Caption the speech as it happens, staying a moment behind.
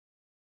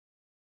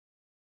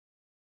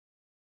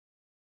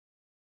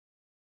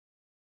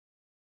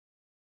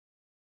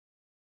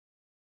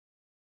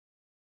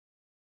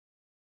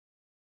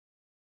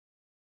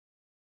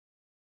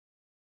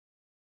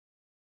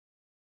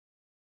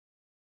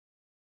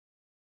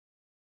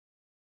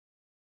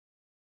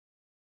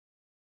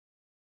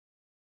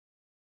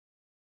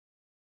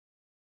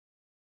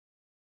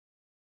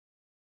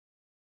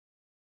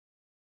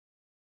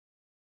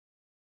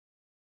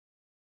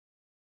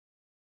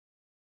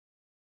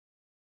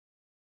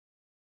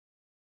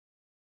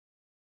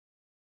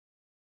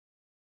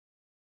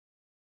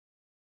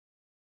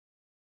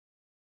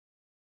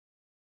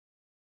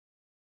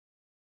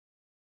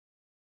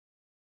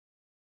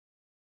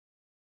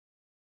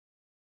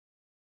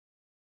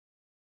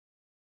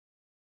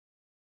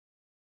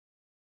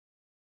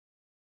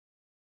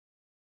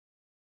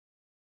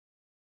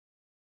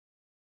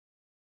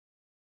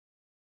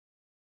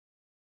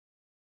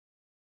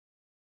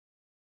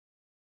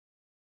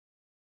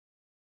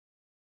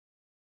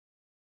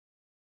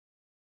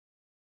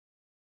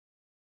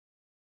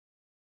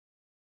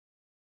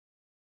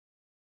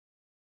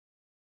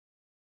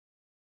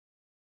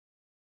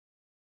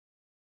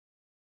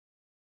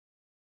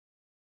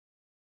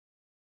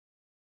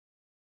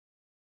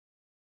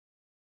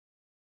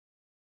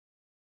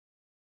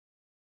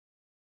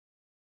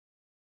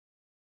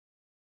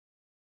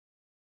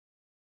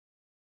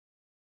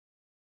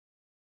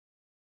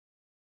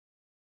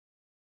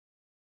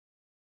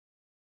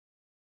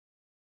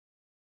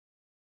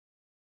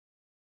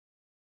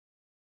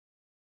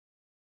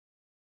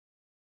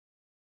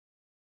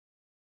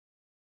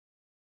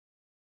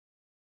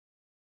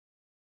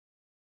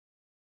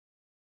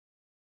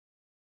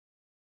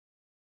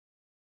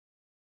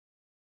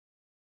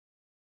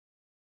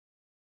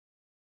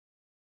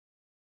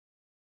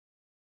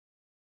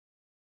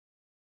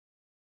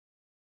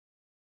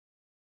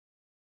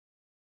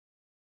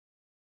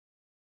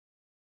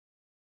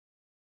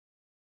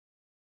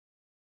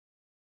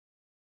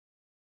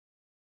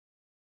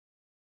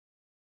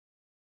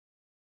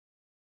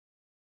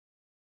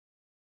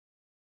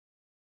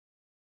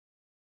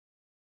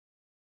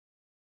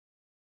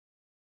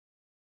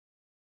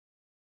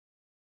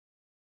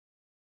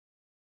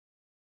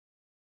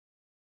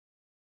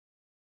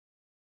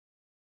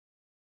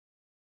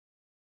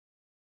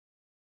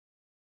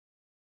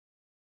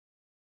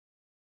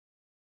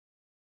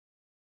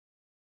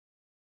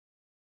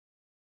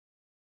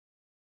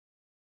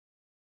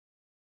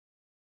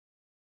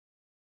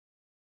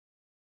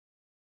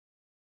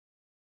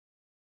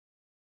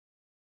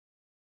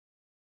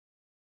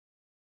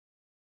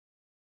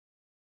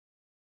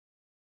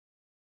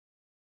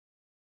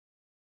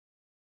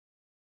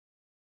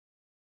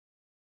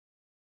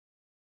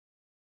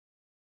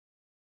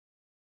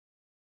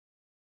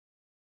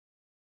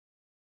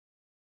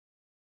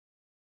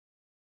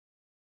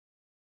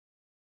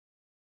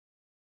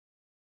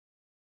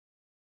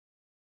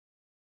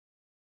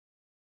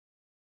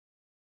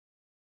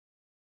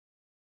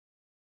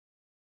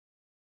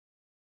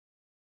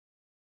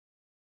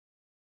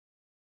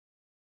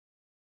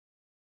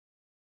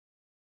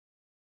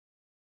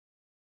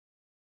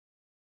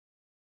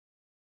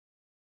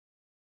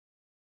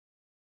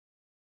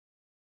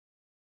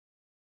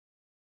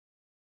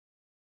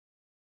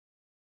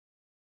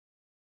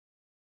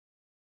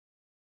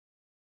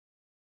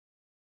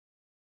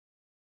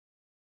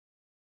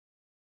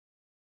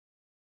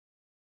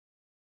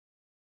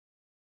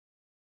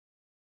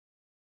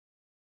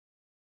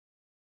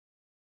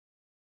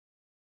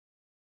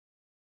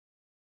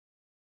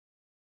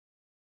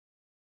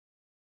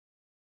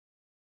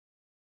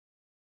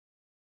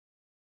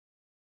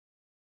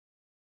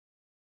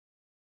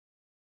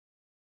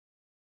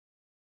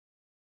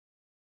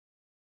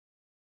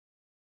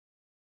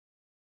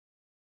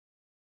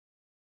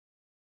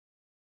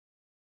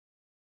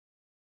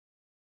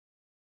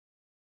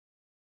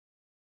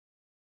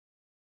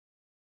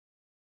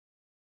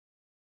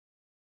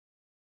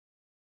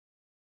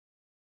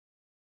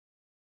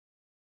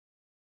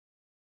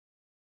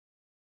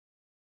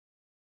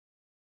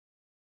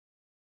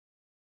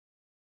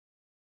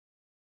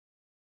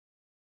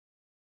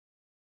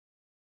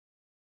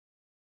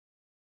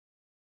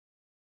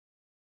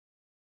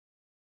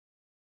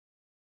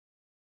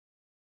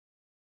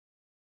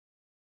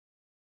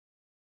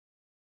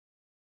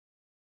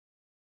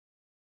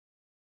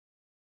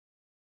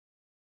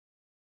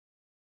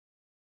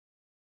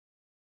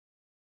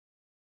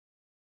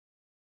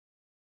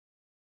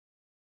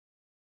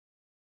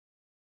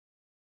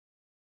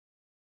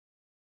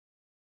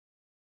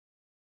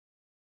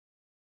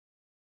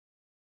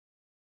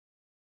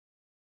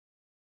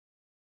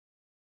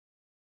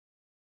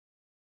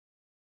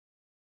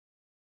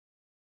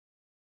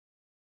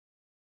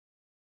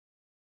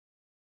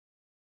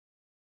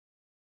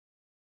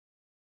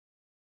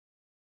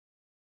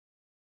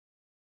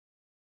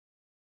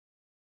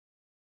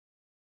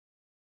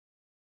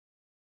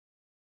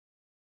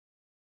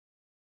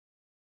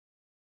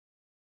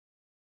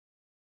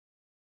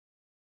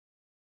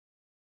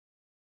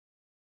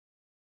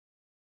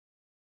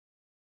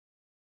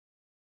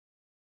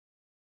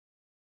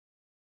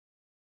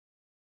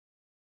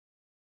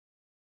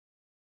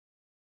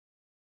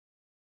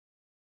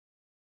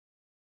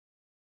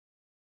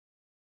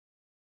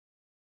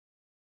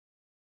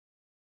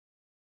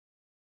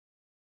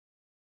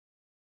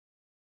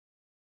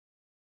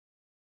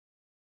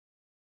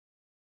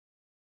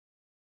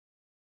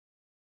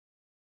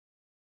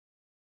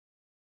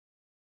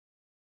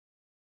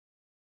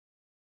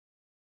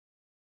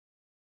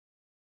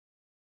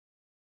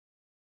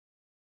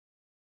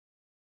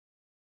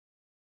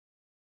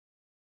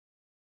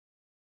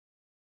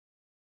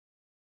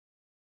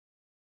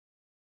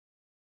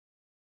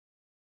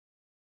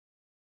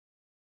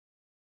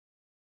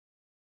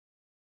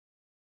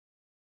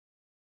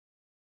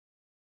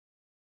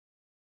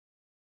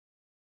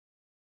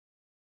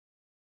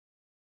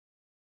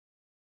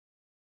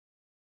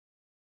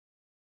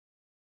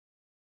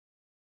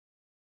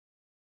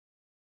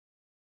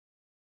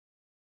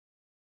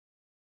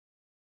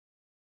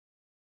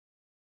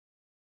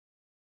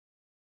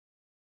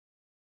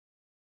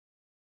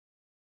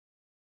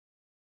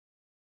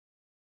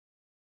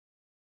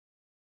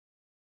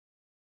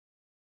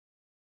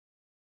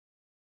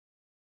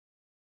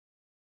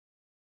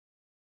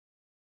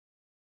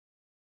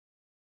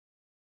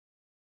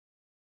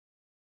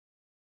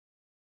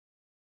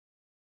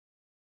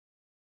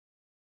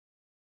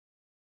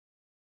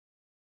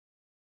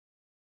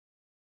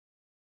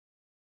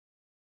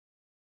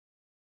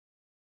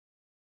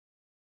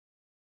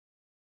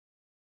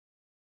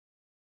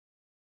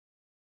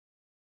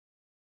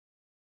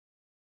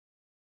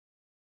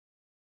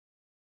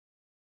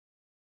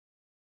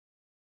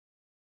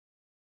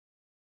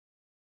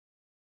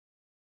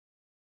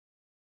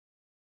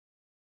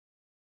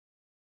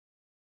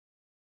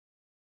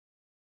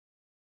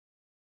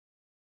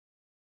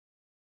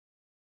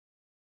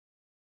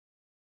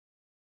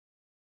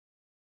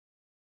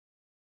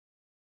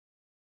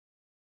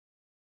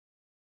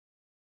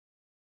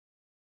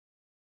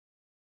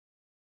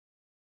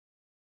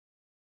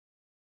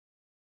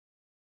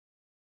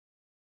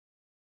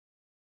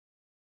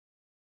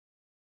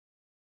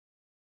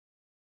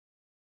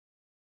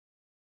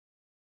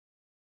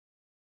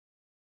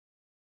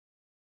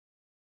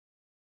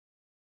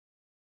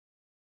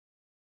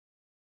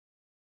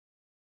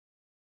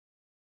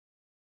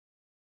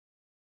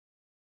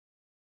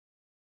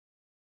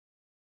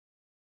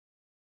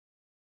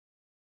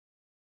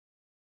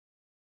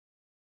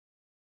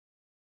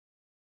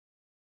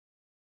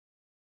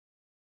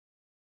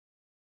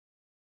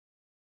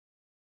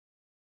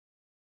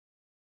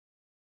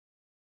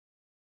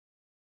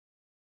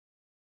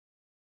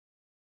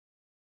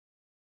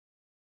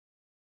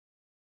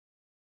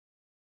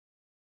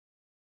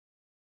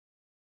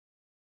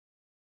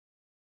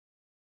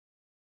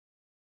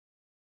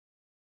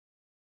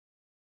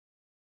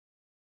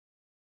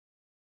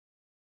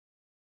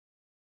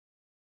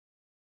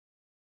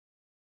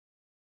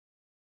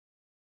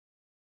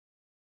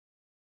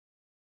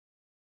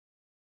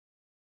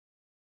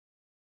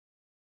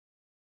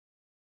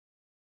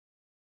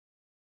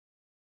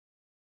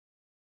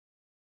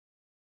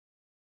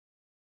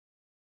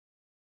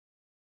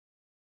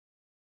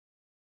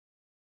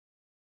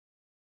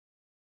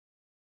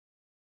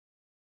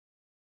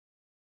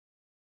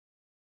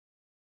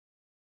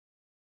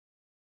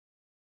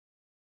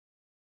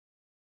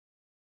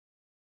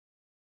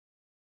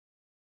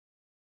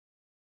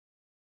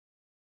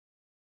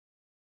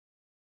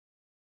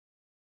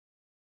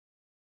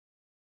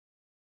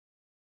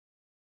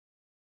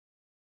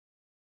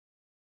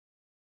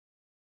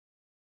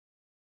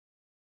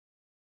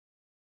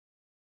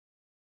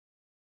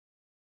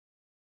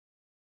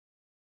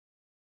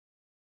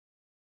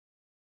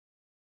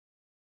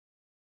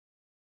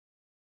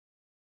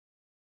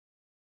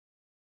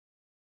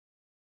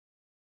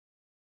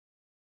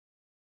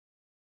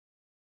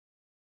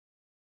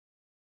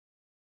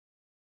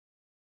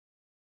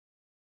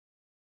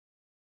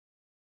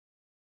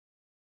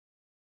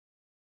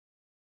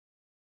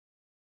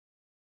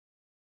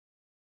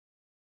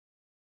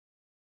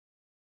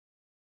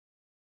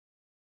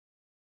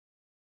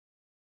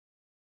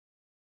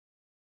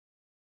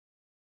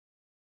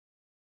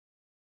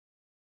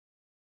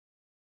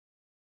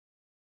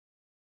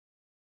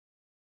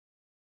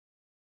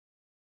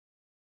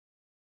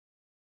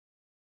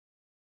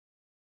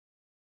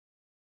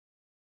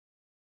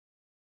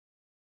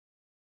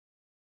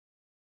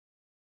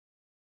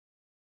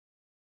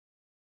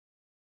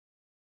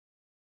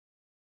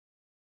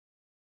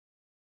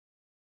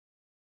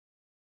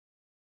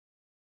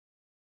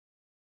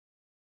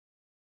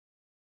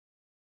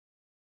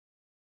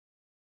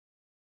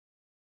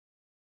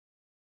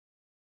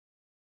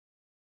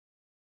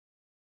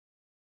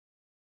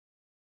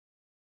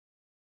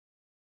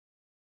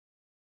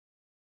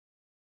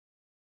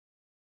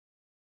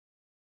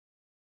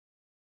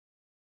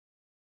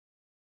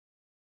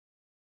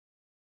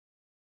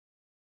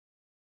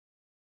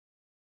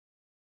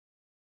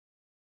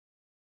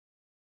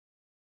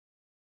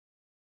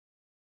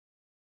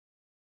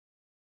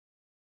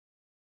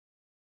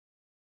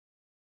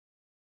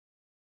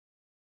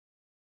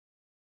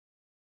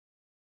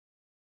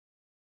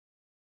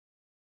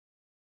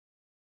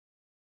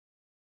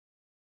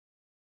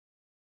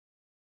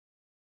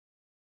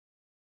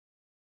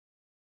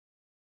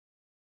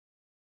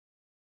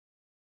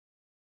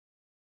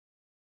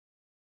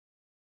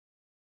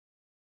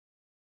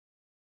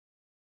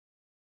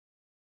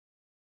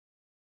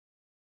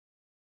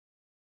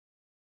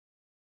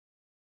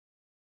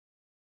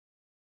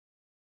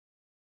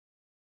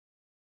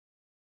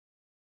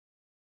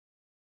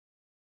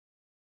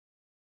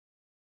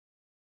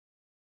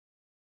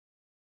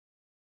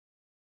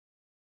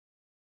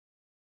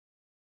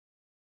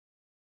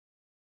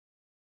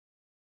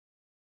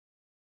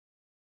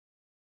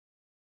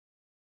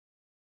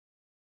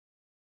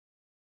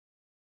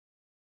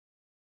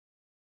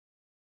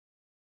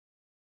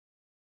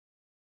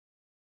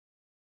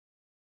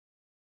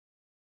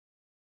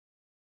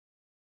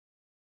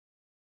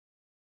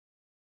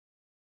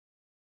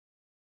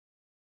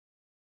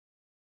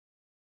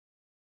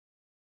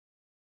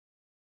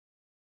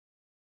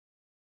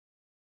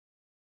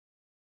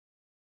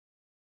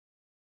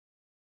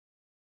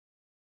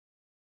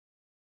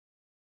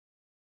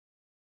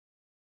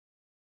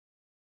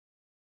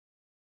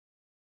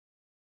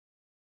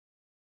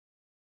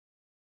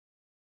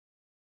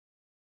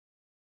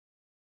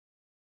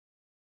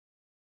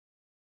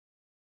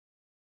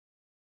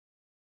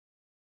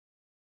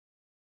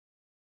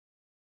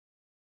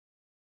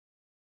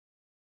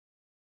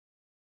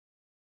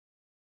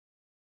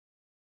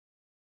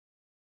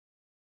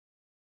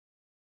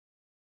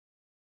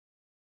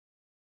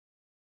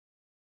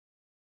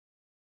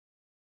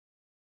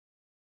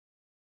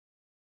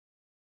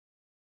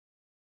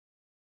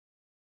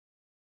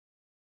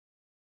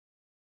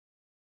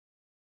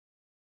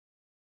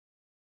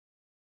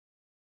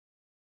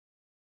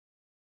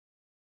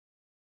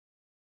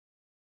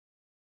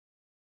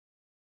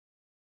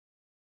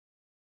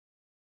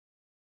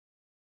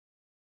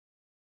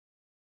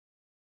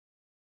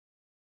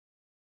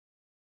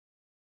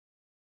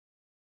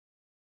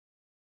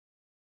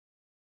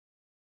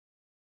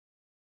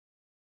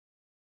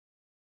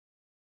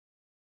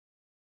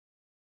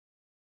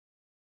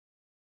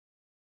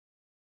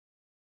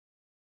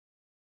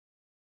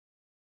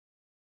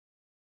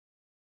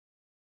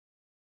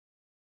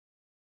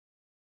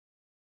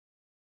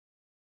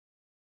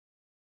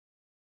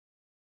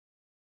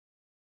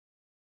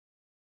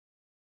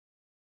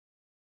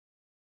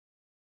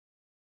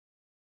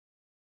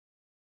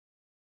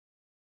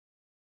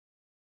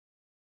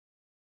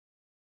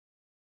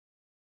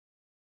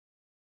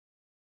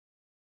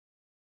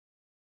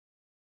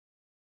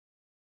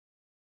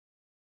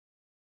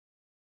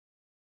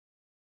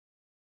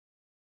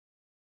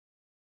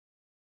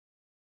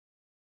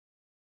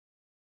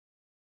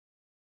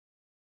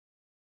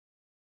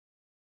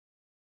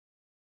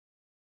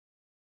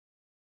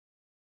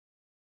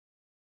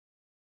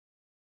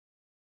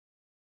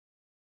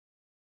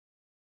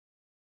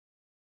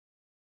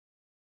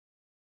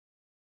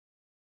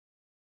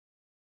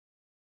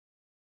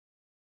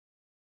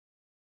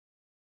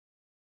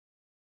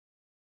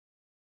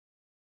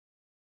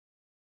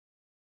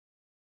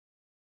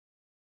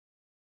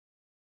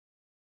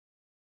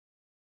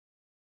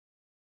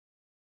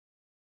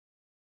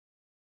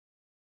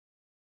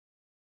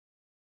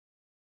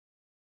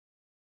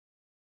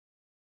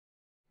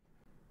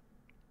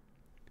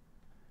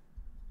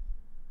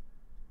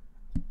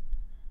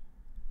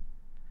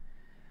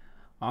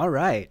All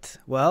right.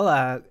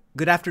 Well,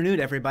 good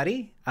afternoon,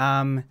 everybody.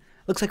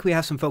 Looks like we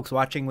have some folks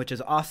watching, which is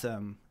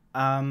awesome.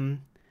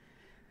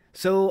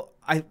 So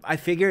I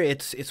figure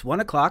it's 1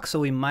 o'clock,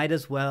 so we might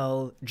as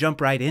well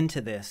jump right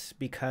into this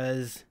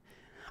because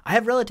I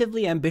have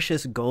relatively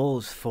ambitious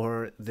goals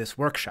for this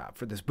workshop,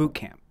 for this boot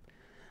camp.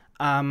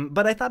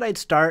 But I thought I'd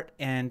start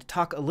and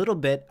talk a little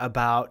bit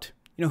about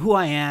who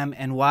I am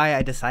and why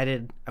I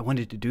decided I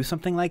wanted to do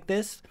something like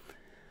this.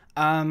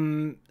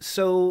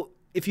 So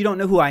if you don't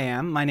know who I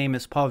am, my name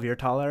is Paul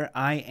Viertaler.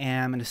 I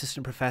am an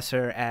assistant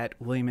professor at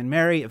William and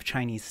Mary of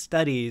Chinese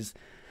Studies,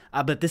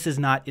 but this is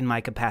not in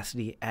my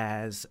capacity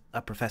as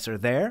a professor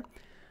there.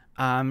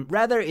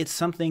 Rather, it's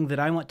something that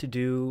I want to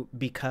do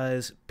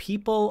because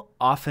people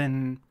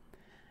often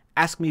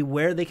ask me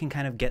where they can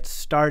kind of get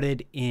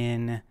started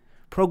in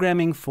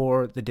programming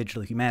for the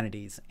digital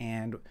humanities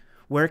and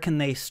where can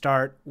they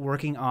start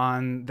working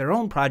on their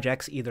own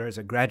projects, either as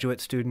a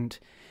graduate student,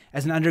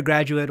 as an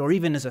undergraduate, or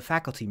even as a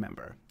faculty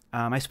member.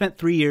 I spent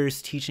 3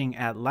 years teaching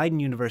at Leiden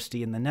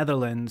University in the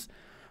Netherlands,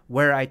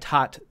 where I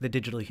taught the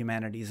digital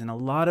humanities, and a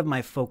lot of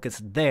my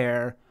focus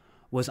there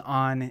was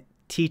on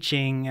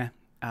teaching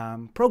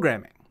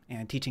programming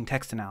and teaching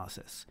text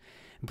analysis.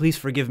 And please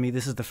forgive me,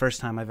 this is the first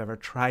time I've ever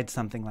tried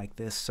something like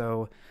this,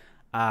 so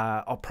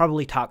I'll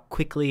probably talk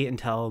quickly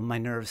until my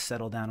nerves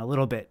settle down a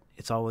little bit.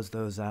 It's always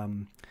those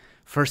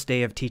first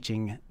day of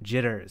teaching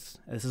jitters.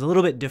 This is a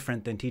little bit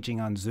different than teaching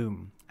on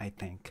Zoom, I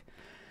think.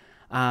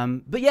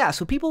 But yeah,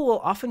 so people will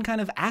often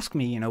kind of ask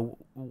me,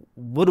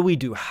 what do we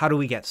do? How do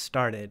we get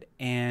started?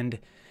 And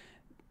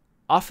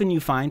often you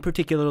find,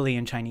 particularly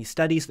in Chinese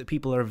studies, that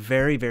people are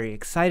very, very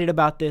excited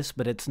about this,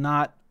 but it's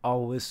not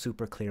always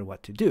super clear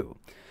what to do.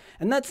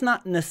 And that's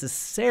not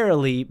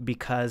necessarily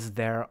because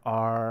there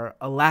are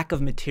a lack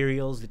of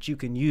materials that you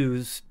can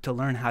use to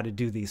learn how to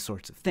do these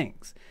sorts of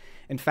things.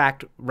 In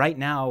fact, right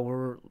now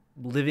we're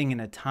living in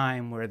a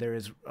time where there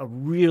is a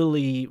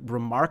really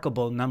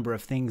remarkable number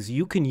of things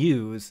you can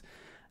use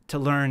to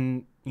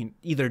learn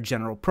either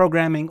general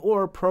programming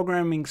or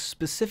programming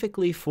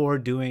specifically for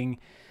doing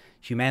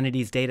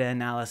humanities data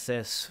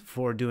analysis,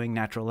 for doing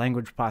natural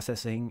language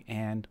processing,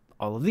 and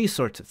all of these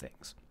sorts of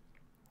things.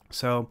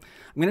 So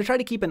I'm going to try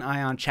to keep an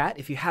eye on chat.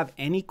 If you have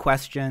any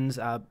questions,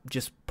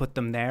 just put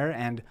them there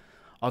and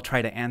I'll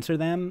try to answer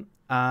them.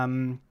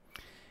 I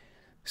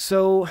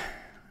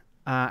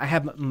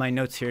have my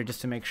notes here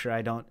just to make sure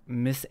I don't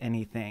miss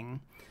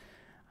anything.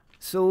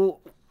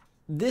 So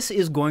this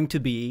is going to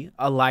be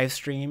a live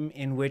stream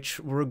in which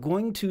we're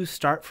going to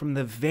start from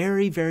the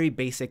very, very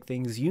basic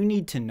things you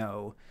need to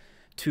know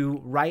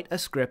to write a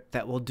script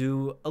that will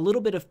do a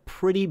little bit of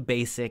pretty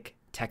basic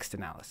text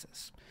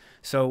analysis.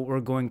 So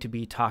we're going to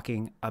be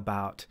talking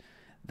about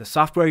the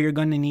software you're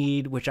going to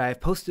need, which I have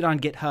posted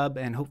on GitHub,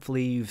 and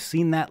hopefully you've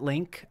seen that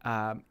link.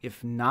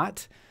 If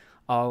not,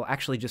 I'll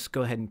actually just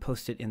go ahead and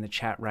post it in the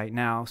chat right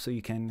now so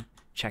you can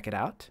check it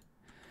out.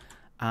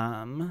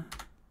 Go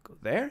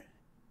there.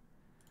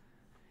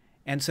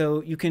 And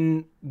so you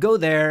can go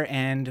there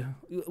and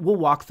we'll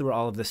walk through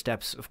all of the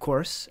steps, of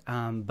course,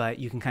 but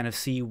you can kind of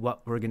see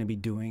what we're going to be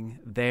doing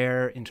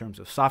there in terms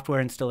of software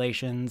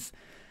installations.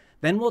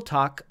 Then we'll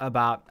talk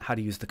about how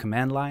to use the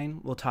command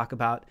line. We'll talk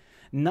about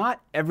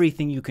not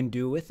everything you can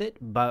do with it,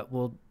 but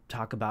we'll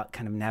talk about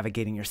kind of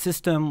navigating your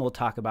system. We'll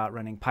talk about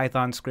running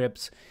Python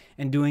scripts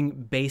and doing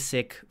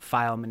basic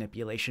file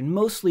manipulation,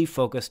 mostly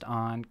focused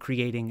on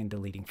creating and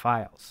deleting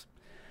files.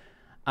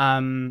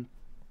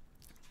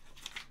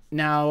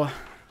 Now,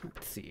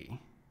 let's see.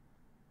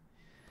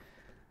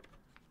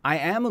 I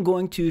am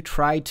going to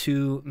try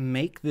to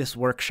make this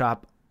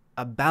workshop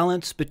a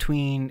balance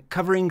between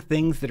covering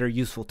things that are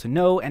useful to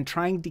know and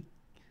trying to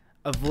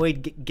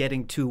avoid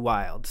getting too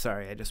wild.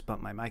 Sorry, I just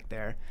bumped my mic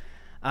there.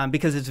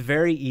 Because it's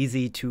very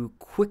easy to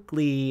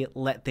quickly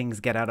let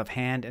things get out of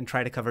hand and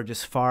try to cover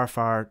just far,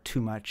 far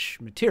too much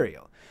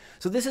material.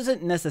 So this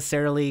isn't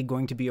necessarily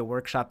going to be a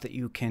workshop that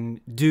you can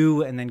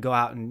do and then go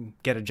out and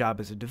get a job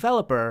as a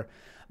developer,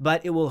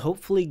 but it will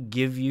hopefully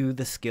give you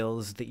the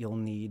skills that you'll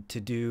need to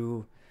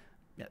do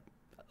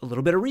a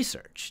little bit of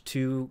research,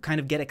 to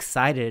kind of get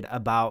excited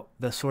about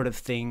the sort of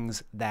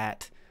things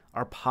that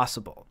are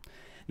possible.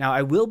 Now,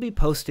 I will be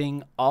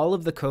posting all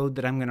of the code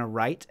that I'm going to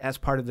write as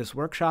part of this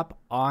workshop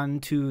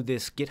onto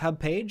this GitHub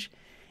page.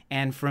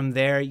 And from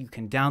there, you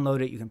can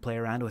download it, you can play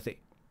around with it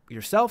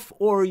yourself,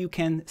 or you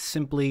can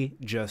simply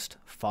just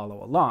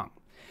follow along.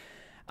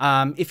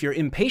 If you're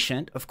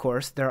impatient, of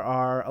course, there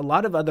are a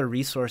lot of other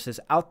resources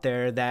out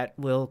there that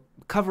will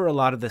cover a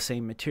lot of the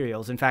same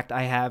materials. In fact,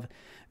 I have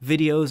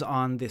videos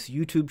on this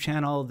YouTube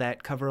channel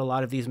that cover a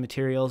lot of these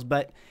materials,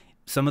 but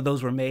some of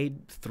those were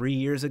made 3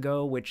 years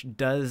ago, which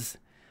does...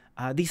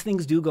 these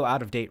things do go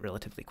out of date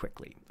relatively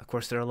quickly. Of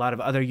course, there are a lot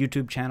of other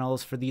YouTube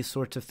channels for these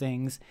sorts of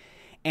things.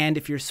 And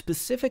if you're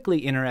specifically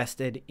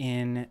interested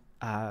in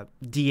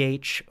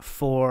DH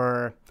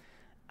for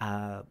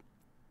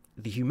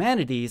the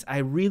humanities, I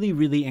really,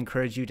 really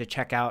encourage you to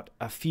check out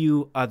a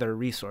few other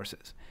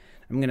resources.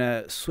 I'm going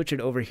to switch it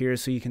over here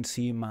so you can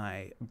see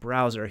my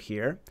browser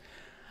here.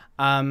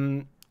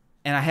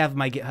 and I have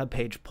my GitHub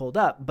page pulled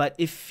up. But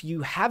if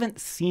you haven't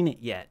seen it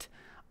yet,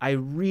 I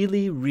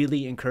really,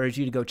 really encourage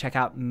you to go check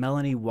out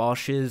Melanie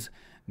Walsh's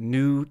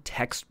new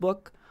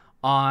textbook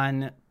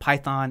on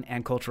Python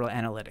and cultural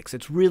analytics.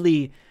 It's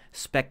really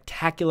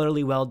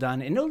spectacularly well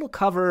done, and it'll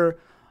cover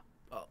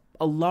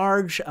a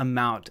large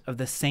amount of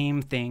the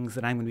same things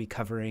that I'm going to be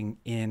covering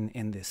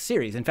in this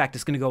series. In fact,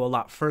 it's going to go a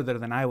lot further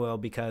than I will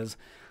because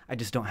I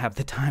just don't have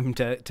the time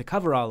to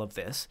cover all of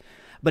this.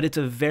 But it's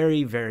a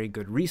very, very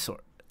good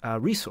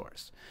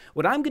resource.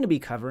 What I'm going to be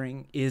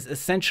covering is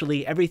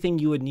essentially everything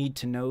you would need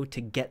to know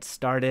to get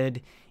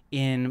started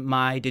in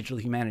my digital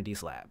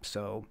humanities lab.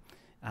 So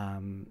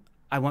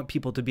I want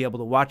people to be able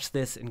to watch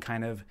this and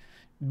kind of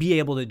be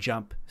able to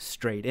jump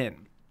straight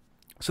in.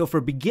 So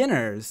for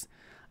beginners,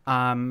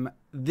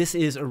 this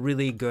is a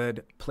really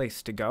good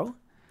place to go.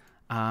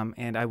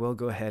 And I will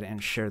go ahead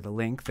and share the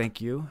link.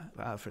 Thank you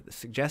for the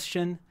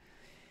suggestion.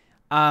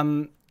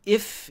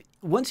 If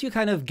once you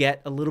kind of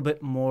get a little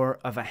bit more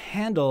of a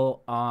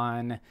handle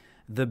on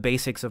the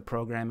basics of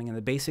programming and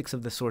the basics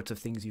of the sorts of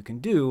things you can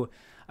do,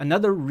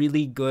 another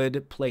really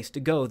good place to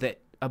go,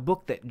 that a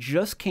book that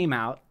just came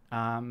out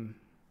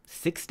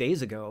 6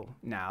 days ago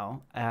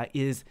now,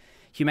 is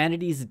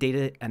Humanities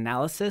Data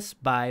Analysis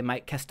by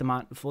Mike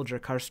Kestamont, Folger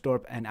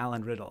Karstorp, and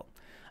Alan Riddle.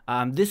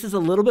 This is a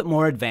little bit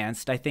more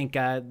advanced. I think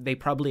they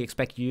probably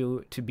expect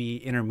you to be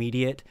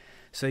intermediate,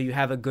 so you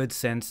have a good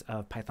sense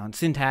of Python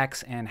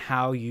syntax and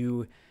how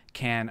you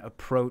can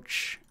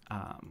approach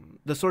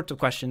the sorts of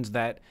questions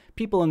that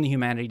people in the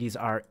humanities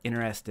are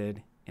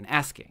interested in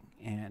asking.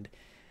 And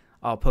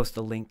I'll post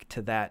a link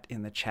to that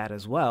in the chat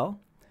as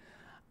well.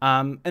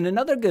 And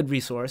another good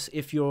resource,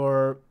 if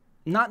you're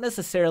not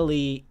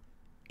necessarily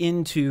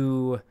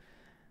into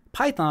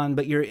Python,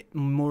 but you're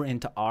more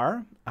into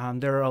R,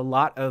 there are a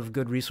lot of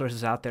good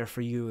resources out there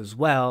for you as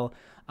well.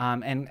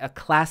 And a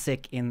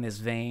classic in this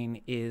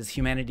vein is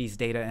Humanities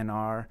Data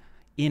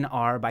in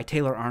R by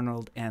Taylor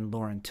Arnold and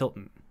Lauren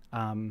Tilton.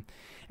 And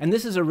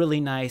this is a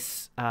really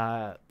nice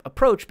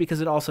approach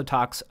because it also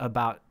talks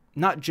about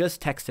not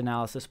just text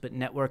analysis, but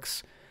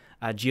networks,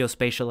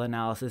 geospatial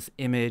analysis,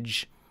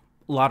 image,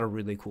 a lot of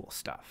really cool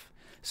stuff.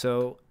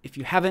 So if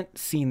you haven't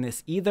seen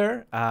this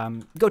either,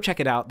 go check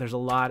it out. There's a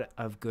lot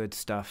of good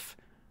stuff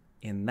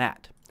in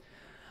that.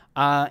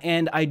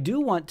 And I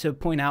do want to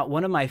point out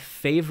one of my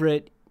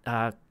favorite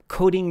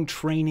coding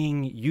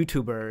training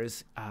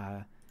YouTubers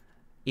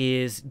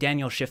is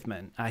Daniel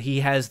Schiffman.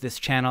 He has this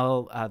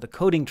channel, The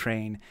Coding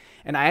Train,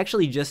 and I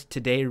actually just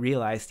today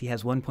realized he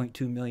has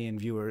 1.2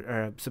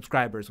 million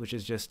subscribers, which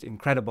is just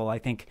incredible. I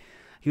think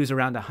he was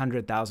around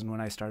 100,000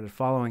 when I started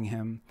following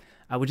him,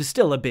 which is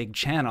still a big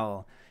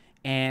channel.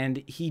 And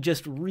he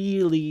just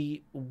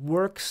really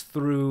works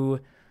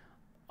through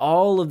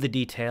all of the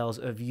details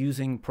of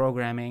using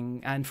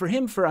programming, and for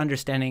him, for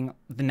understanding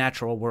the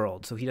natural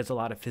world. So he does a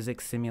lot of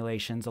physics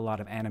simulations, a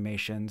lot of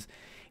animations.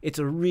 It's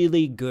a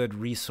really good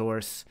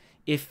resource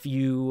if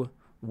you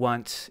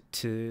want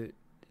to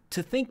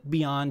think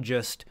beyond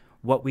just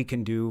what we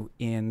can do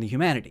in the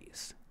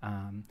humanities.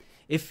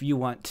 If you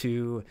want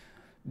to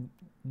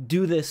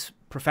do this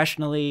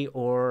professionally,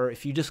 or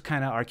if you just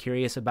kind of are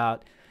curious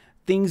about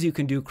things you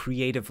can do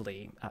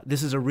creatively,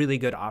 this is a really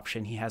good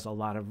option. He has a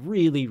lot of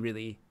really,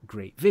 really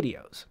great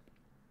videos.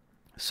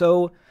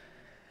 So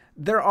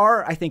there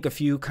are, I think, a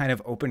few kind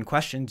of open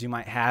questions you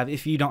might have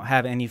if you don't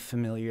have any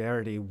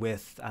familiarity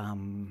with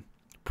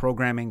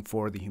programming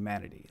for the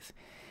humanities.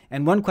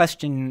 And one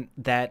question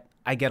that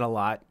I get a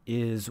lot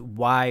is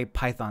why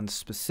Python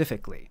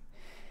specifically?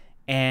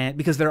 And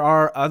because there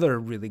are other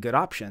really good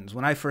options.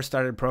 When I first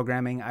started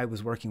programming, I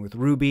was working with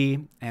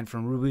Ruby, and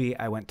from Ruby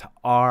I went to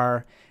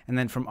R, and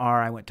then from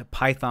R I went to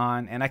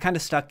Python, and I kind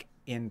of stuck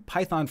in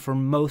Python for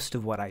most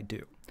of what I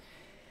do.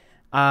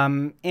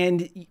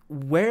 And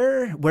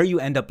where you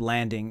end up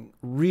landing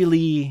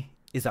really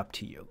is up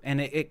to you, and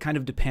it kind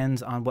of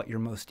depends on what you're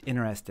most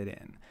interested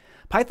in.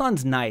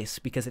 Python's nice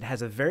because it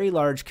has a very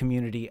large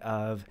community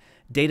of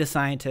data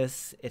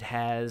scientists. It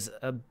has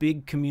a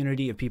big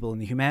community of people in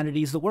the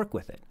humanities that work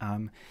with it.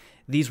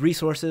 These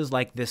resources,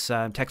 like this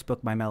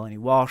textbook by Melanie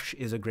Walsh,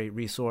 is a great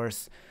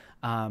resource.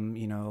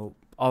 You know,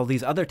 all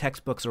these other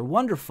textbooks are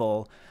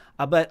wonderful,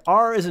 but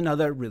R is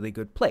another really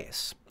good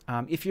place.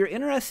 If you're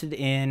interested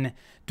in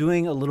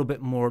doing a little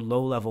bit more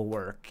low-level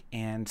work,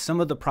 and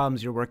some of the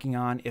problems you're working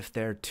on, if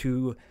they're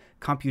too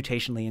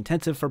computationally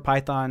intensive for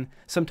Python,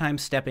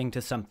 sometimes stepping to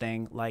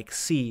something like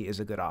C is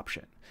a good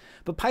option.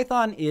 But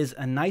Python is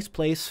a nice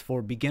place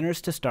for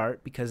beginners to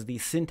start because the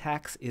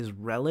syntax is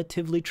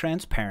relatively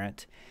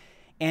transparent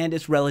and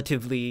it's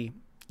relatively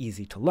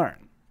easy to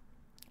learn.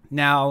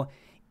 Now,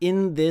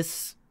 in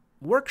this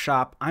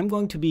workshop, I'm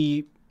going to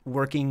be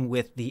working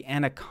with the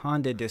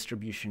Anaconda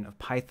distribution of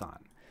Python.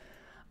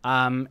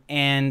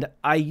 And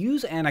I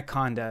use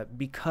Anaconda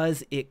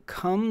because it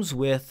comes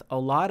with a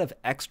lot of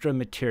extra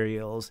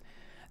materials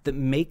that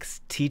makes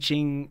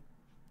teaching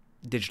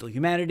digital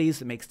humanities,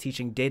 that makes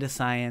teaching data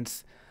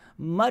science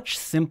much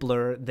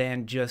simpler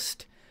than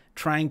just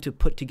trying to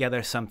put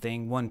together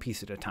something one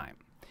piece at a time.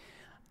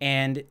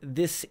 And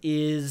this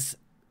is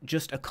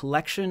just a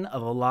collection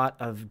of a lot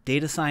of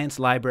data science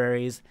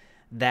libraries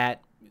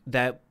that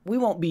we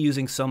won't be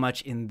using so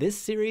much in this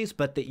series,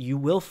 but that you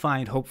will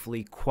find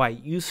hopefully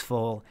quite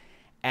useful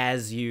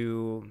as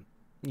you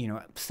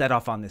set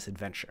off on this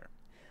adventure.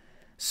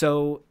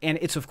 So, and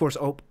it's of course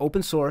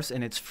open source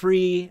and it's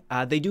free.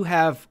 They do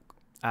have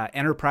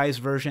enterprise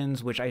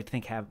versions, which I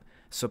think have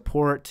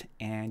support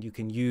and you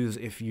can use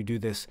if you do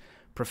this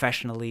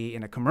professionally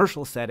in a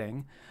commercial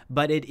setting,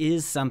 but it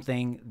is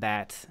something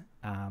that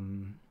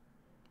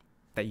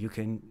that you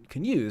can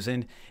use.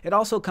 And it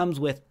also comes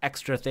with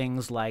extra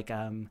things like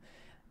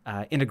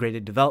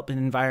integrated development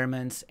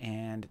environments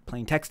and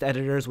plain text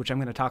editors, which I'm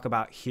going to talk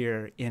about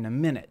here in a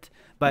minute.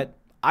 But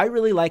I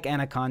really like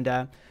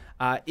Anaconda.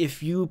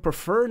 If you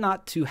prefer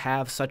not to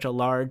have such a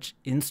large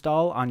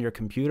install on your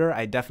computer,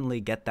 I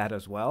definitely get that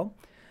as well.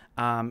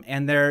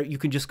 And there you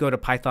can just go to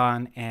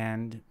Python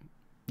and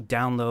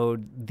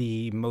download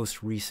the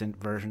most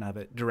recent version of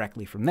it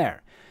directly from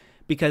there.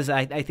 Because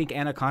I think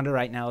Anaconda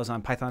right now is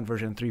on Python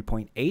version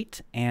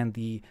 3.8, and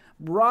the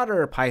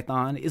broader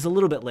Python is a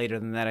little bit later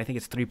than that. I think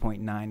it's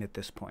 3.9 at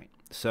this point.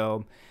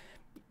 So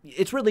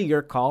it's really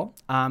your call.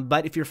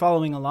 But if you're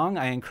following along,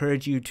 I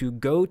encourage you to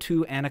go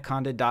to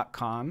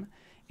anaconda.com,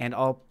 and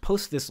I'll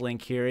post this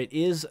link here. It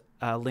is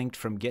linked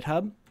from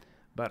GitHub,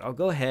 but I'll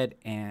go ahead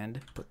and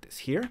put this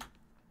here.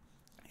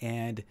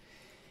 And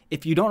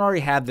if you don't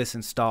already have this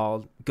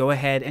installed, go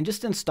ahead and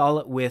just install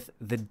it with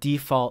the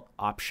default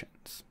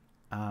options.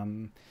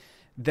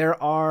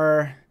 There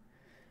are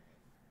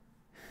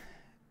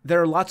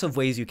lots of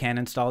ways you can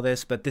install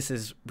this, but this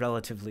is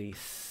relatively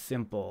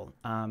simple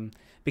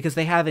because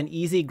they have an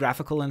easy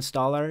graphical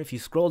installer. If you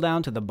scroll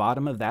down to the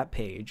bottom of that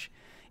page,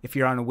 if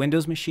you're on a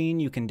Windows machine,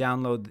 you can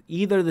download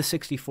either the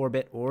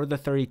 64-bit or the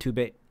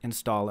 32-bit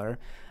installer.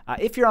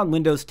 If you're on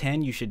Windows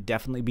 10, you should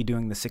definitely be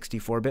doing the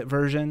 64-bit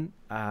version.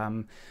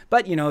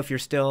 But if you're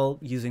still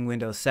using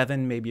Windows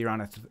 7, maybe you're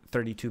on a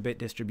 32-bit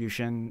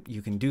distribution,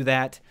 you can do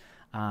that.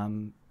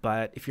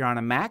 But if you're on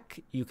a Mac,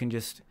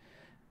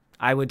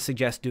 I would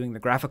suggest doing the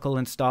graphical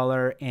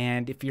installer.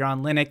 And if you're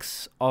on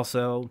Linux,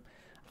 also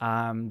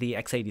the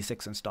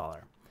x86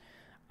 installer.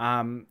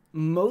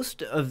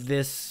 Most of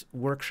this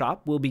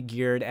workshop will be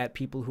geared at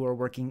people who are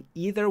working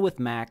either with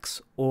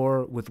Macs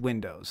or with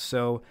Windows.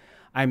 So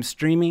I'm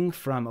streaming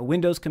from a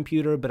Windows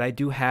computer, but I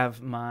do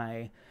have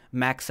my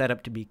Mac set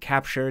up to be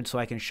captured so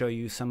I can show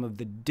you some of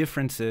the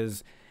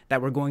differences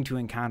that we're going to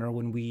encounter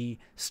when we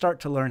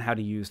start to learn how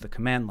to use the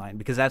command line,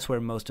 because that's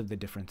where most of the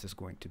difference is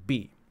going to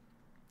be.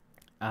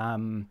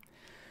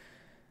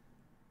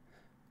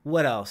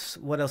 What else?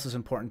 What else is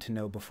important to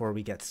know before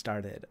we get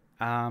started?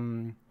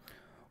 One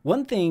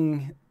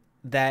thing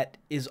that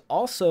is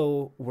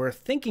also worth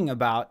thinking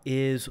about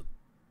is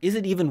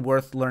it even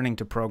worth learning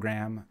to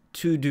program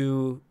to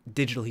do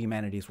digital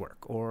humanities work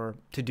or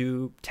to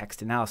do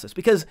text analysis?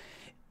 Because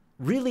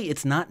really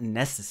it's not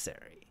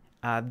necessary.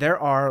 There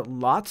are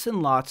lots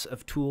and lots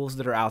of tools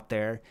that are out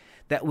there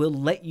that will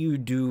let you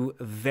do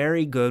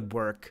very good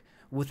work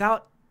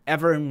without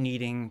ever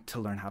needing to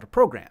learn how to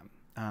program.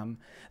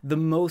 The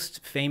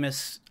most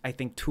famous, I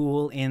think,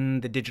 tool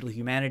in the digital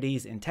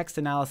humanities in text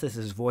analysis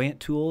is Voyant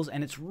Tools,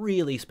 and it's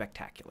really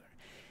spectacular.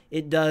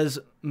 It does,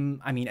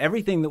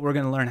 everything that we're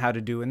going to learn how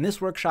to do in this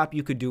workshop,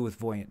 you could do with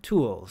Voyant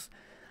Tools.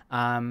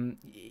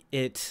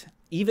 It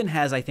even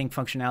has, I think,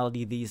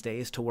 functionality these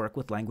days to work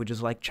with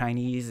languages like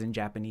Chinese and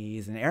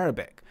Japanese and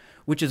Arabic,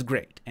 which is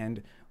great.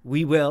 And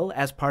we will,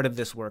 as part of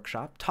this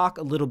workshop, talk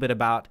a little bit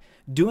about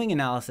doing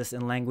analysis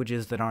in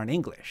languages that aren't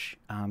English,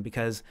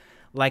 because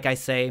like I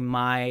say,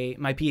 my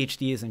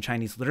PhD is in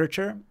Chinese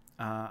literature.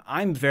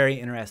 I'm very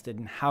interested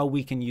in how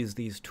we can use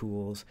these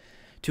tools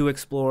to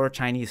explore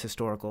Chinese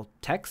historical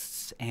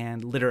texts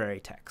and literary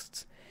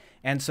texts.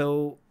 And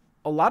so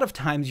a lot of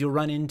times you'll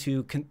run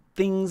into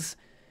things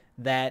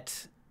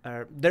that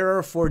there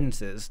are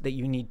affordances that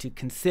you need to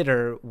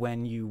consider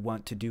when you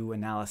want to do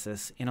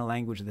analysis in a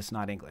language that's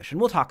not English.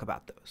 And we'll talk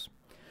about those.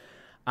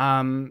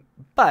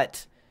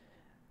 But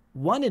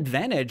one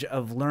advantage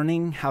of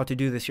learning how to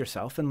do this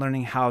yourself and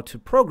learning how to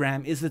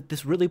program is that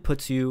this really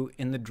puts you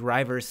in the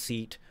driver's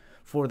seat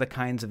for the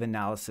kinds of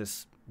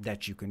analysis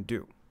that you can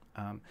do.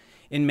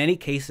 In many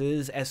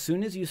cases, as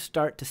soon as you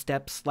start to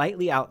step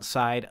slightly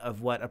outside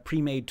of what a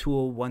pre-made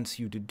tool wants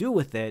you to do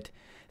with it,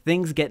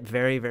 things get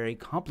very, very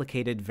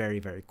complicated very,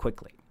 very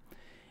quickly.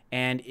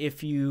 And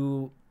if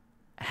you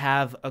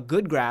have a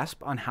good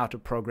grasp on how to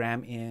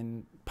program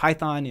in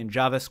Python, in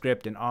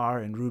JavaScript, in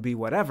R, in Ruby,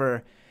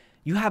 whatever,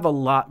 you have a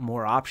lot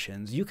more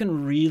options. You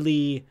can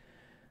really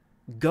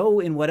go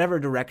in whatever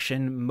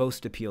direction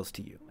most appeals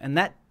to you. And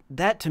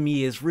that to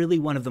me is really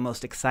one of the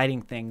most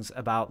exciting things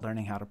about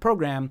learning how to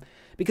program,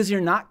 because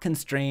you're not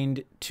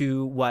constrained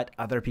to what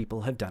other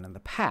people have done in the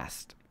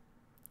past.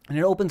 And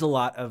it opens a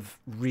lot of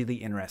really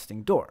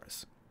interesting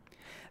doors.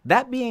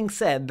 That being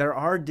said, there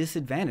are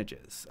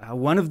disadvantages.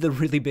 One of the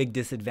really big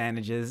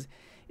disadvantages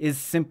is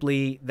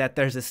simply that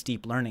there's a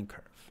steep learning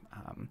curve.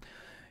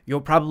 You'll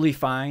probably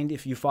find,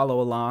 if you follow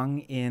along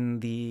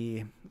in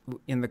the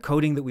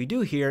coding that we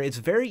do here, it's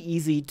very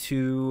easy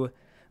to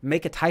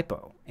make a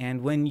typo.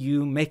 And when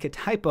you make a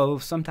typo,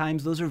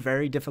 sometimes those are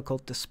very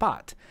difficult to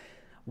spot.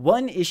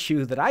 One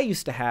issue that I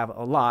used to have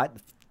a lot,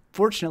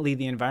 fortunately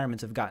the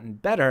environments have gotten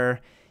better,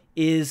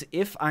 is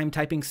if I'm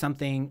typing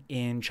something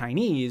in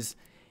Chinese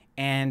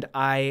and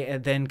I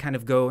then kind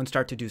of go and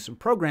start to do some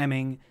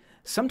programming,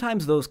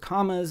 sometimes those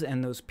commas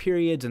and those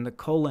periods and the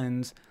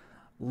colons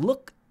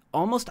look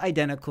almost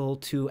identical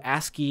to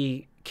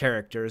ASCII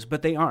characters,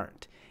 but they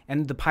aren't.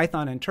 And the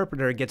Python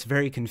interpreter gets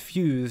very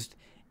confused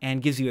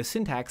and gives you a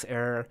syntax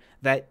error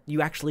that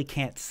you actually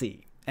can't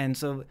see. And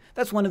so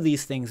that's one of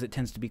these things that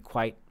tends to be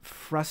quite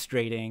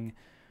frustrating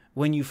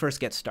when you first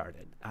get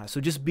started. So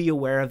just be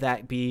aware of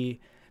that, be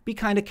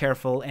kind of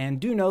careful, and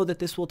do know that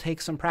this will take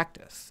some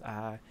practice.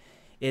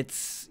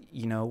 It's,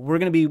 we're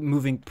going to be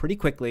moving pretty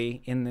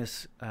quickly in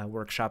this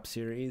workshop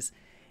series,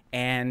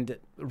 and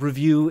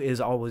review is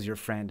always your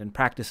friend, and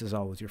practice is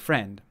always your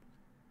friend.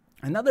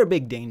 Another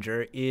big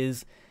danger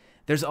is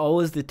there's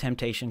always the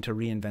temptation to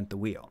reinvent the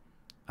wheel.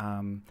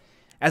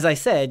 As I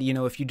said,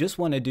 if you just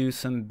want to do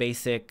some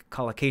basic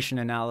collocation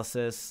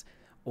analysis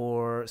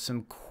or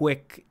some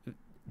quick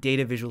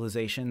data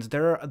visualizations,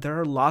 there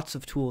are lots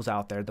of tools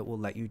out there that will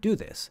let you do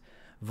this.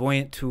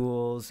 Voyant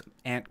tools,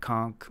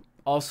 AntConc,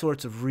 all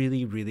sorts of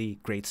really, really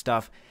great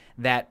stuff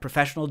that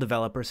professional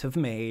developers have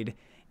made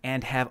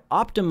and have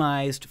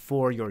optimized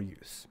for your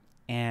use.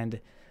 And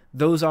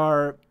those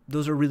are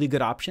really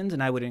good options,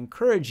 and I would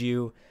encourage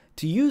you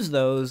to use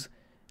those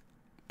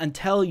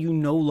until you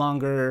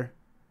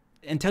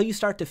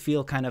start to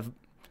feel kind of,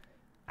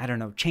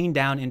 chained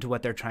down into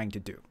what they're trying to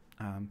do.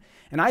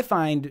 And I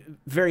find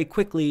very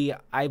quickly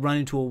I run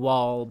into a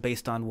wall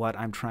based on what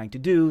I'm trying to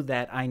do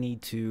that I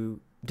need to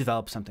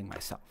develop something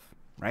myself,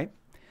 right?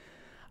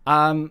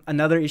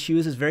 Another issue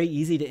is it's very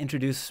easy to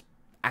introduce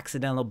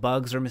accidental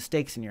bugs or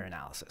mistakes in your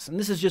analysis. And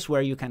this is just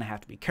where you kind of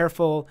have to be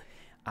careful.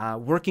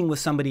 Working with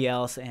somebody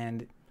else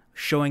and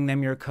showing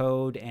them your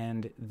code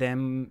and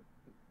them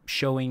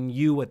showing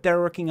you what they're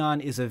working on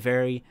is a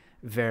very,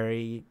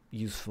 very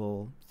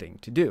useful thing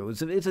to do.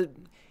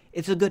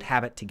 It's a good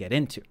habit to get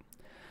into.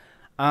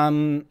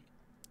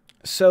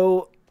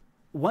 So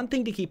one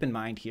thing to keep in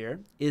mind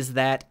here is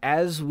that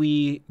as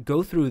we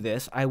go through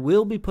this, I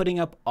will be putting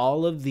up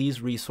all of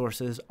these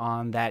resources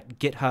on that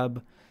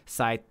GitHub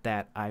site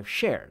that I've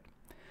shared.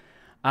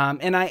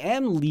 And I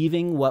am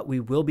leaving what we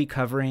will be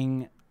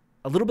covering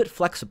a little bit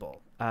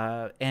flexible.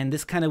 And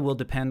this kind of will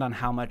depend on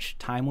how much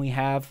time we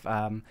have.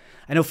 I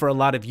know for a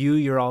lot of you,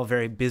 you're all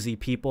very busy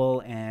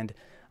people, and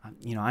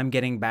I'm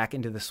getting back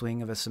into the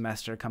swing of a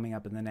semester coming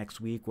up in the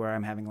next week where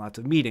I'm having lots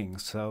of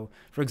meetings. So,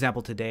 for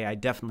example, today I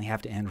definitely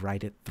have to end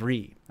right at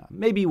 3.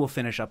 Maybe we'll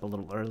finish up a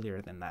little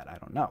earlier than that. I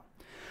don't know.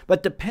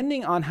 But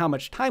depending on how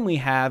much time we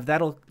have,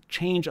 that'll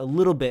change a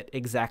little bit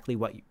exactly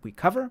what we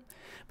cover.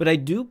 But I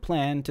do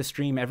plan to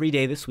stream every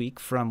day this week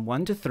from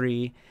 1 to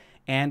 3,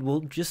 and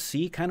we'll just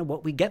see kind of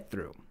what we get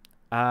through.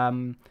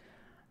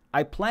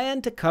 I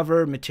plan to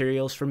cover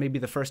materials for maybe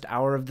the first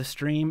hour of the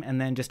stream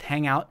and then just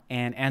hang out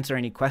and answer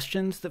any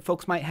questions that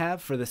folks might have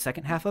for the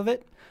second half of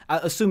it,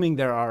 assuming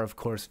there are, of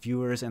course,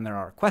 viewers and there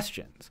are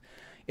questions.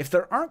 If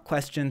there aren't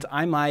questions,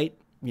 I might,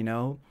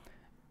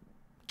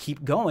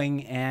 keep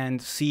going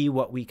and see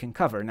what we can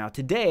cover. Now,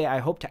 today, I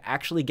hope to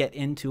actually get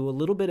into a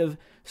little bit of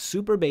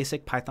super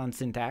basic Python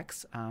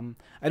syntax.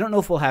 I don't know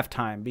if we'll have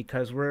time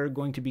because we're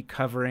going to be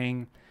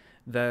covering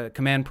the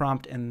command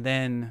prompt and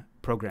then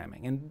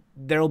programming, and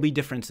there will be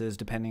differences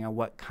depending on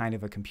what kind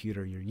of a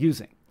computer you're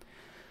using.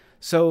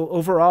 So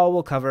overall,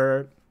 we'll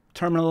cover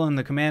terminal and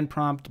the command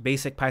prompt,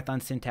 basic Python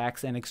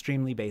syntax, and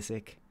extremely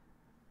basic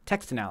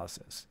text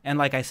analysis. And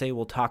like I say,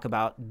 we'll talk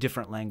about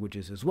different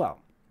languages as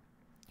well.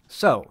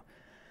 So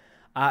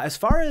as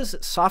far as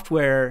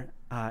software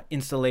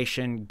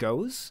installation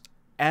goes,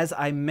 as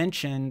I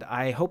mentioned,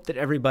 I hope that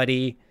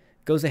everybody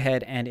goes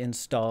ahead and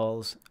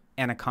installs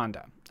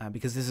Anaconda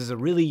because this is a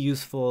really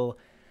useful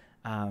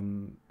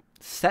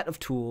set of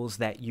tools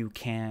that you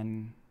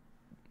can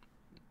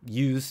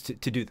use to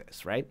do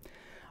this, right?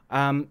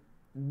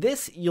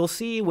 This you'll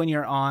see when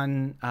you're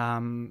on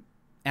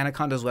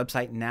Anaconda's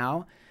website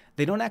now.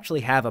 They don't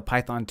actually have a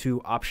Python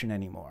 2 option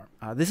anymore.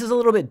 This is a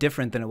little bit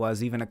different than it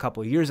was even a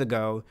couple of years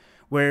ago,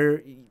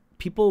 where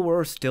people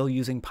were still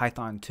using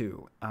Python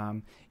 2.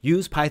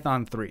 Use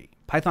Python 3.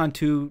 Python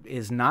 2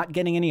 is not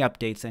getting any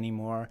updates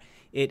anymore.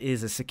 It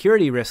is a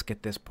security risk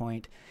at this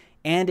point,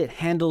 and it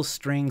handles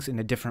strings in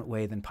a different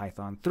way than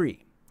Python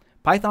 3.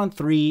 Python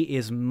 3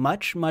 is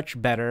much,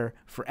 much better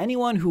for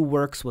anyone who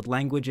works with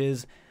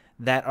languages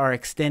that are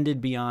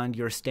extended beyond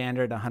your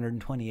standard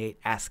 128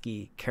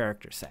 ASCII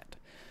character set.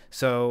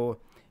 So,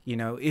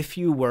 if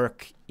you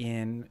work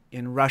in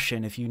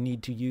Russian, if you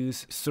need to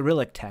use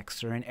Cyrillic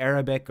text, or in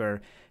Arabic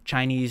or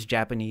Chinese,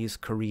 Japanese,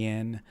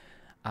 Korean,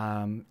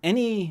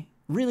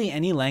 really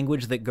any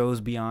language that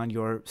goes beyond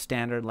your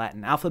standard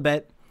Latin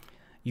alphabet,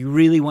 you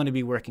really want to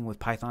be working with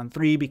Python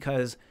 3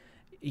 because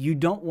you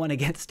don't want to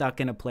get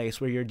stuck in a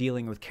place where you're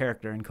dealing with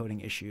character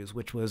encoding issues,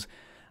 which was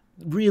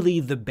really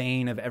the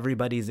bane of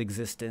everybody's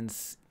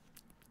existence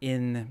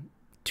in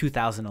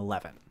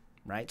 2011.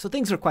 right? So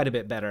things are quite a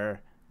bit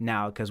better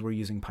now because we're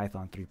using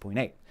Python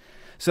 3.8.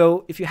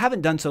 So if you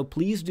haven't done so,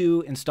 please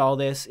do install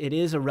this. It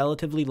is a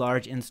relatively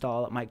large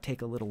install. It might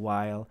take a little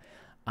while,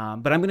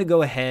 but I'm going to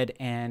go ahead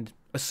and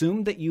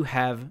assume that you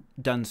have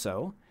done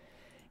so.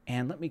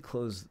 And let me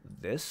close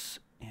this.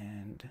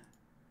 And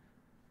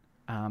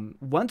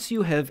once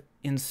you have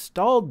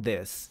installed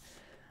this,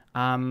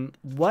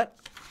 what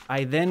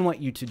I then want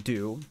you to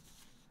do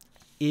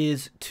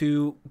is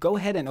to go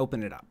ahead and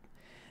open it up.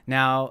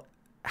 Now,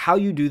 how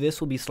you do this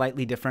will be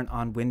slightly different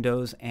on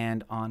Windows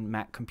and on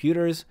Mac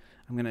computers.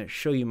 I'm going to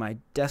show you my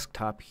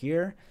desktop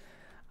here.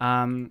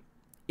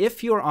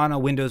 If you're on a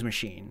Windows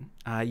machine,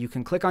 you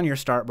can click on your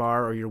start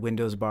bar, or your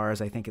Windows bar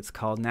as I think it's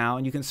called now,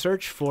 and you can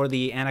search for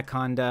the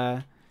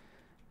Anaconda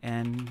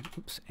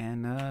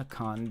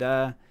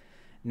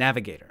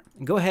Navigator.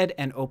 And go ahead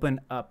and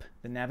open up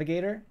the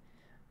Navigator.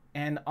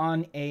 And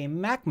on a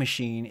Mac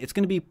machine, it's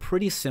going to be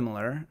pretty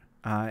similar.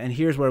 And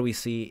here's where we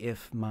see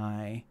if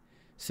my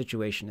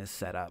situation is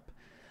set up.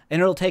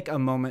 And it'll take a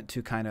moment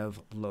to kind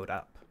of load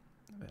up.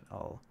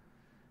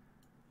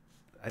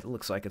 It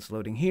looks like it's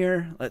loading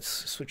here. Let's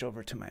switch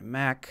over to my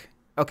Mac.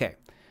 Okay.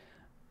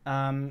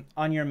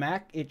 On your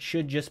Mac, it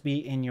should just be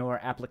in your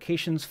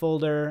Applications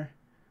folder,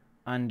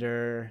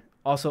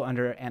 also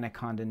under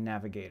Anaconda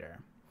Navigator.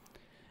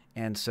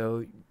 And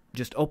so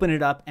just open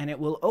it up, and it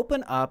will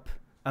open up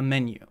a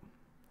menu.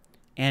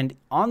 And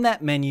on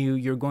that menu,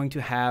 you're going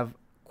to have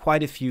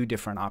quite a few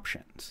different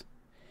options.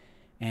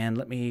 And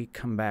let me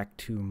come back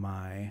to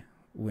my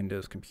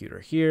Windows computer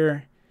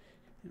here,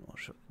 and we'll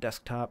show the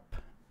desktop.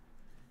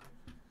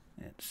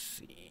 Let's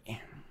see.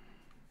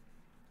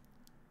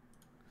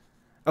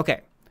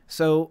 Okay,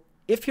 so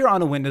if you're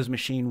on a Windows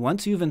machine,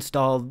 once you've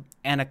installed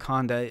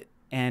Anaconda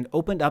and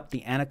opened up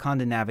the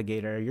Anaconda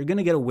Navigator, you're going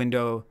to get a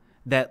window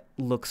that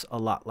looks a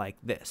lot like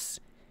this.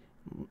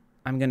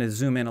 I'm going to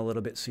zoom in a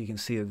little bit so you can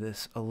see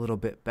this a little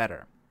bit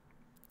better.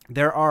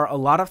 There are a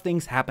lot of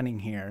things happening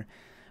here,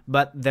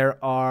 but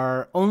there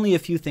are only a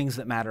few things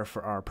that matter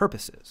for our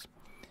purposes.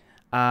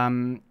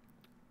 We're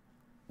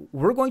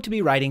going to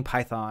be writing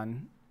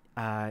Python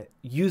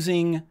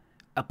using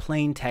a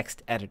plain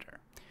text editor.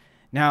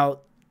 Now,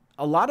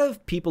 a lot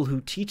of people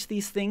who teach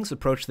these things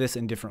approach this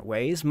in different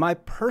ways. My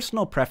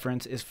personal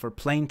preference is for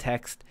plain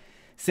text,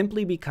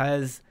 simply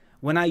because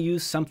when I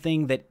use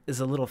something that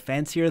is a little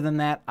fancier than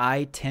that,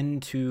 I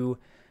tend to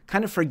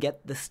kind of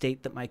forget the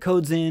state that my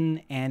code's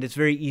in, and it's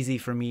very easy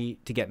for me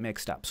to get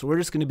mixed up. So we're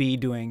just going to be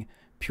doing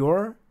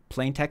pure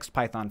plain text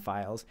Python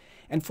files,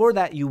 and for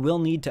that you will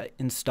need to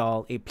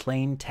install a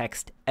plain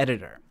text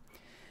editor.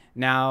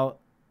 Now,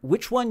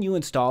 which one you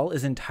install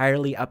is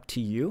entirely up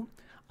to you.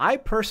 I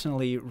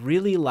personally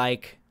really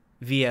like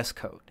VS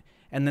Code,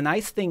 and the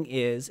nice thing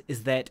is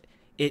that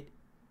it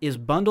is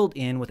bundled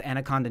in with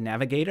Anaconda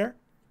Navigator,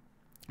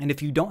 and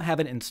if you don't have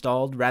it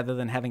installed, rather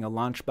than having a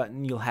launch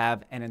button, you'll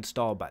have an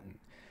install button.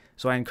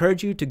 So I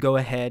encourage you to go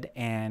ahead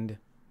and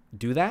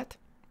do that.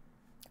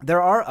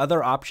 There are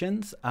other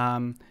options.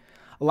 A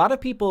lot of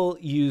people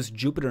use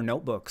Jupyter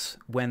notebooks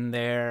when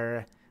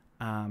they're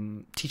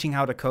teaching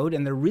how to code,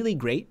 and they're really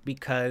great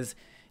because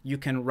you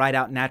can write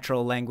out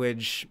natural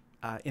language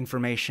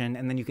information,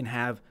 and then you can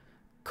have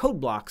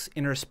code blocks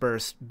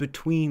interspersed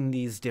between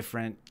these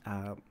different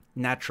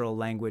natural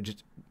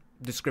language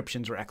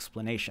descriptions or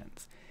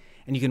explanations.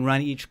 And you can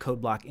run each code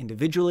block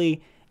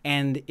individually,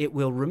 and it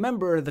will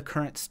remember the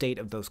current state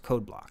of those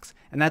code blocks.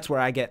 And that's where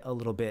I get a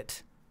little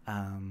bit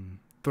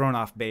thrown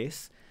off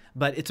base.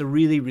 But it's a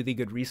really, really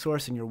good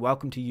resource, and you're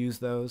welcome to use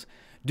those.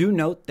 Do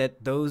note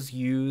that those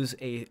use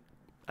a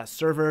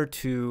server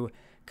to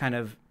kind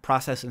of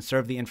process and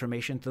serve the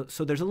information.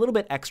 So there's a little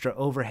bit extra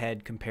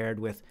overhead compared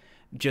with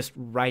just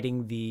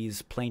writing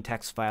these plain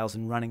text files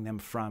and running them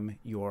from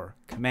your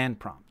command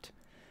prompt.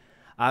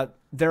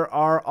 There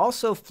are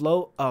also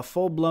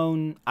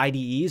full-blown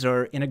IDEs,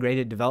 or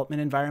integrated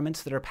development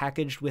environments, that are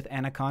packaged with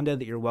Anaconda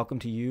that you're welcome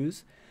to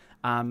use.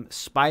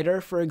 Spider,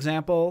 for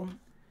example,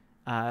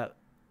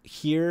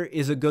 here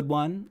is a good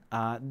one.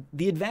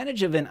 The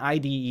advantage of an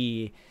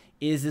IDE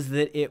is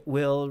that it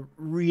will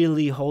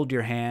really hold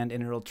your hand,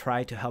 and it'll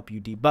try to help you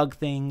debug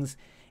things.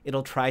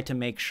 It'll try to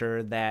make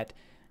sure that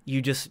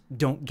you just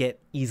don't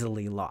get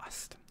easily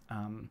lost.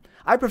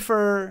 I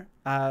prefer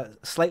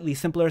slightly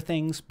simpler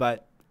things,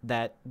 but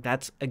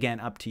that's again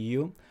up to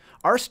you.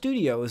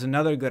 RStudio is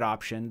another good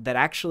option that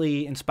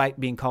actually, in spite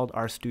being called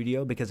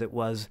RStudio because it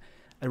was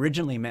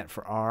originally meant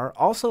for R,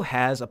 also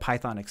has a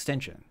Python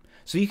extension.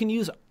 So you can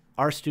use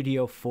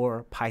RStudio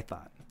for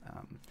Python.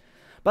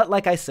 But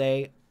like I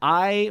say,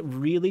 I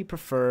really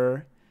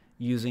prefer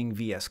using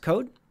VS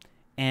Code,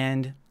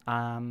 and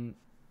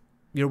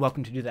you're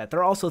welcome to do that.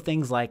 There are also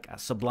things like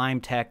Sublime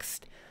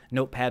Text,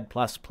 Notepad++,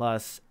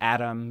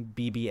 Atom,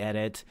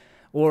 BBEdit,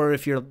 or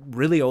if you're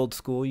really old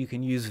school, you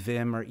can use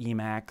Vim or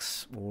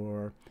Emacs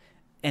or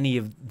any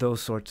of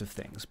those sorts of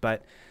things.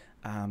 But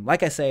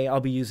like I say, I'll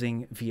be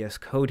using VS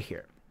Code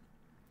here.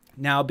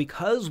 Now,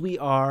 because we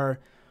are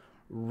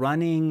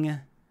running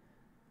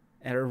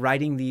or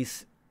writing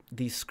these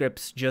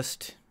scripts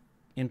just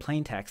in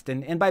plain text.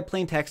 And by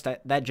plain text,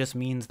 that just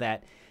means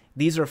that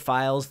these are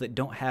files that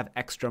don't have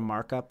extra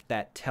markup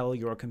that tell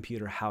your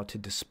computer how to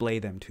display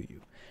them to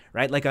you,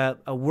 right? Like a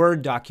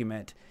Word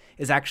document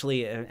is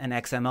actually an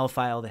XML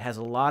file that has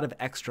a lot of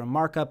extra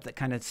markup that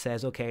kind of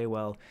says, okay,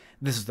 well,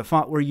 this is the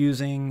font we're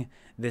using,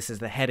 this is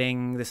the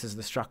heading, this is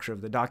the structure of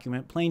the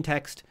document. Plain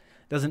text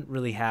doesn't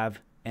really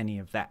have any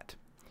of that.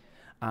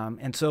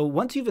 And so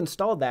once you've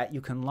installed that, you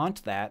can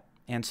launch that.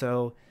 And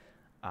so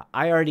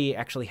I already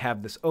actually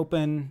have this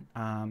open,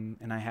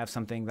 and I have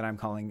something that I'm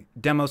calling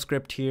demo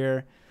script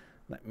here.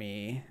 Let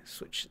me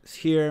switch this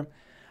here.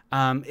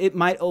 It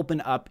might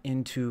open up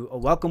into a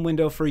welcome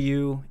window for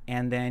you,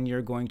 and then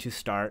you're going to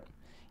start,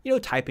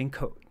 typing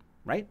code,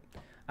 right?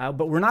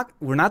 But we're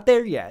not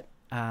there yet.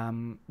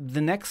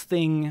 The next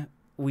thing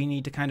we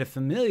need to kind of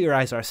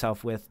familiarize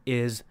ourselves with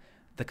is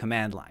the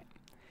command line.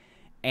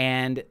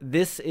 And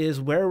this is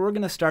where we're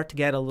going to start to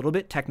get a little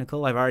bit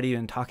technical. I've already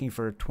been talking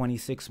for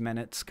 26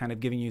 minutes, kind of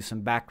giving you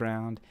some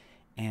background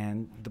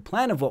and the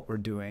plan of what we're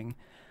doing.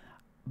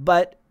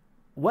 But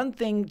one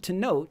thing to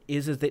note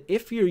is that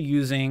if you're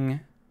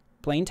using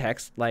plain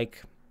text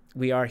like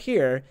we are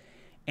here,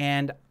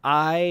 and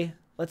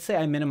let's say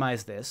I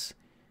minimize this,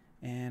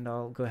 and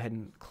I'll go ahead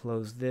and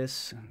close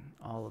this and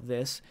all of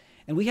this,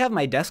 and we have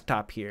my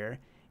desktop here,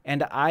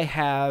 and I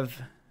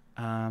have,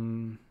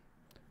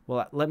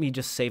 well, let me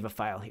just save a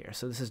file here.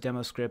 So this is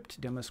demo script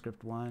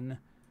 1.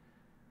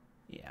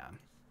 Yeah.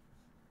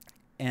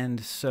 And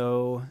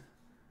so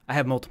I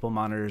have multiple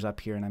monitors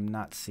up here and I'm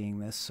not seeing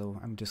this. So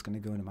I'm just going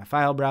to go into my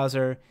file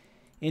browser,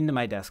 into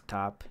my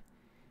desktop,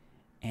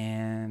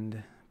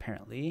 and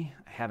apparently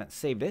I haven't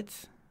saved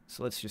it.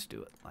 So let's just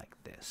do it like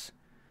this.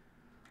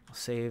 I'll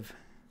save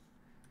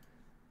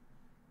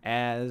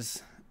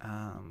as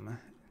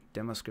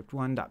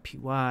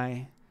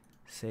demoscript1.py,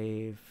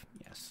 save,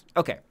 yes.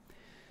 Okay.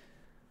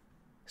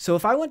 So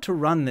if I want to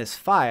run this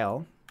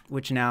file,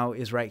 which now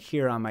is right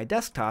here on my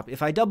desktop,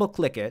 if I double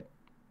click it,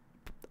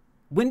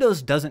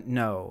 Windows doesn't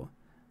know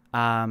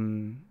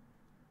that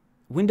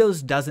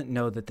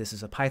this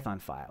is a Python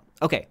file.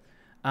 Okay,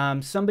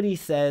 somebody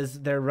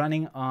says they're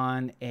running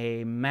on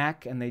a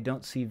Mac and they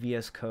don't see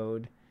VS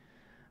Code.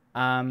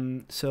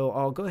 So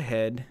I'll go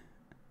ahead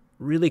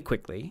really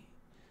quickly.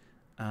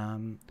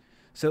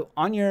 So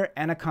on your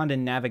Anaconda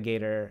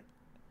Navigator,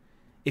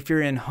 if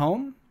you're in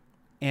Home,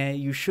 and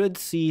you should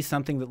see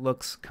something that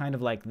looks kind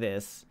of like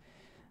this.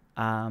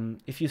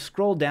 If you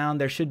scroll down,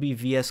 there should be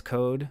VS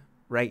Code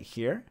right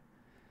here.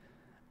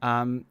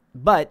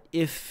 But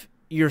if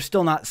you're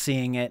still not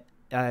seeing it,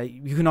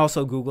 you can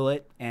also Google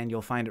it, and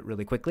you'll find it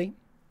really quickly.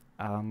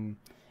 And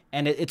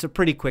it's a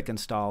pretty quick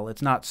install.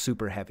 It's not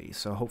super heavy,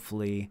 so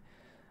hopefully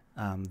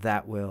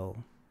that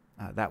will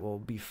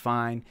be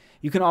fine.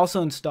 You can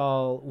also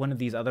install one of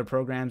these other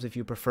programs if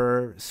you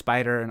prefer.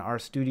 Spider and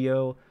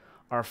RStudio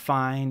are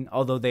fine,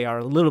 although they are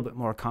a little bit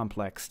more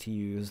complex to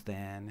use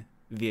than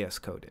VS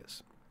Code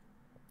is.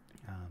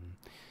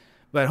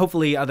 But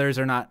hopefully others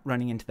are not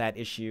running into that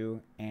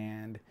issue.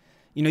 And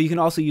you can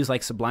also use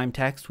like Sublime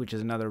Text, which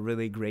is another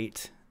really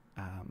great,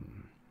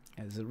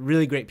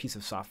 piece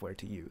of software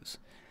to use.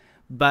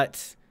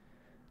 But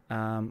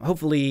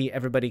hopefully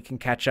everybody can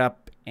catch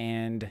up.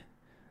 And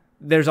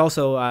there's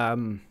also,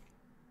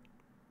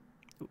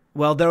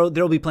 well,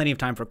 there'll be plenty of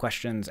time for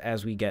questions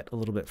as we get a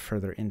little bit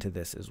further into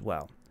this as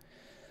well.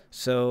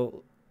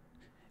 So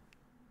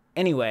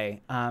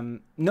anyway,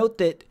 note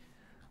that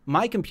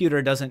my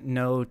computer doesn't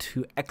know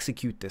to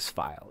execute this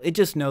file. It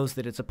just knows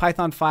that it's a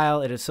Python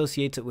file, it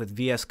associates it with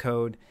VS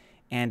Code,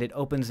 and it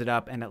opens it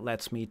up and it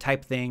lets me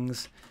type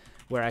things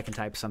where I can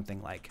type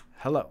something like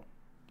hello,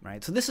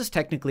 right? So this is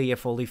technically a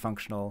fully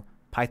functional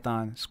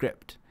Python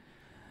script.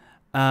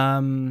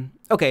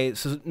 Okay,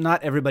 so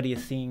not everybody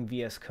is seeing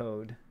VS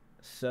Code.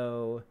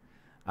 So,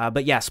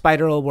 but yeah,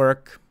 Spider will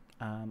work.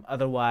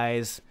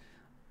 Otherwise,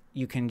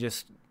 you can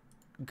just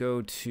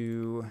go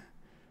to,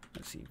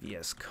 let's see,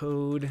 VS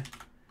Code.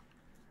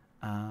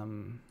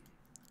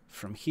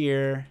 From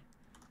here,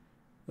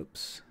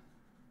 oops.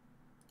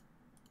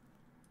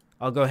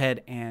 I'll go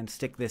ahead and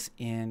stick this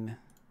in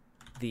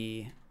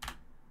the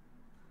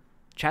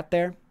chat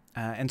there.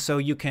 And so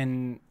you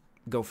can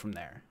go from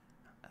there.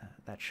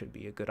 That should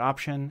be a good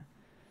option.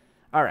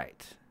 All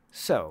right,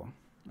 so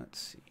let's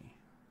see.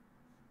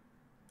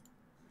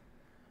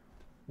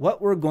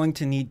 What we're going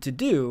to need to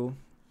do,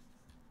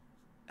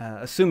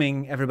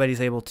 assuming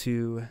everybody's able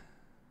to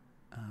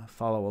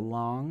follow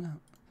along,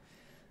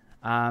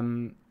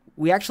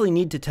 we actually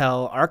need to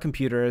tell our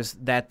computers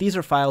that these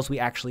are files we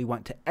actually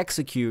want to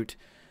execute,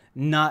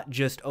 not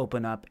just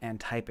open up and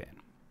type in,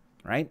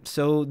 right?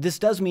 So this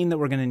does mean that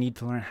we're going to need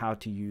to learn how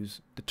to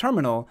use the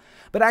terminal,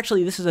 but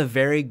actually this is a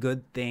very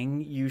good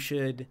thing you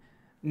should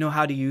know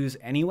how to use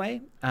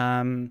anyway,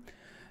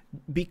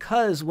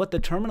 because what the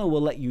terminal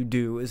will let you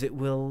do is it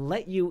will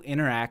let you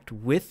interact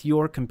with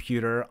your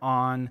computer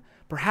on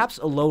perhaps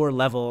a lower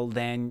level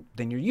than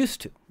you're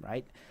used to,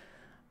 right?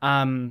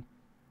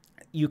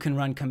 You can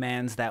run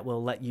commands that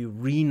will let you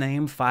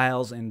rename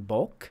files in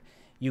bulk.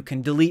 You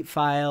can delete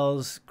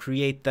files,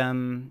 create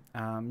them.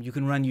 You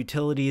can run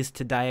utilities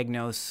to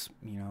diagnose,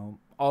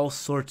 all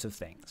sorts of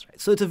things. Right?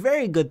 So it's a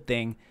very good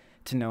thing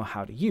to know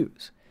how to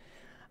use.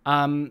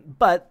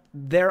 But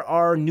there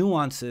are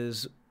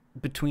nuances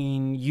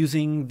between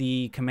using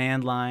the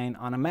command line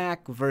on a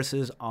Mac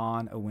versus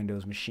on a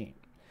Windows machine.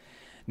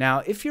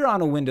 Now, if you're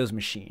on a Windows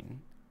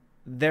machine,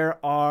 there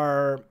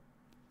are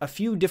a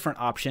few different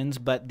options,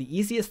 but the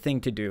easiest thing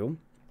to do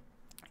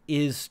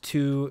is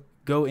to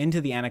go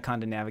into the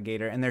Anaconda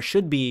Navigator, and there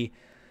should be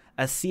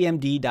a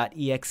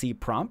cmd.exe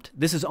prompt.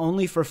 This is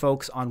only for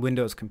folks on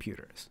Windows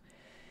computers.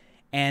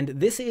 And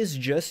this is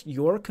just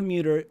your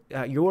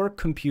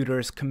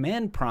computer's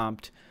command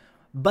prompt,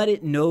 but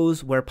it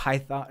knows where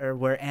Python or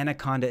where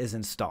Anaconda is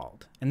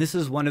installed. And this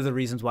is one of the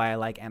reasons why I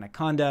like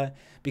Anaconda,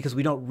 because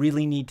we don't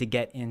really need to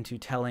get into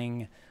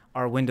telling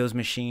our Windows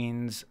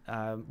machines,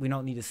 we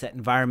don't need to set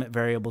environment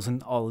variables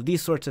and all of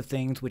these sorts of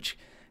things, which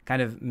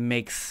kind of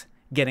makes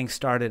getting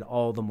started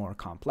all the more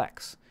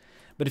complex.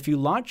 But if you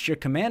launch your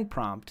command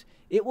prompt,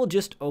 it will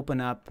just open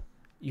up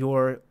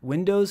your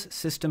Windows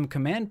system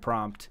command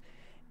prompt,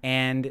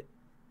 and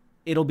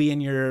it'll be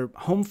in your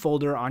home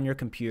folder on your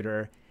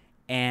computer,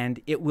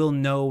 and it will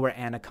know where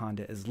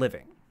Anaconda is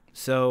living.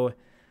 So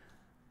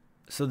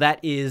that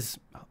is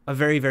a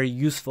very, very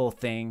useful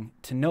thing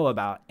to know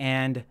about.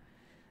 And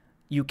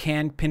you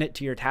can pin it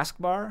to your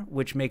taskbar,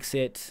 which makes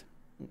it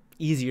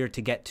easier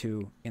to get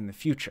to in the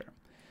future.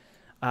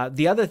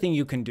 The other thing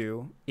you can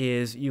do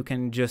is you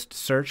can just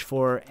search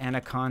for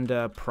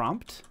Anaconda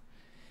prompt,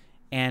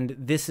 and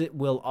this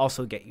will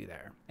also get you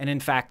there. And in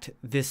fact,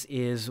 this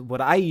is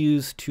what I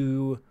use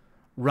to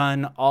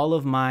run all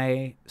of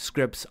my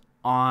scripts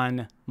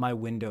on my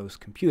Windows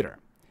computer.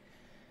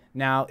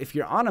 Now, if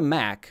you're on a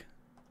Mac,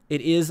 it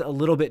is a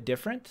little bit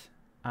different.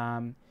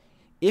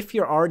 If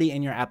you're already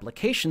in your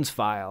applications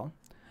file,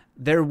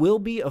 there will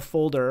be a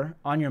folder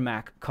on your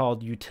Mac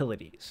called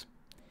utilities.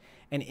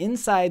 And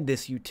inside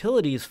this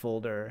utilities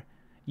folder,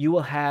 you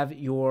will have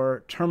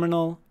your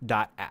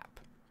terminal.app.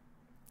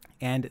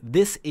 And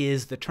this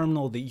is the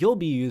terminal that you'll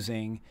be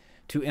using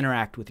to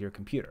interact with your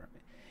computer.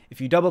 If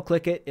you double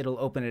click it, it'll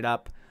open it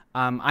up.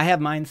 I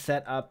have mine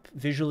set up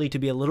visually to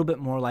be a little bit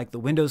more like the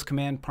Windows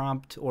command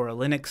prompt or a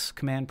Linux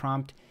command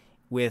prompt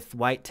with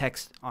white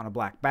text on a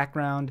black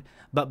background.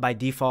 But by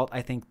default,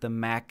 I think the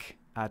Mac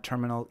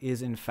terminal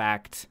is in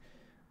fact,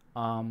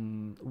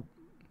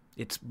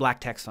 it's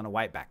black text on a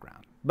white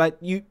background. But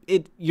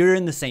you're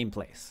in the same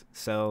place.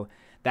 So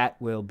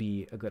that will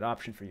be a good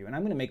option for you. And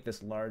I'm going to make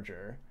this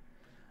larger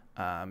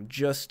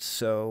just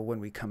so when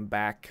we come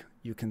back,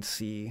 you can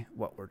see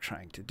what we're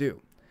trying to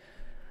do.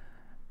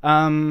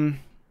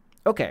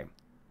 Okay,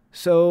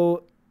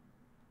 so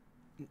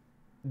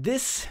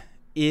this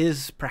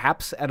is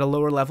perhaps at a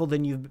lower level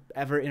than you've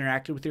ever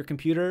interacted with your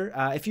computer.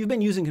 If you've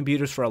been using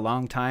computers for a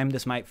long time,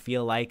 this might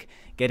feel like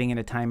getting in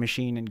a time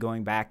machine and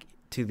going back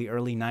to the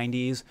early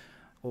 90s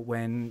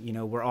when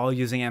we're all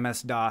using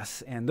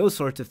MS-DOS and those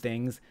sorts of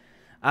things.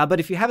 But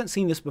if you haven't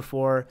seen this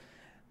before,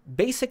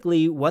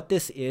 basically what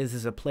this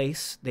is a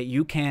place that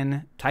you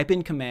can type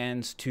in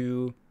commands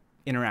to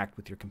interact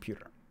with your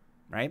computer,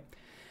 right?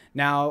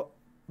 Now,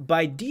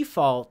 by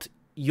default,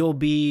 you'll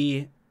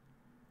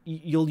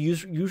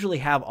usually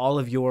have all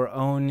of your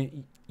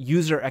own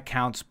user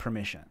accounts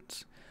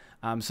permissions.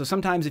 So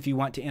sometimes if you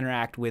want to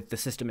interact with the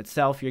system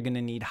itself, you're going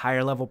to need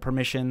higher level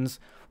permissions.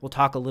 We'll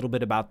talk a little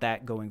bit about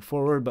that going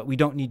forward, but we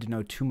don't need to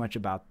know too much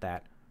about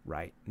that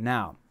right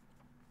now.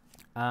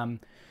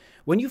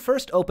 When you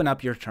first open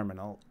up your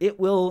terminal, it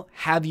will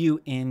have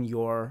you in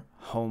your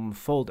home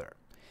folder.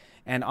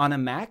 And on a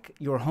Mac,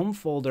 your home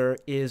folder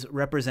is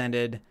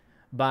represented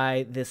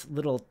by this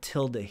little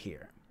tilde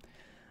here.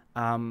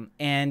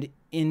 And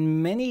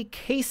in many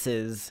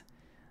cases,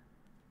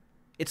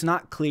 it's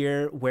not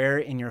clear where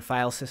in your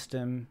file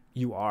system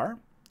you are.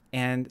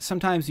 And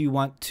sometimes you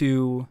want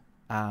to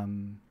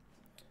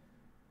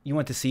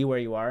see where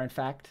you are. In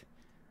fact,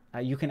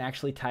 you can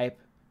actually type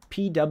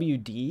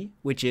pwd,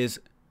 which is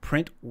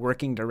print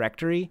working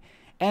directory,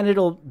 and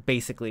it'll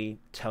basically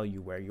tell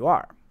you where you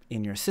are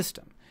in your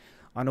system.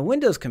 On a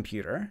Windows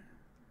computer,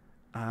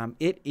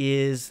 it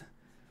is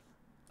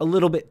a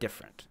little bit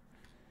different.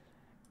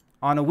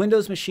 On a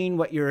Windows machine,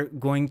 what you're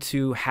going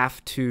to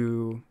have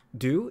to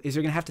do is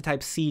you're going to have to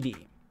type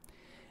cd,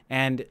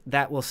 and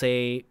that will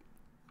say,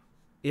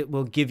 it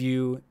will give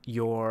you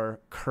your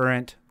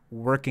current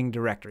working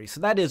directory. So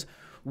that is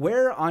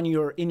where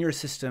in your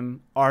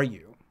system are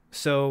you?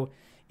 So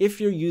if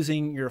you're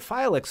using your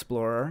file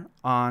explorer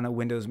on a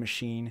Windows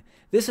machine,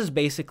 this is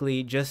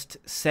basically just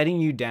setting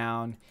you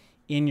down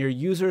in your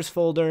users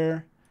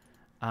folder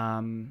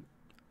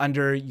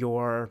under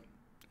your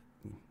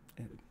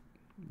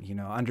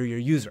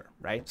user,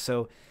 right?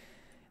 So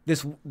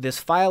this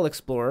file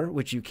explorer,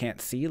 which you can't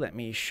see, let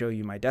me show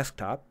you my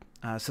desktop.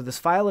 So this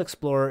file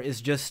explorer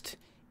is just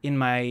on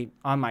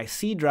my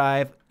C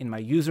drive in my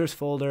users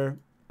folder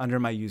under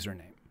my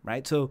username,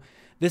 right? So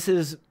this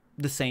is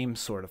the same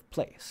sort of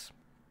place.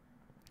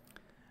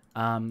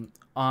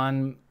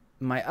 On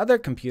my other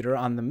computer,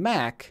 on the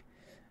Mac,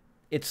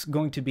 it's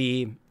going to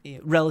be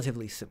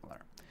relatively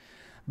similar.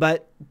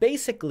 But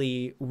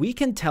basically, we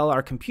can tell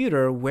our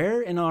computer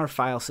where in our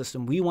file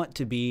system we want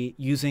to be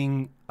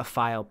using a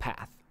file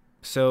path.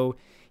 So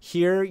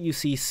here you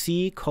see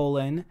C:,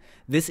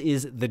 this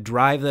is the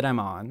drive that I'm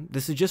on.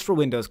 This is just for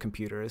Windows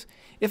computers.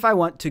 If I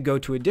want to go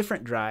to a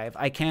different drive,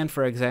 I can,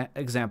 for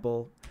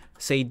example,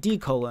 say D:,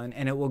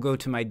 and it will go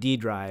to my D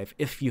drive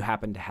if you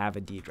happen to have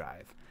a D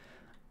drive.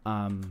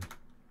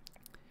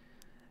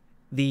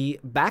 The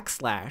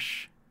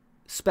backslash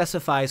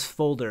specifies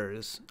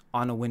folders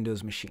on a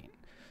Windows machine.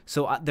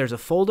 So there's a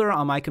folder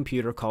on my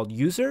computer called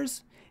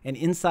users, and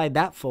inside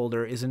that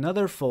folder is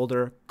another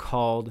folder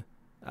called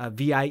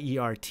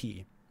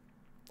VIERT.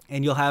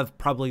 And you'll have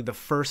probably the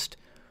first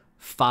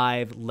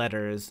 5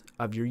 letters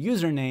of your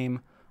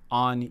username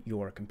on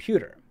your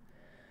computer.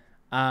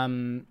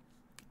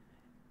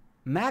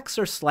 Macs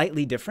are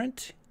slightly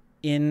different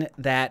in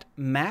that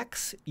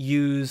Macs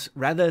use,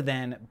 rather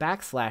than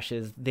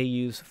backslashes, they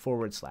use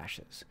forward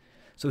slashes.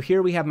 So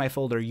here we have my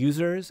folder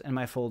users and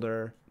my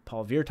folder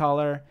Paul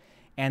Viertaler,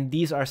 and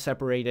these are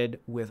separated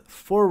with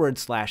forward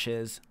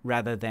slashes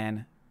rather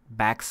than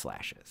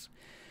backslashes.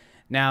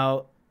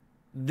 Now,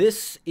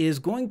 this is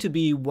going to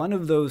be one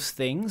of those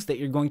things that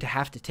you're going to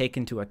have to take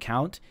into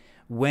account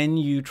when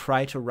you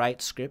try to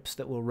write scripts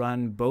that will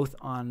run both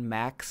on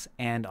Macs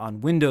and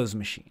on Windows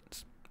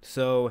machines.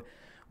 So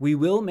we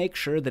will make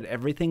sure that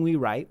everything we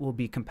write will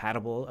be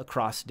compatible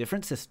across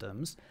different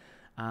systems,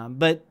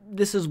 but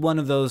this is one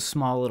of those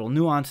small little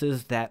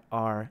nuances that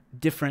are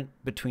different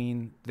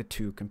between the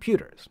two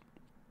computers.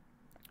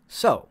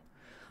 So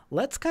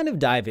let's kind of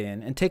dive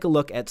in and take a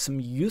look at some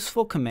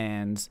useful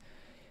commands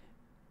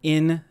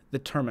in the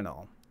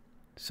terminal.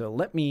 So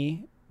let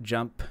me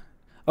jump.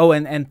 Oh,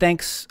 and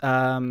thanks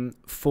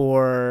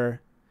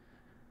for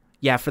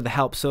the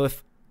help. So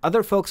if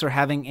other folks are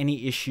having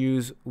any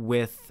issues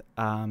with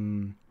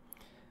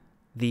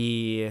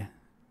the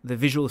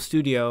Visual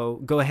Studio,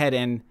 go ahead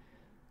and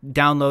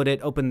download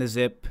it, open the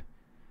zip,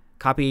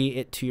 copy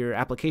it to your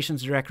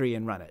applications directory,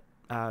 and run it.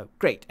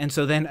 Great. And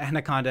so then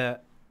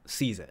Anaconda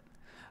sees it.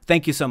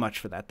 Thank you so much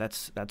for that.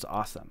 That's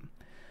awesome.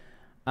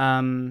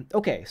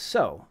 Okay,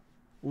 so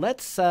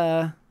let's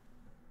talk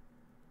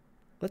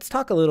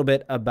a little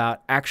bit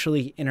about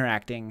actually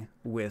interacting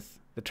with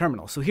the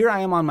terminal. So here I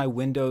am on my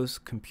Windows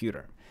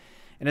computer.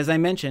 And as I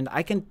mentioned,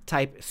 I can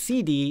type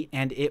CD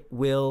and it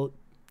will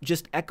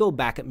just echo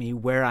back at me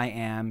where I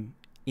am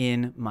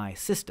in my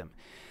system.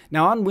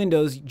 Now on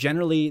Windows,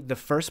 generally the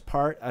first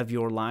part of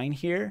your line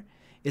here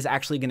is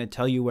actually going to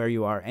tell you where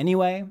you are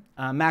anyway.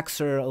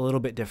 Macs are a little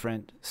bit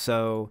different,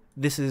 so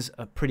this is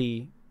a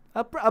pretty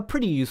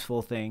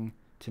useful thing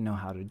to know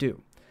how to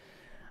do.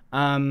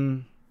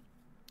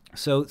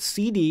 So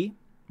CD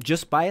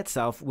just by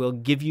itself will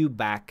give you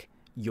back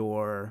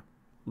your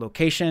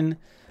location.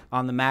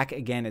 On the Mac,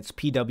 again, it's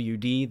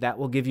PWD. That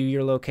will give you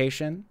your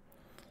location.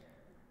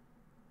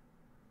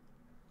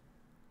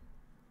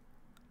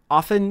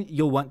 Often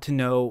you'll want to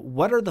know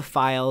what are the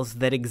files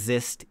that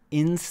exist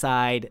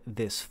inside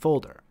this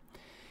folder.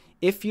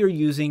 If you're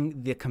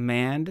using the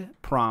command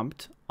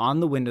prompt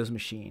on the Windows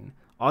machine,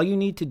 all you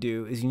need to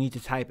do is you need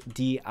to type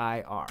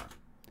dir.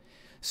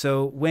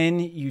 So when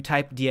you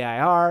type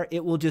dir,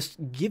 it will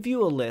just give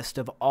you a list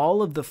of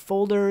all of the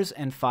folders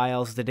and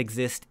files that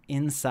exist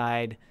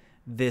inside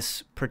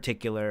this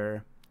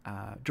particular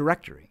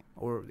directory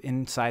or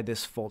inside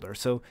this folder.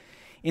 So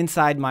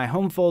inside my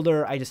home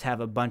folder, I just have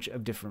a bunch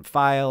of different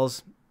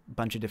files, a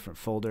bunch of different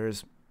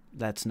folders.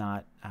 That's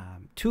not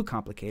too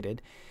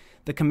complicated.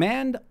 The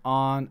command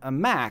on a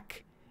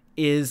Mac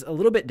is a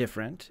little bit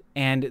different,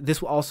 and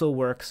this also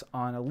works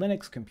on a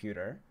Linux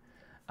computer.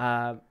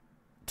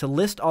 To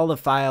list all the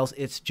files,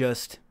 it's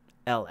just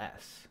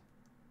ls.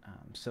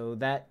 So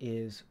that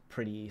is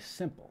pretty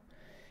simple.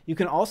 You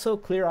can also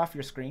clear off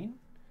your screen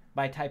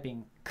by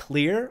typing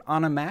clear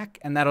on a Mac,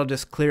 and that'll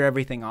just clear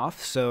everything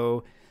off.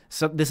 So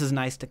this is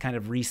nice to kind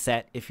of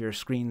reset if your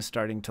screen's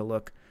starting to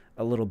look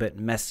a little bit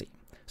messy.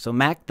 So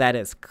Mac, that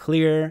is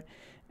clear,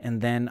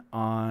 and then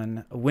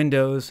on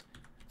Windows,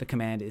 the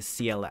command is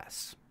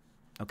cls.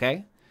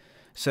 Okay?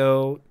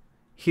 So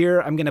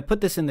here, I'm going to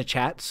put this in the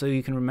chat so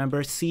you can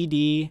remember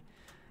cd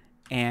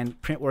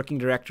and print working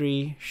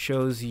directory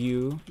shows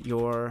you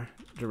your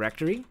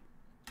directory.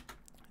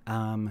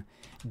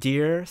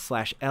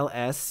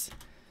 dir/ls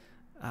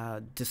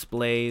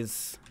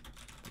displays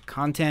the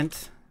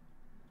content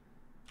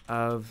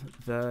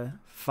of the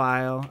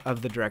file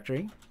of the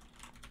directory.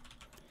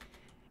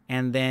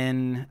 And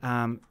then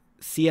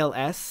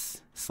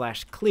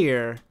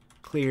cls/clear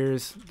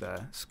clears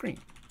the screen.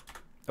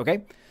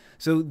 Okay,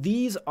 so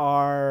these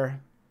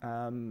are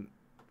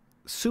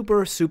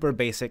super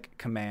basic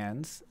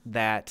commands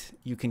that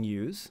you can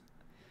use.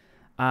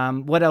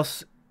 What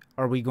else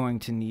are we going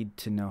to need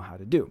to know how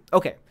to do?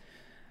 Okay,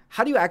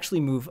 how do you actually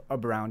move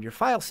around your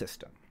file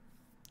system?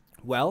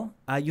 Well,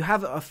 you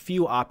have a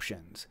few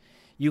options.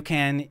 You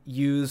can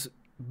use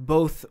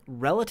both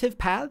relative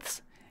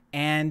paths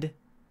and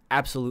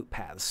absolute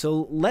paths.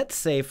 So let's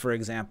say, for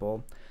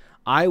example,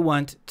 I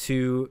want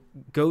to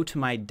go to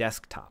my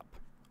desktop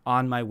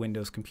on my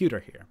Windows computer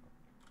here.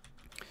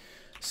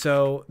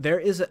 So there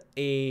is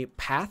a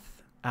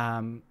path,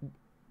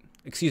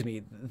 excuse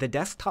me, the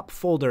desktop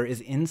folder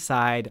is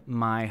inside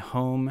my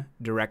home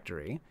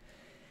directory.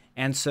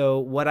 And so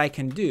what I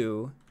can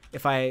do,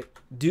 if I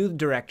do the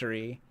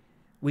directory,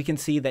 we can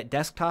see that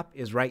desktop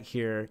is right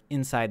here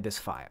inside this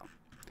file.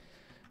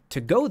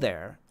 To go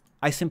there,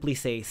 I simply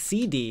say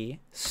cd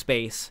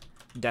space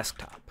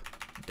desktop.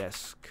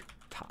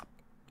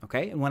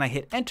 Okay, and when I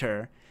hit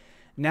enter,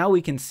 now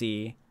we can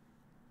see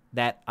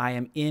that I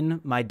am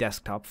in my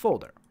desktop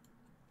folder.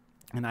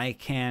 And I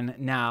can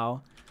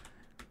now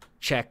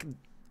check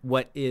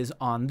what is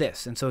on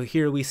this. And so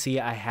here we see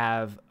I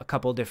have a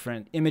couple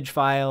different image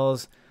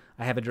files.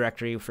 I have a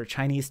directory for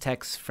Chinese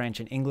text, French,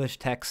 and English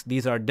text.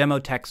 These are demo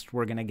texts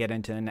we're going to get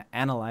into and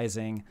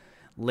analyzing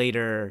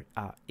later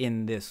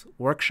in this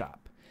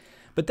workshop.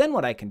 But then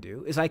what I can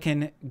do is I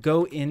can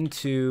go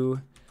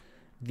into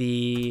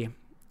the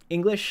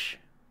English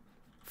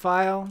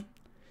file,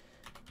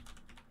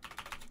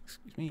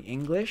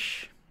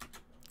 English,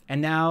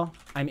 and now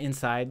I'm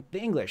inside the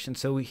English. And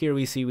so here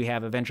we see we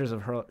have Adventures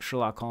of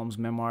Sherlock Holmes,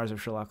 Memoirs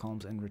of Sherlock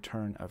Holmes, and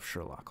Return of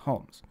Sherlock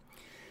Holmes.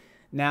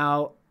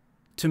 Now,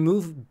 to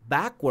move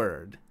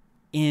backward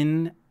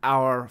in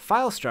our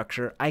file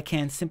structure, I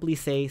can simply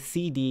say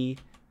cd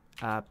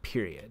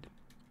period.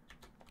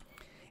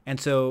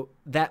 And so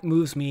that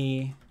moves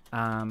me,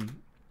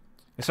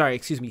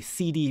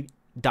 cd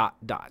dot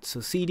dot. So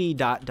cd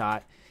dot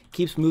dot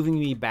keeps moving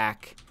me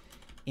back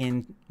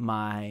in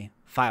my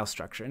file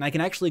structure. And I can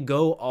actually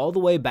go all the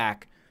way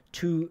back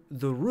to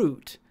the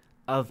root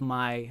of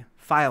my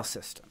file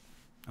system,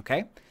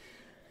 okay?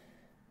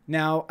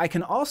 Now, I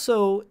can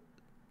also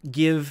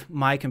give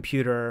my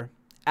computer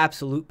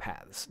absolute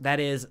paths. That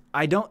is,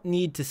 I don't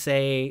need to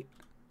say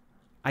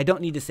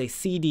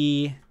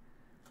cd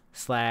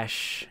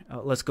slash,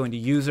 let's go into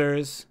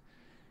users,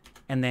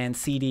 and then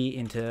cd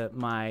into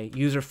my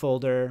user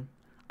folder.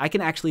 I can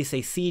actually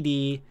say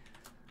cd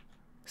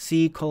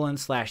c:/users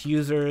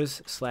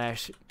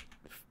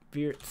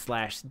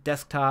 /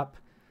 desktop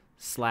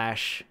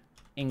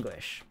 /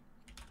 English.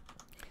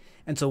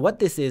 And so what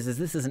this is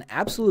this is an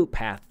absolute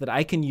path that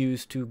I can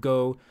use to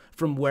go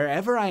from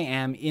wherever I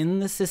am in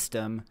the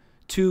system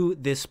to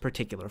this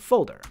particular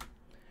folder.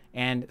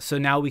 And so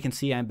now we can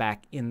see I'm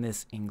back in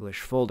this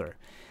English folder.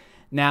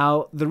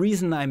 Now, the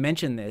reason I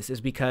mention this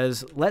is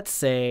because let's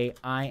say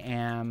I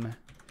am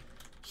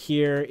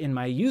here in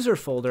my user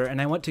folder and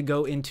I want to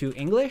go into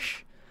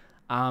English.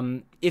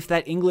 If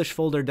that English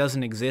folder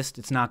doesn't exist,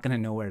 it's not going to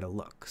know where to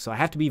look. So I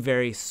have to be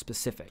very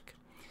specific.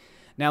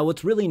 Now,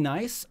 what's really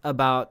nice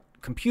about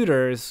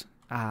computers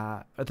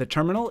at the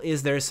terminal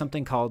is there's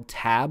something called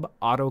tab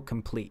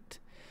autocomplete.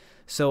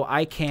 So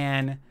I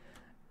can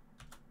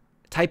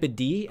type a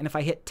D, and if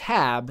I hit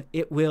tab,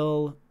 it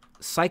will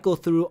cycle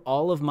through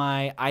all of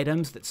my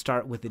items that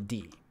start with a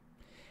D.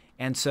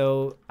 And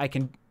so I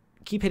can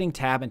keep hitting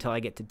tab until I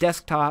get to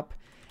desktop,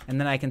 and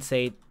then I can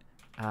say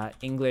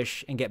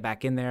English and get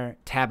back in there,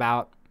 tab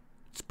out.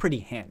 It's pretty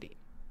handy,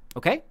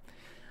 okay?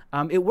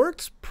 It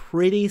works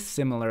pretty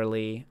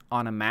similarly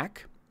on a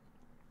Mac.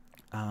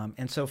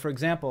 And so, for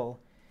example,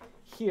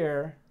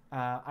 here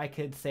I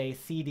could say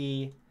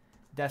cd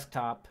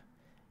desktop,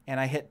 and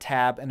I hit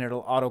tab, and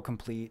it'll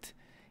autocomplete,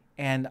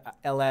 and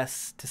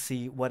ls to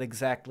see what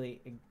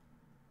exactly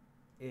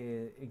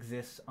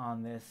exists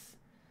on this.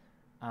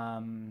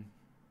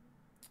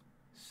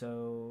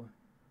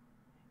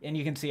 And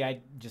you can see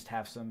I just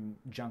have some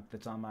junk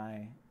that's on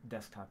my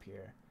desktop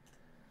here.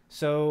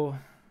 So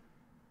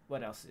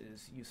what else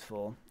is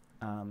useful?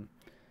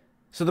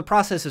 So the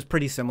process is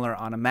pretty similar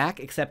on a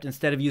Mac, except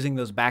instead of using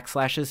those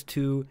backslashes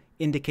to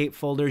indicate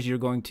folders, you're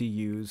going to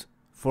use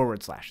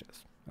forward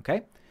slashes,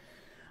 okay?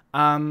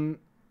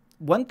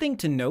 One thing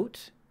to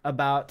note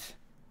about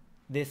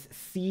this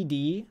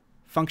CD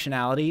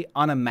functionality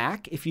on a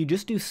Mac, if you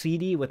just do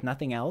CD with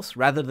nothing else,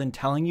 rather than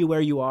telling you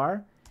where you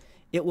are,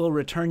 it will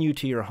return you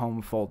to your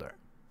home folder,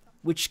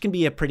 which can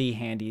be a pretty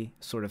handy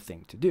sort of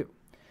thing to do.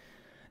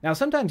 Now,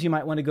 sometimes you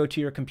might want to go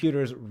to your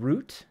computer's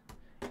root,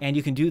 and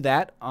you can do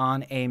that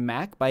on a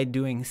Mac by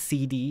doing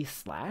cd/.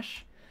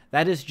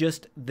 That is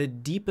just the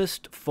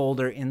deepest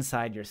folder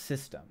inside your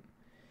system.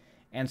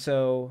 And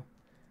so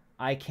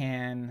I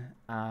can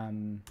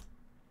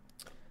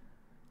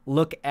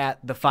look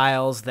at the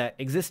files that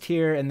exist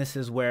here, and this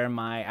is where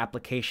my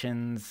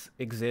applications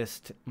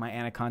exist, my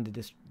Anaconda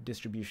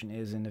distribution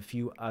is, and a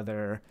few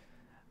other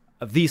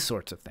of these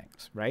sorts of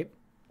things, right?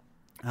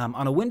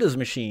 On a Windows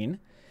machine,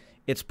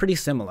 it's pretty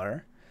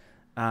similar.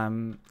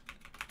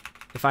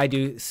 If I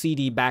do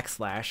cd/,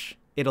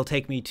 it'll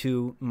take me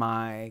to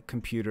my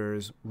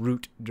computer's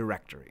root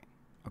directory,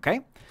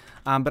 okay?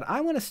 But I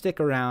want to stick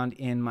around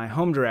in my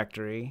home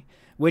directory,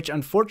 which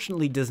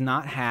unfortunately does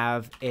not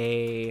have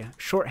a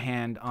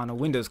shorthand on a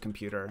Windows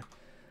computer.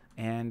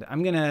 And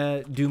I'm going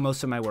to do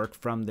most of my work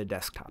from the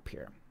desktop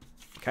here,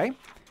 okay?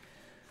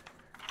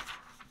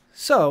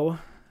 So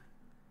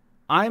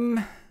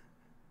I'm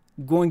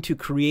going to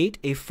create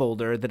a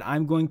folder that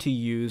I'm going to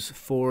use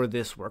for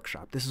this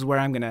workshop. This is where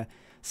I'm going to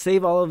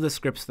save all of the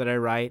scripts that I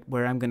write,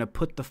 where I'm going to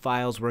put the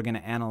files we're going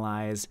to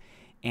analyze,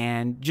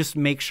 and just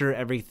make sure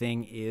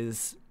everything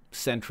is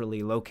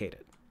centrally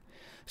located.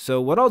 So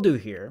what I'll do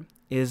here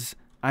is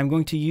I'm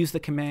going to use the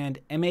command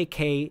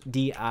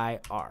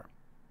makdir.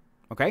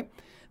 Okay?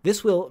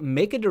 This will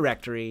make a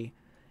directory,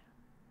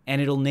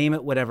 and it'll name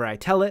it whatever I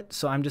tell it.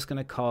 So I'm just going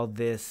to call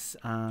this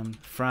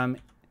from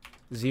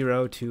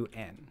 0 to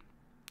n.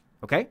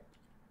 Okay?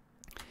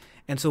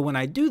 And so when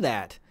I do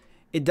that,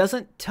 it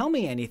doesn't tell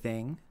me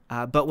anything,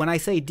 but when I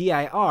say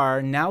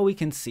dir, now we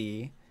can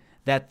see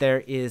that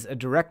there is a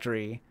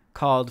directory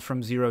called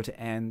from 0 to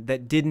n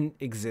that didn't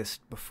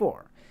exist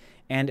before.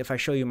 And if I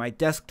show you my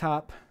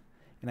desktop,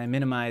 and I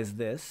minimize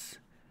this,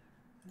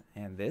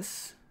 and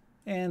this,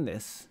 and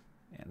this,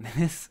 and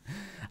this,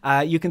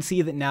 you can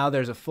see that now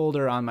there's a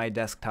folder on my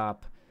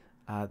desktop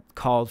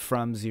called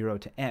from 0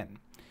 to n.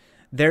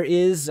 There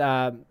is,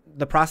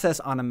 the process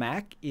on a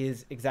Mac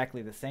is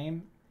exactly the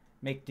same.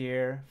 Make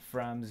dir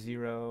from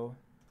 0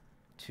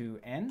 to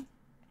n.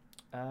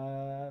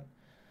 I'm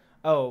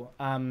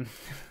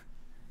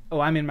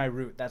in my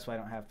root. That's why I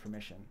don't have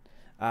permission.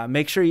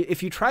 Make sure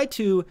if you try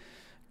to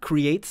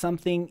create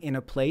something in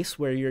a place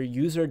where your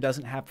user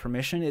doesn't have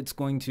permission, it's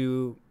going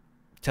to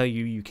tell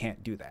you you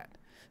can't do that.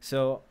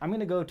 So I'm going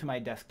to go to my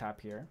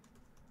desktop here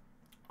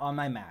on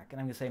my Mac, and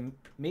I'm going to say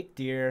make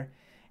dir,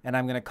 and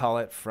I'm going to call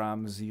it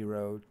from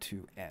 0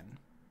 to n.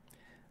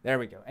 There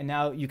we go. And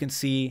now you can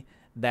see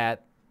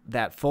that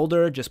that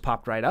folder just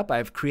popped right up.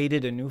 I've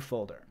created a new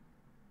folder.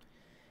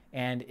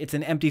 And it's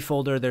an empty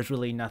folder. There's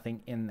really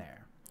nothing in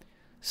there.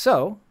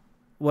 So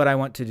what I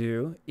want to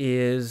do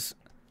is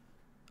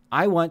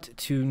I want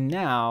to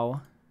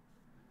now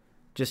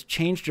just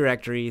change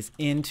directories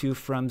into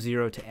from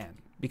 0 to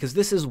n, because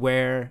this is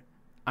where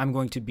I'm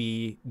going to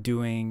be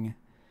doing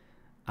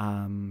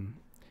the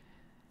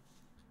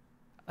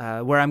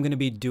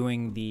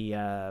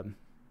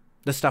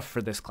stuff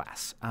for this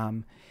class.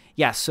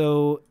 Yeah,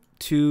 so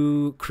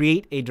to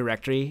create a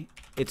directory,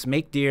 it's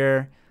make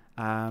dir,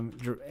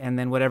 and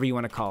then whatever you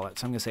want to call it.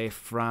 So I'm going to say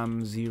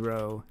from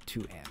 0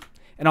 to n.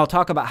 And I'll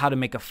talk about how to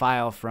make a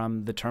file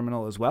from the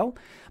terminal as well.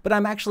 But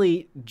I'm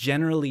actually,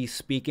 generally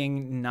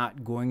speaking,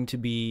 not going to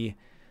be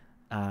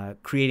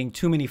creating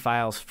too many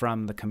files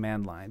from the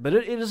command line. But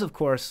it is, of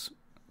course,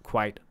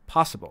 quite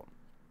possible.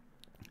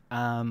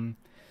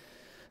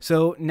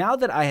 So now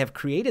that I have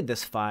created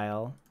this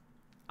file,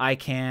 I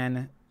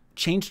can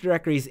change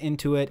directories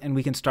into it, and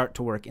we can start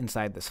to work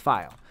inside this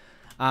file.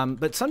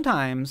 But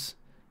sometimes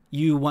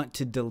you want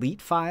to delete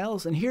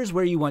files, and here's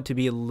where you want to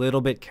be a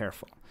little bit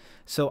careful.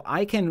 So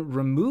I can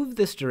remove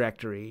this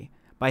directory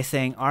by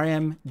saying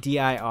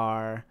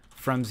rmdir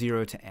from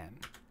 0 to n.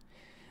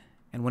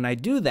 And when I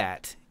do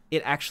that,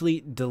 it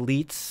actually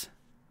deletes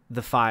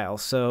the file.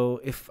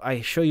 So if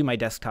I show you my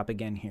desktop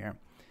again here,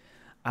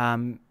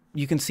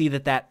 you can see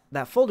that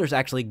that folder is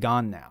actually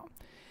gone now.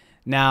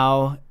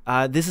 Now,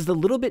 this is a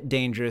little bit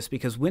dangerous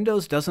because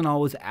Windows doesn't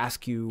always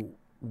ask you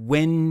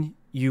when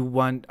you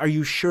want, are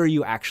you sure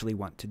you actually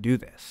want to do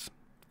this?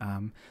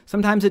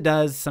 Sometimes it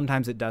does,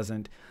 sometimes it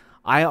doesn't.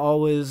 I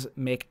always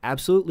make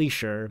absolutely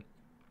sure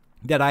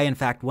that I, in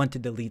fact, want to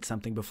delete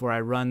something before I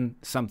run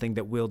something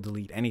that will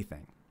delete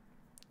anything.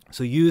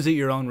 So use at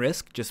your own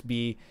risk, just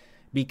be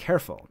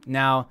careful.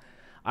 Now,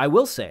 I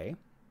will say,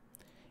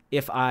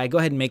 if I go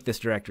ahead and make this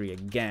directory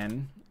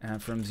again,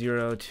 from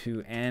 0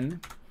 to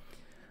n,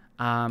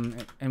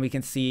 and we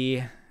can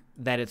see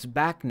that it's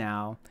back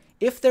now,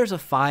 if there's a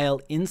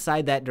file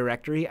inside that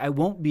directory, I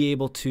won't be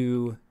able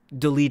to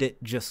delete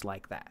it just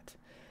like that.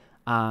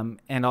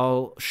 And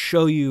I'll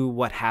show you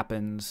what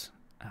happens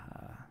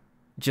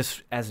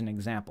just as an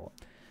example.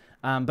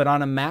 But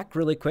on a Mac,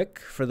 really quick,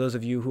 for those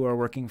of you who are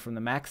working from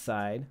the Mac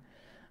side,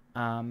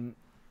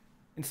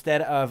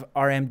 instead of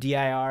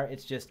rmdir,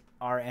 it's just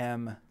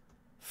rm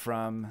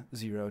from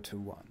 0 to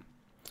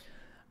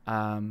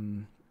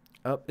 1.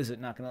 Oh, is it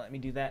not going to let me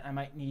do that? I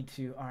might need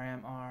to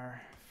rmr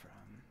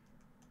from,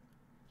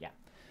 yeah.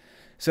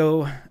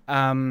 So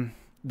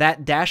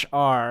that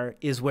 -r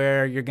is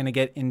where you're going to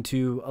get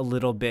into a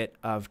little bit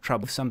of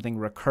trouble with something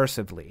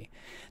recursively.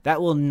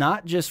 That will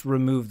not just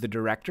remove the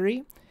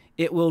directory,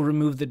 it will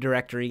remove the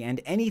directory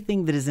and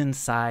anything that is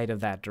inside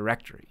of that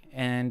directory.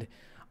 And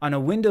on a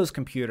Windows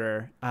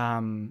computer,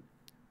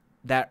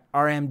 that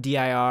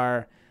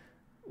rmdir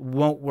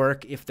won't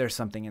work if there's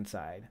something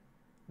inside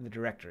the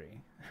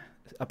directory.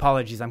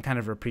 Apologies, I'm kind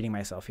of repeating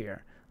myself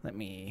here. Let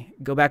me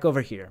go back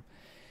over here.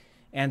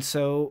 And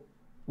so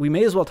we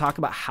may as well talk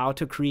about how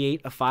to create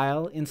a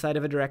file inside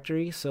of a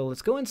directory. So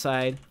let's go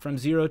inside from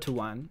 0 to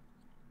 1,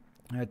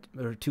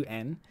 or to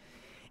n.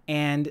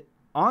 And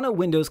on a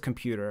Windows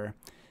computer,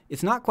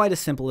 it's not quite as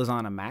simple as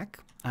on a Mac.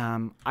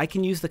 I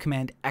can use the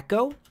command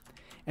echo,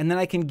 and then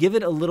I can give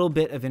it a little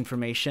bit of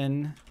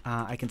information.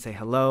 I can say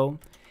hello,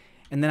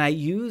 and then I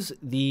use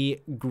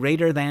the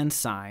greater than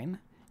sign,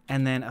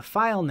 and then a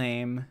file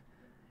name,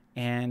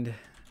 and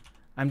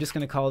I'm just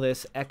going to call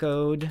this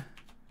echoed.py.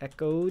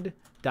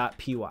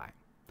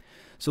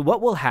 So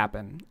what will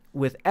happen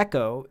with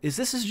echo is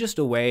this is just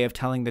a way of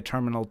telling the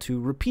terminal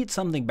to repeat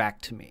something back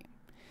to me.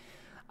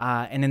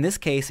 And in this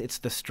case, it's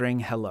the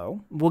string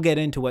hello. We'll get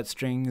into what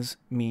strings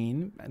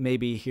mean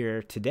maybe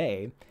here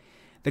today.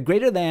 The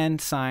greater than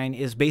sign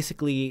is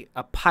basically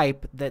a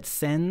pipe that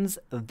sends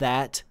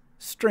that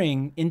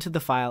string into the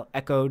file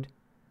echoed,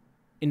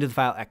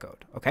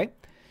 okay?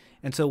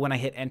 And so when I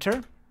hit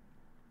enter,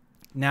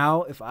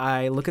 now if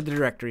I look at the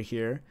directory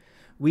here,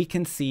 we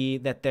can see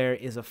that there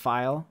is a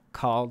file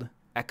called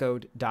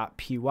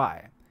echoed.py.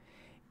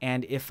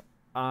 And if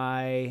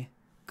I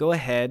go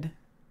ahead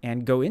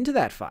and go into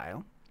that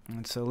file,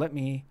 and so let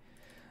me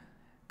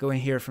go in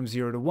here from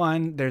 0 to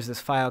 1. There's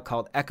this file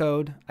called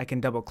echoed. I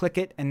can double click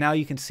it, and now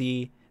you can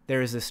see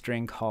there is a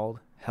string called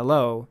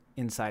hello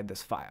inside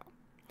this file.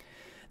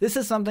 This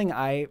is something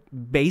I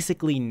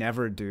basically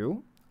never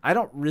do. I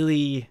don't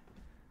really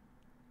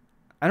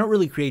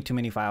create too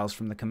many files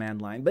from the command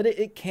line, but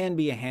it can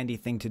be a handy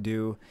thing to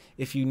do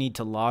if you need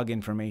to log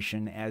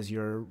information as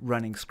you're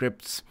running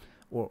scripts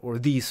or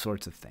these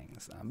sorts of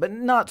things, but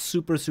not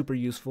super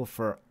useful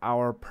for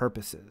our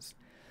purposes.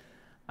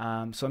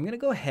 So I'm going to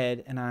go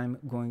ahead and I'm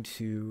going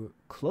to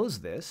close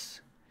this,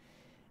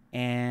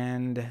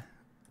 and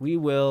we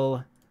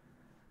will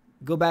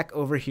go back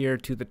over here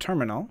to the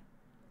terminal.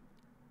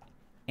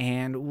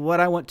 And what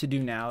I want to do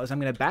now is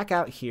I'm going to back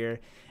out here,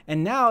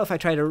 and now if I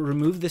try to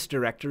remove this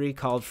directory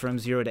called from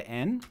 0 to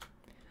n,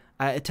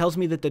 it tells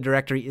me that the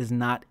directory is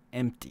not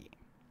empty.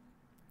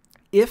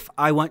 If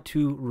I want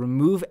to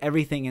remove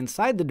everything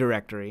inside the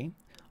directory,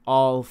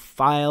 all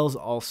files,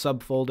 all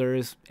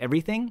subfolders,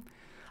 everything,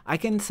 I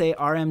can say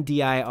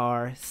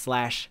rmdir/s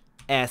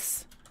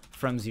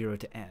from 0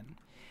 to n.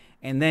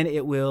 And then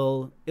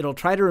it'll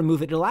try to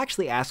remove it. It'll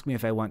actually ask me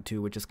if I want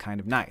to, which is kind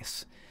of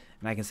nice.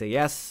 And I can say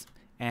yes,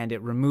 and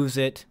it removes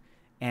it.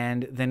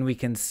 And then we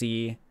can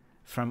see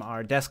from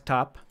our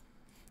desktop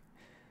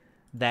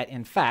that,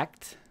 in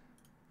fact,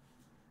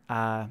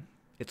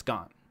 it's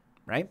gone,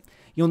 right?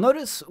 You'll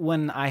notice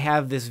when I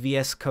have this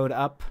VS Code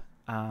up,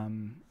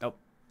 oh,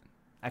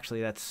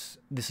 actually this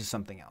is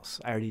something else.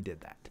 I already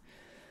did that.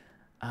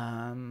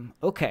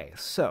 Okay,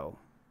 so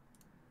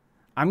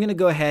I'm going to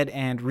go ahead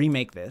and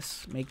remake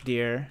this. Make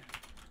dir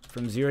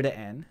from 0 to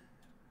n.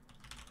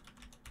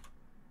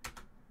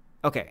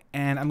 Okay,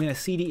 and I'm going to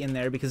cd in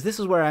there because this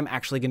is where I'm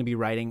actually going to be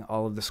writing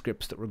all of the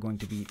scripts that we're going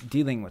to be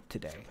dealing with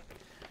today.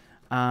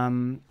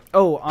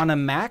 Oh, on a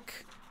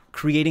Mac,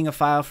 creating a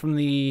file from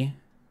the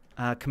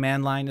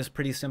command line is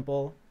pretty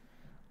simple.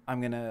 I'm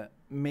going to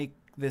make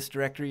this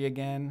directory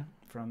again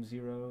from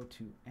 0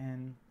 to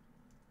n.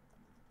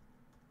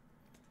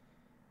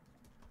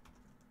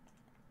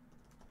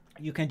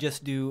 You can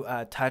just do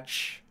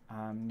touch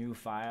new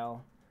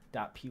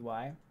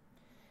file.py,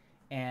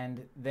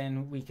 and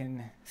then we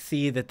can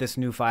see that this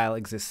new file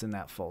exists in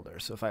that folder.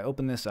 So if I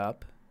open this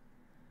up,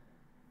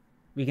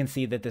 we can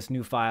see that this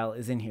new file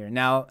is in here.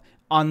 Now,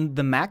 on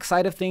the Mac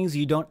side of things,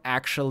 you don't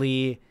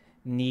actually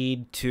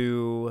need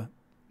to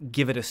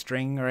give it a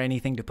string or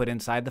anything to put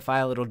inside the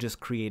file. It'll just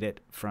create it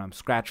from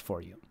scratch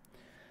for you.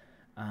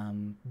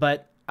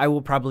 But I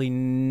will probably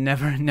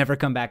never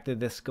come back to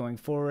this going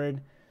forward.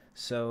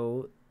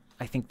 So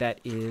I think that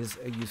is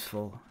a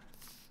useful,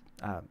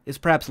 is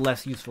perhaps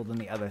less useful than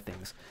the other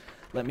things.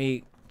 Let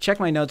me check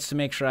my notes to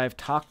make sure I've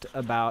talked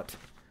about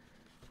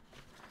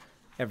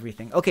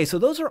everything. Okay, so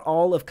those are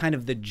all of kind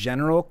of the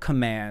general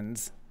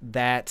commands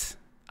that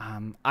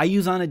I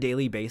use on a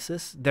daily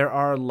basis. There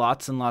are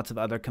lots and lots of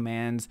other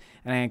commands,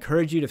 and I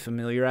encourage you to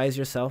familiarize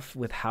yourself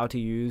with how to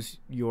use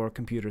your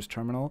computer's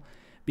terminal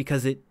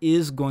because it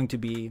is going to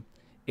be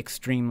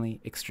extremely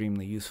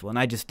useful. And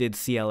I just did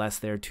CLS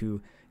there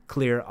to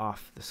clear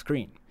off the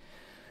screen.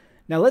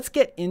 Now let's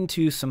get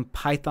into some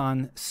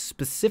Python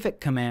specific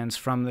commands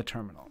from the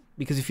terminal,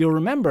 because if you'll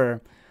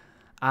remember,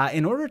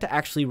 in order to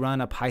actually run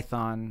a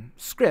Python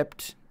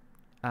script,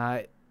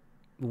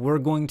 we're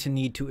going to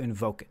need to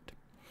invoke it.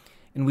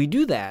 And we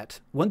do that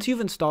once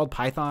you've installed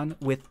Python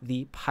with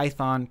the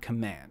Python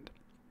command.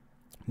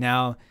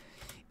 Now,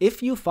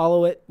 if you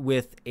follow it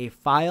with a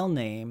file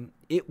name,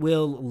 it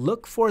will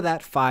look for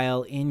that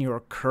file in your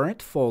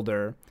current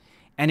folder,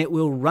 and it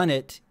will run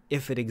it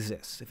if it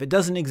exists. If it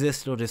doesn't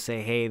exist, it'll just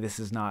say, hey, this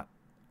is not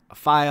a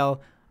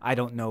file. I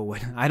don't know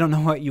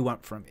what you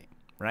want from me,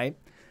 right?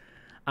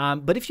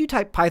 But if you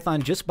type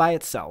Python just by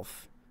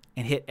itself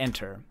and hit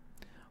enter,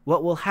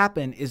 what will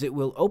happen is it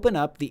will open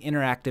up the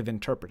interactive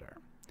interpreter.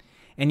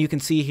 And you can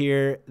see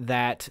here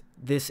that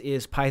this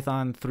is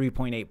Python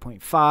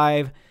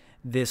 3.8.5.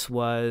 This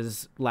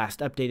was last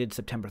updated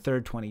September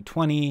 3rd,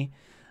 2020.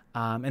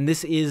 And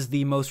this is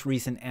the most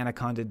recent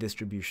Anaconda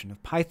distribution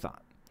of Python.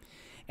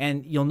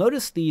 And you'll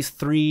notice these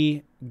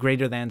three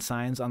greater than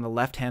signs on the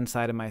left-hand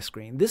side of my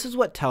screen. This is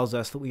what tells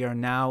us that we are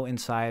now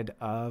inside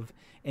of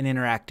an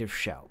interactive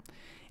shell.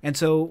 And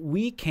so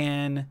we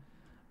can,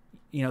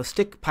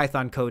 stick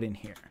Python code in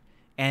here.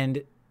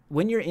 And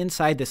when you're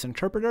inside this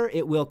interpreter,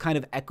 it will kind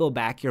of echo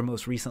back your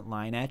most recent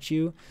line at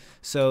you.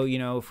 So,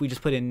 if we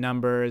just put in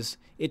numbers,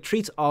 it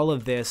treats all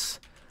of this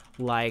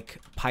like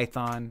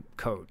Python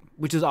code,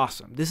 which is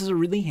awesome. This is a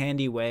really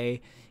handy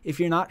way. If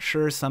you're not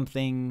sure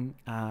something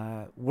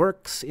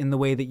works in the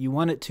way that you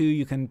want it to,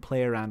 you can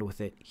play around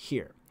with it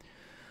here.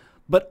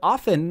 But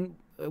often,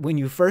 when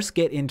you first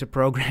get into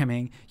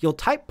programming, you'll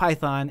type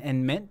Python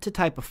and meant to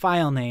type a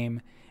file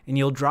name, and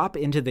you'll drop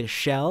into this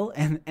shell,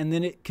 and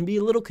then it can be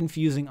a little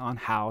confusing on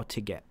how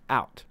to get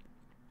out.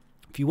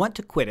 If you want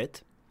to quit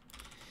it,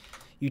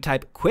 you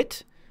type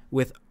quit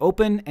with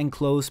open and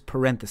close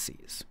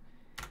parentheses.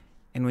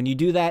 And when you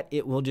do that,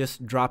 it will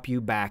just drop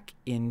you back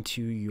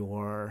into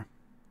your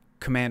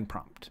command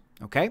prompt,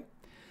 okay?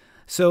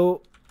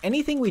 So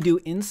anything we do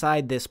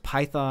inside this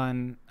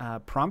Python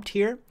prompt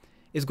here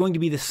is going to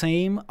be the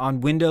same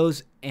on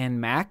Windows and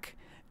Mac,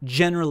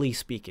 generally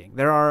speaking.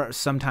 There are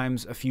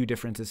sometimes a few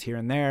differences here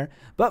and there,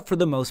 but for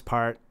the most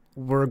part,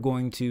 we're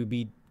going to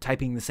be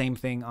typing the same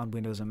thing on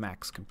Windows and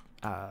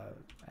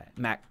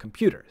Mac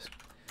computers.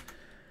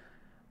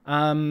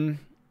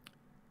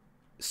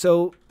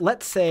 So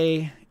let's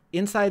say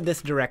inside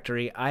this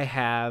directory I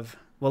have,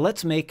 well,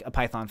 let's make a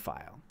Python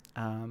file.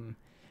 And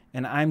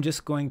I'm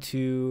just going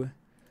to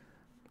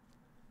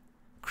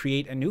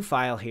create a new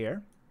file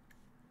here.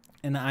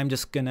 And I'm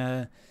just going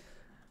to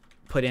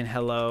put in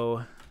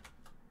hello.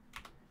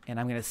 And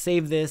I'm going to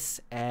save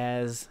this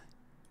as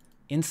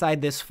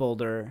inside this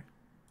folder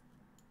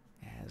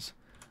as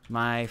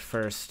my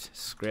first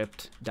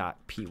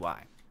script.py.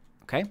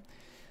 Okay?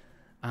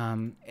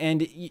 And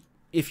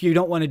if you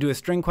don't want to do a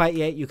string quite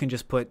yet, you can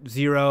just put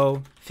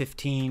 0,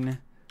 15,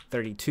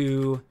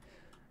 32,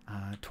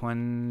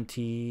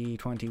 20,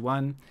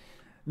 21.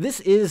 This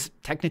is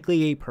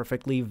technically a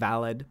perfectly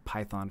valid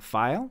Python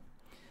file.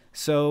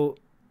 So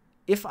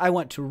if I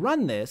want to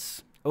run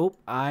this, oh,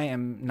 I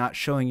am not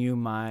showing you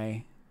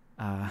my,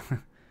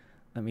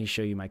 let me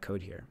show you my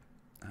code here.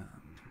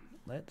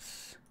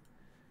 Let's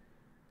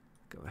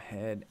go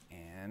ahead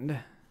and,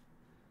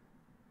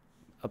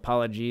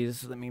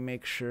 apologies, let me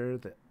make sure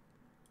that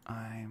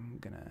I'm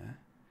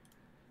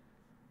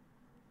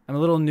a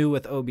little new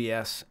with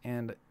OBS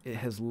and it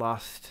has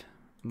lost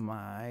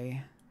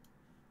my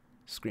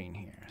screen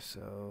here.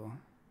 So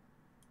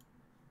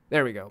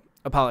there we go.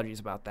 Apologies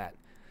about that.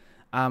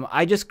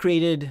 I just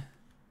created,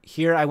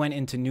 here I went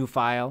into new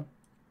file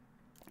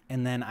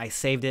and then I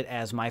saved it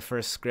as my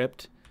first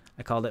script.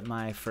 I called it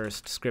my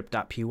first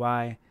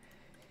script.py,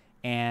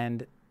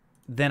 and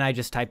then I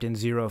just typed in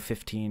 0,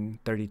 15,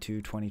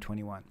 32, 20,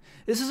 21.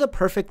 This is a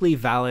perfectly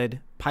valid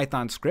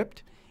Python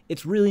script.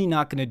 It's really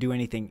not going to do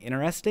anything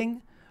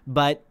interesting,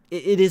 but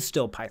it is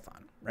still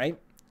Python, right?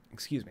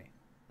 Excuse me.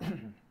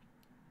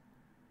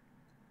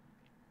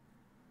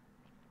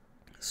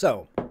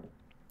 So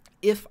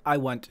if I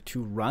want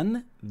to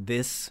run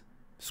this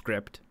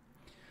script,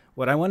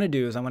 what I want to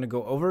do is I want to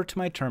go over to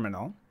my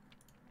terminal,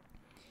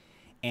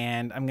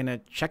 and I'm going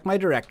to check my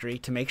directory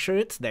to make sure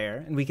it's there.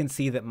 And we can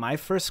see that my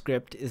first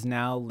script is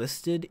now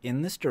listed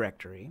in this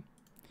directory.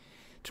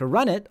 To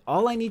run it,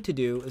 all I need to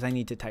do is I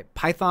need to type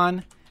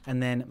Python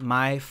and then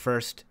my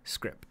first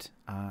script.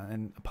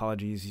 And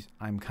apologies,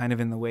 I'm kind of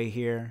in the way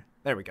here.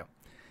 There we go.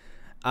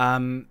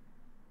 And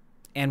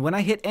when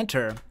I hit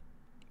enter,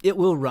 it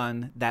will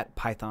run that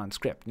Python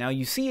script. Now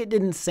you see it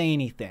didn't say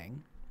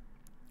anything,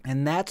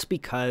 and that's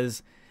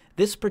because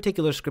this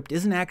particular script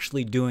isn't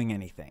actually doing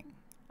anything.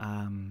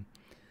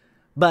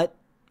 But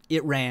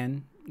it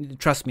ran.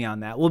 Trust me on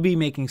that. We'll be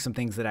making some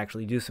things that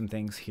actually do some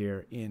things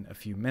here in a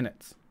few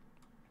minutes.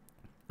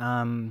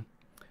 One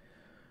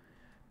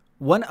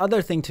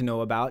other thing to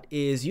know about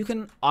is you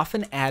can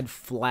often add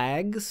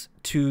flags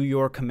to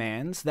your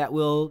commands that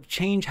will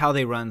change how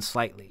they run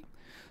slightly.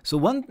 So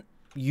one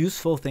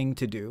useful thing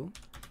to do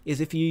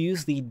is if you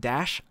use the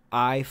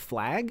 -i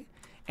flag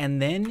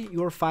and then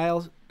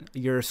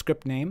your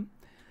script name,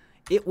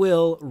 it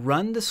will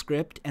run the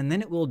script and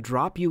then it will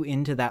drop you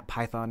into that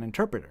Python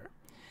interpreter.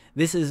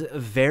 This is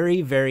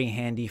very, very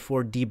handy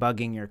for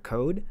debugging your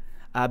code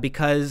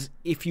because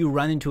if you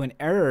run into an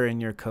error in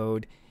your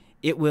code,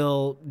 it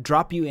will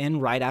drop you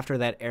in right after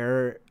that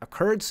error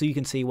occurred, so you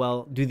can see,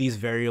 well, do these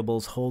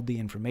variables hold the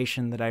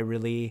information that I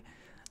really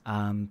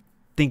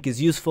think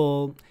is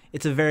useful?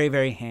 It's a very,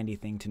 very handy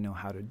thing to know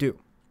how to do.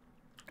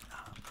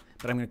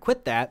 But I'm going to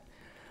quit that.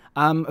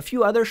 A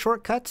few other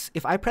shortcuts.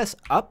 If I press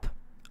up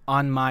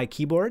on my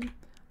keyboard,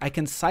 I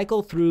can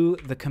cycle through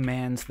the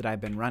commands that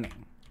I've been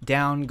running.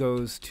 Down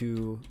goes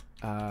to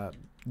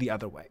the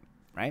other way,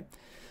 right?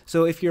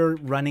 So if you're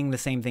running the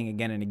same thing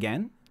again and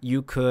again,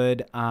 you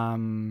could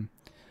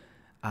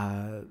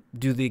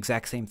do the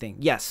exact same thing.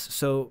 Yes,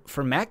 so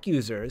for Mac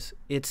users,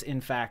 it's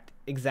in fact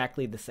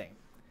exactly the same.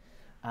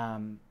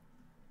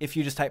 If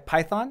you just type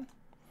Python,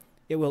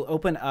 it will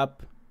open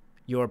up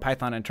your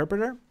Python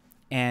interpreter,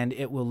 and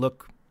it will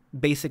look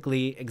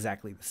basically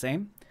exactly the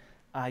same.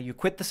 You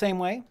quit the same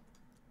way,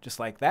 just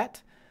like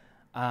that.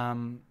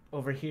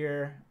 Over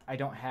here, I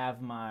don't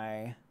have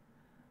my,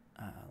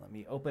 let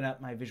me open up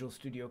my Visual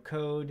Studio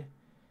Code,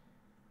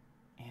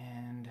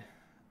 and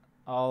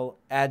I'll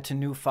add to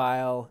new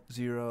file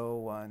 0,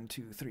 1,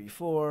 2, 3,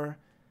 4.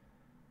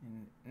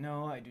 And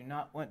no, I do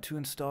not want to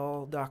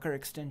install Docker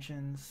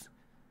extensions.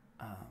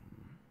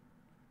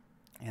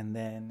 And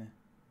then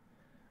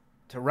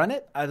to run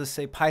it, I'll just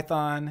say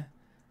Python,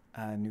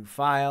 new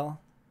file,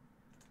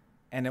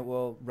 and it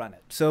will run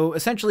it. So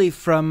essentially,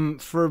 from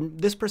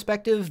this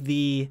perspective,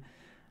 the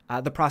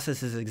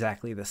process is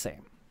exactly the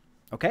same.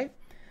 Okay.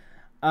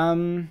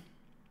 Oh,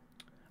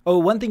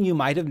 one thing you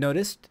might have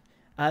noticed,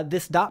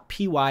 this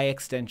 .py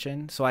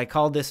extension. So I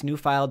call this new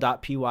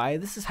file.py.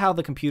 This is how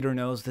the computer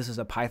knows this is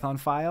a Python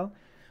file.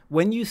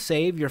 When you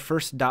save your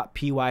first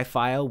 .py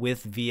file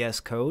with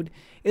VS Code,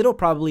 it'll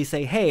probably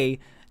say, hey,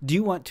 do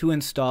you want to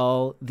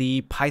install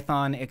the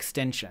Python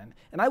extension?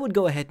 And I would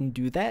go ahead and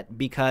do that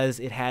because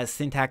it has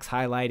syntax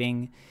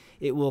highlighting.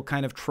 It will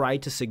kind of try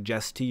to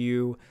suggest to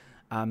you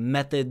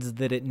methods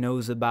that it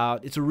knows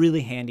about. It's a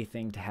really handy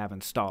thing to have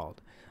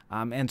installed.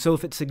 And so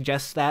if it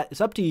suggests that,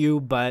 it's up to you,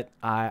 but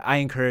I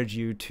encourage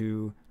you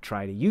to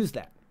try to use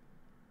that.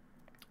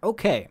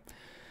 Okay.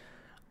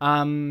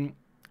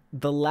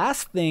 The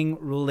last thing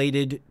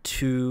related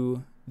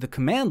to the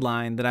command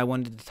line that I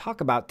wanted to talk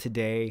about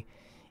today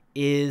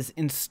is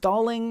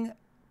installing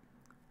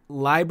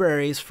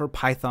libraries for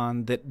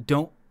Python that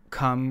don't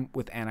come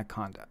with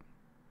Anaconda.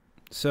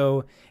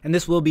 So, and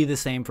this will be the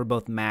same for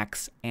both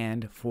Macs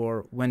and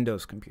for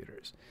Windows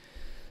computers.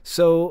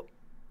 So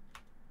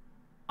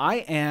I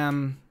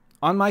am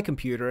on my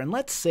computer, and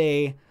let's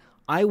say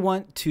I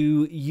want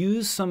to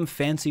use some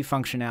fancy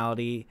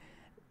functionality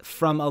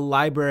from a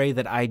library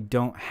that I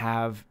don't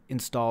have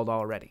installed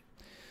already.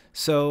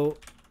 So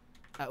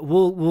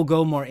we'll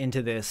go more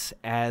into this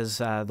as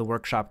the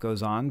workshop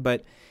goes on,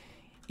 but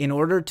in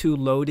order to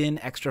load in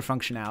extra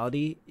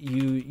functionality,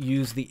 you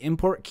use the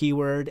import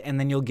keyword, and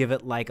then you'll give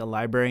it like a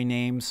library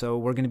name. So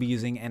we're going to be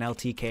using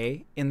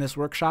NLTK in this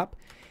workshop,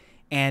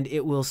 and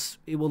it will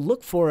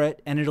look for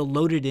it, and it'll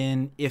load it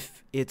in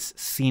if it's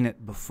seen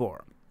it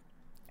before.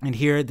 And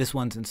here, this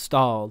one's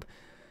installed.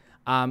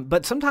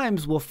 But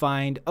sometimes we'll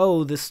find,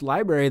 oh, this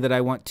library that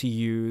I want to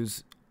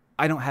use,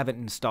 I don't have it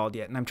installed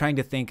yet. And I'm trying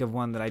to think of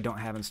one that I don't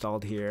have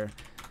installed here.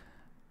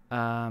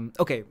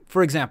 Okay,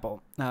 for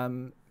example,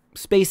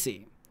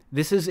 spaCy.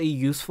 This is a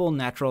useful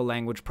natural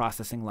language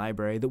processing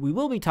library that we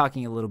will be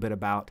talking a little bit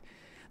about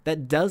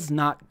that does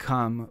not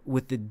come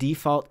with the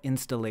default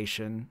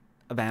installation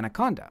of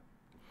Anaconda.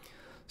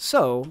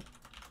 So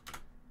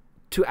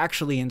to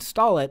actually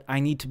install it, I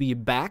need to be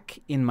back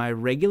in my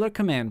regular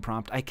command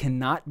prompt. I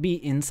cannot be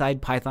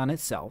inside Python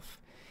itself,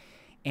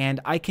 and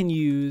I can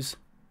use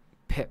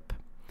pip.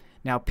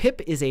 Now, pip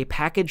is a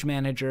package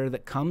manager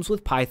that comes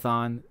with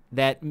Python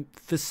that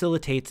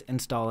facilitates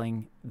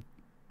installing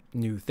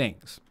new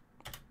things.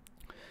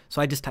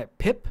 So I just type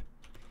pip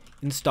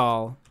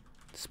install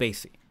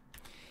spaCy,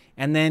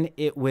 and then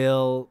it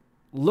will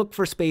look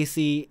for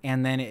spaCy,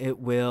 and then it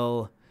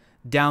will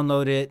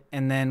download it,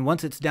 and then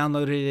once it's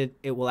downloaded it,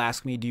 it will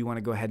ask me, do you want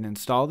to go ahead and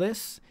install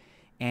this?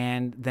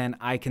 And then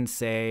I can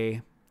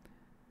say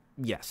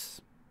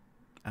yes.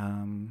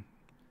 And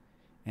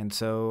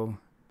so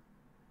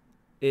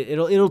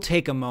it'll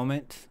take a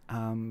moment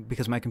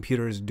because my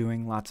computer is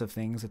doing lots of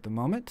things at the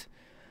moment.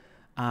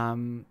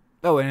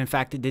 Oh, and in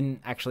fact, it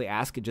didn't actually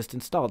ask, it just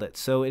installed it.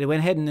 So it went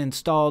ahead and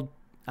installed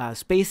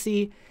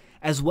spaCy,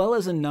 as well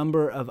as a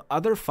number of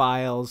other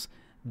files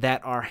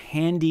that are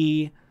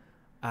handy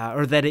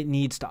or that it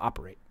needs to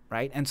operate,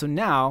 right? And so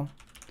now,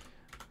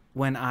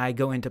 when I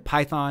go into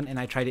Python and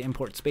I try to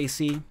import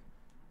spaCy,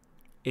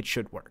 it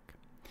should work.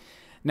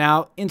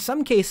 Now, in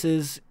some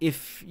cases,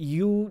 if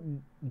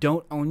you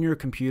don't own your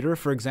computer,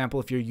 for example,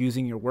 if you're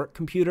using your work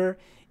computer,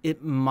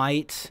 it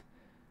might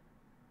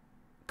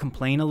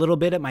complain a little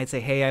bit. It might say,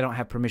 hey, I don't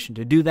have permission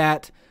to do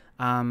that.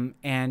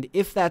 And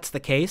if that's the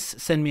case,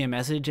 send me a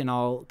message and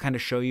I'll kind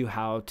of show you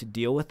how to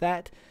deal with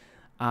that.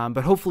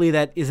 But hopefully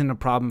that isn't a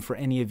problem for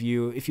any of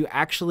you. If you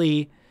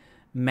actually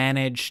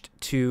managed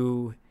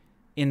to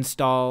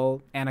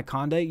install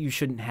Anaconda, you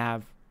shouldn't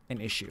have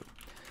an issue.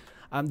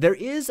 There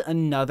is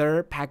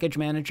another package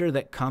manager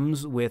that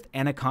comes with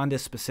Anaconda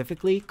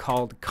specifically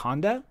called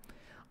Conda,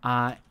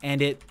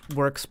 and it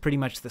works pretty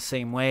much the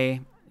same way.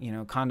 You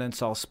know, Conda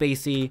installs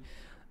spaCy.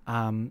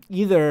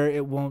 Either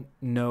it won't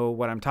know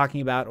what I'm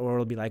talking about, or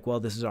it'll be like, well,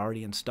 this is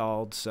already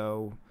installed,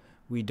 so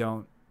we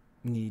don't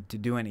need to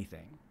do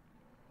anything.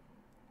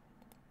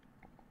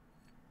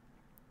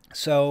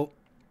 So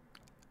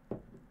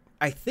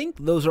I think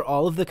those are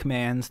all of the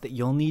commands that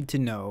you'll need to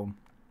know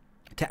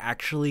to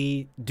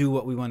actually do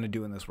what we want to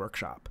do in this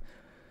workshop.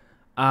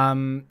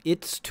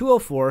 It's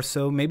 2:04,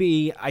 so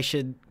maybe I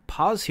should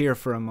pause here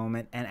for a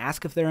moment and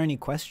ask if there are any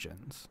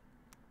questions.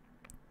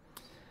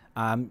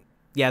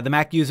 Yeah, the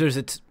Mac users,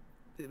 it's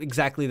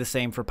exactly the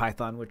same for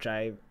Python, which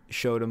I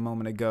showed a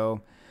moment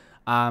ago.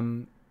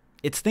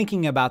 It's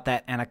thinking about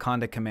that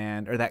Anaconda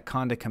command or that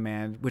Conda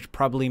command, which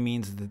probably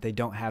means that they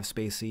don't have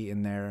spaCy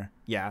in their,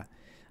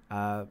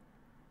 they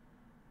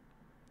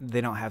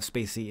don't have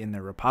spaCy in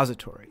their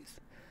repositories.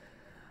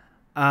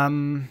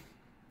 Yeah,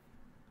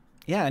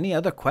 any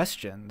other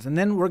questions? And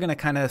then we're going to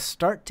kind of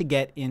start to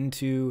get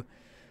into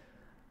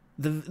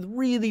the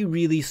really,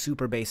 really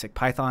super basic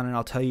Python, and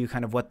I'll tell you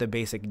kind of what the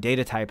basic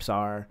data types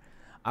are,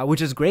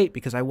 which is great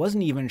because I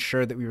wasn't even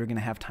sure that we were going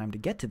to have time to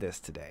get to this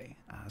today.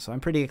 So I'm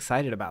pretty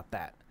excited about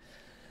that.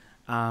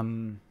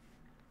 And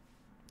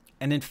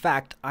in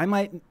fact, I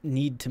might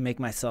need to make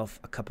myself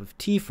a cup of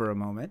tea for a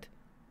moment.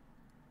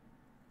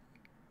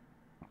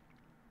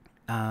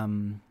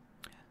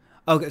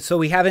 Okay, so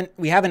we haven't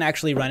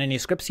actually run any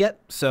scripts yet,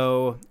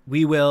 so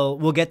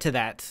we'll get to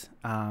that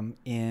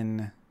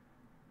in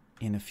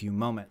a few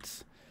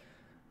moments.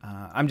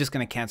 I'm just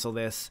going to cancel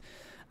this.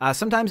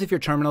 Sometimes if your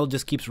terminal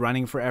just keeps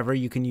running forever,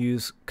 you can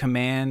use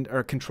Command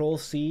or Control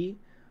C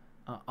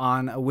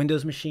on a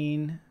Windows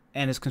machine,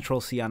 and it's Control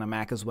C on a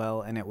Mac as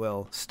well, and it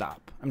will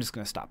stop. I'm just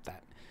going to stop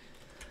that.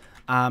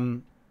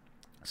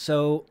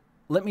 So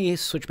let me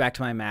switch back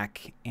to my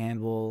Mac,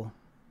 and we'll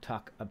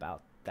talk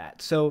about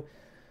that. So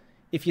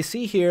if you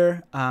see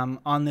here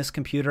on this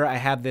computer, I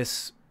have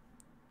this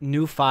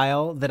new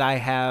file that I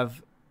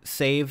have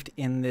saved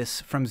in this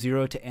from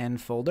 0 to n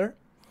folder.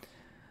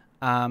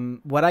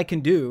 What I can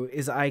do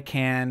is I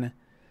can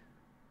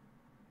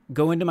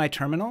go into my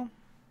terminal,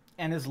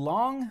 and as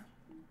long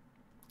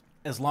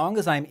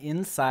as I'm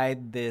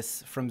inside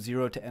this from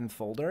 0 to n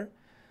folder,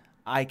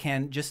 I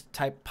can just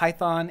type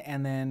Python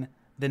and then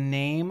the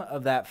name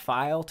of that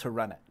file to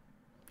run it,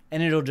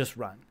 and it'll just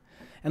run.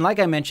 And like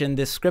I mentioned,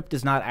 this script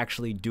is not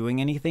actually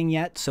doing anything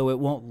yet, so it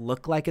won't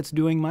look like it's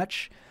doing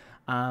much,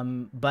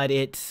 but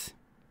it's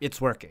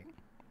working.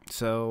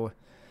 So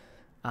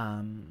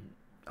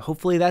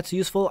hopefully that's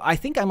useful. I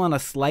think I'm on a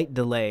slight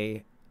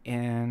delay,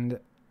 and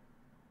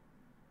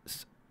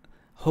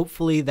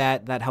hopefully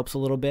that helps a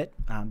little bit,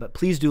 but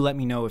please do let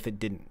me know if it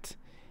didn't,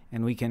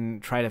 and we can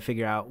try to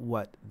figure out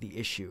what the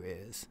issue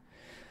is.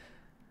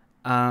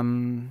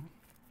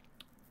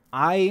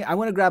 I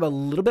want to grab a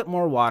little bit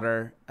more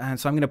water, and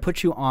so I'm going to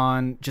put you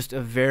on just a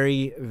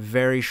very,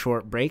 very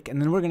short break,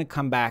 and then we're going to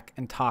come back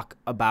and talk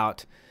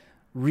about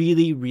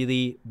really,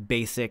 really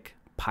basic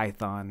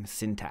Python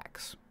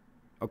syntax.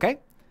 Okay?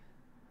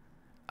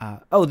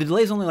 Oh, the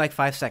delay is only like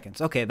 5 seconds.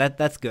 Okay,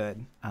 that's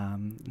good.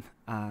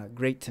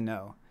 Great to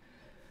know.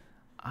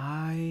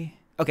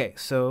 Okay,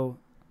 so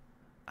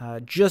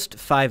just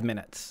 5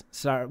 minutes.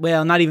 Sorry,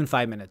 well, not even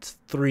 5 minutes.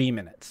 3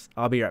 minutes.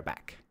 I'll be right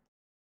back.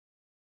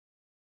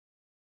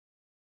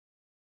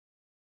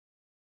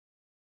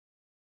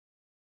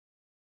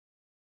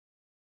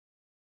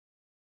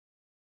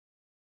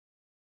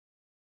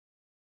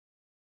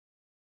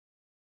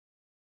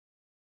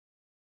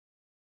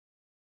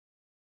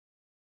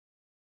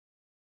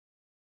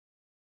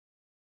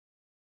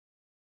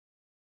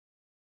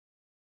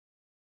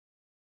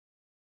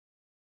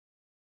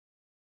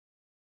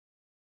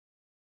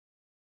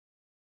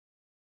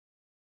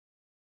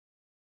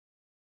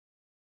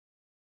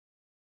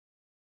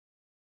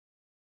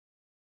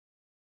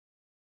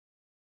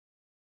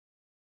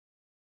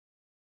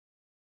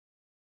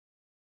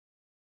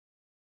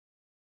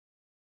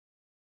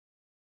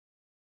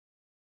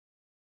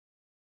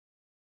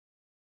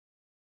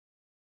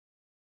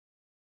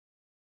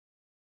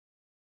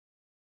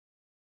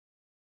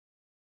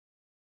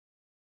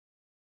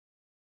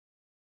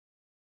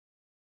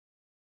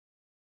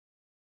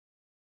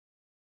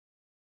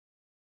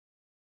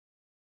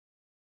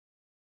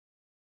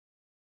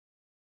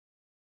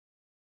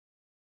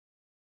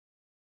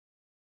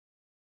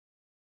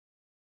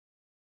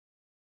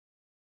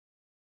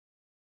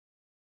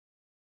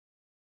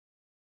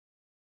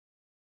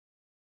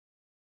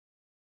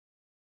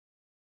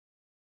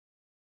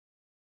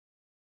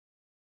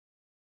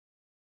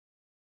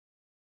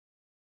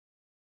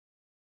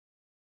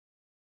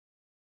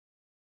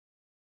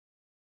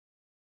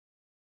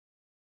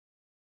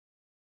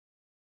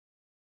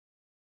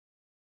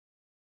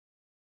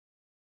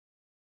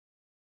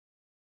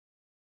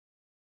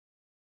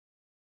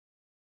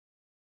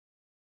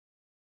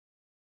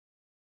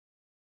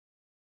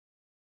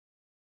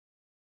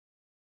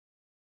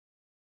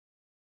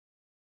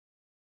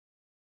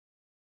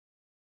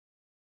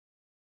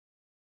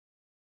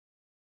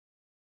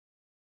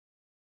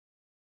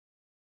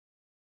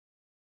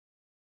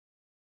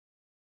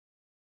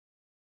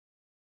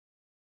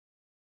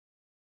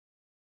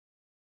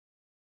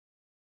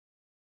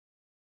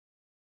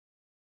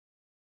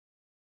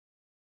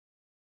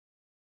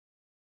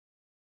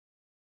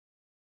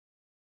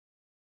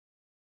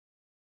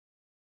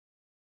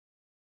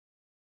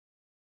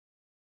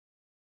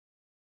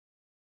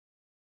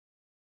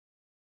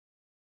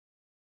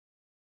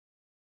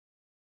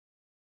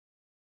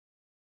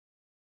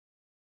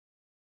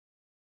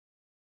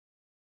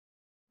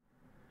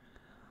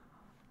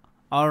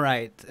 All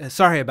right.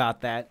 Sorry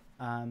about that.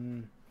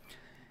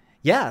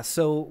 Yeah,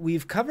 so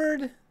we've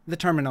covered the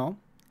terminal,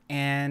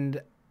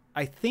 and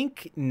I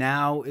think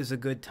now is a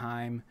good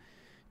time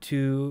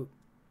to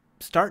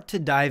start to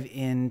dive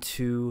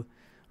into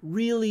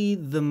really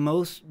the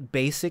most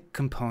basic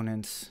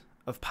components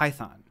of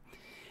Python.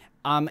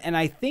 And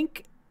I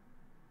think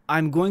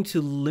I'm going to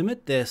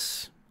limit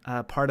this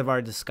part of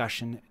our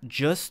discussion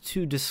just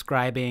to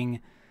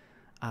describing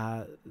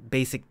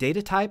basic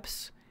data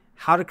types,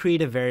 how to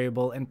create a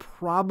variable, and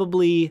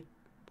probably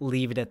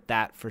leave it at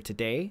that for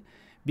today,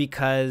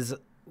 because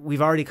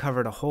we've already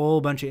covered a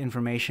whole bunch of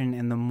information,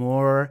 and the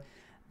more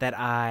that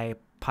I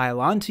pile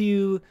onto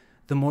you,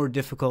 the more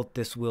difficult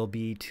this will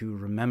be to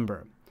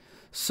remember.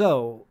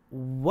 So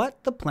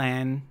what the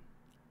plan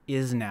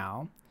is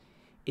now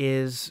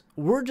is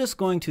we're just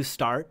going to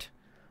start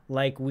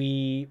like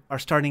we are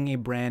starting a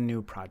brand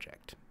new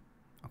project,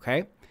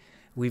 okay?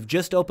 We've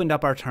just opened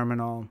up our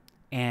terminal,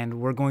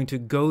 and we're going to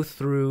go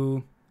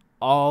through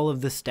all of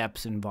the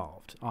steps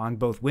involved on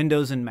both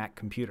Windows and Mac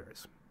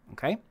computers,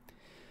 okay?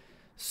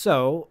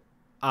 So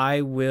I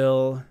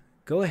will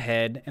go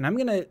ahead, and I'm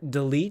going to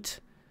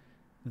delete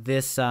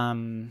this,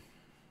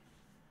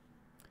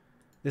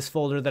 this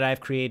folder that I've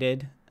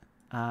created.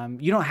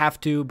 You don't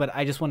have to, but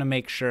I just want to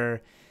make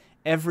sure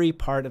every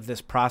part of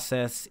this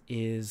process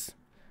is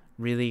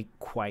really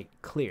quite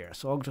clear.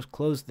 So I'll just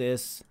close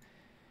this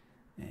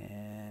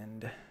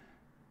and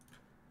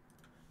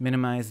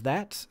minimize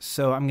that.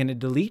 So I'm going to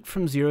delete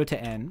from 0 to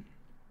n.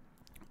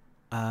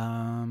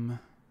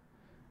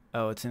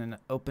 Oh, it's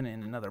open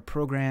in another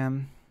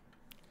program.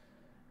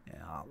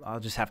 Yeah, I'll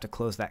just have to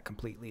close that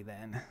completely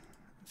then.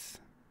 Let's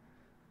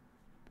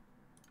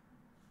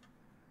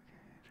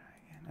try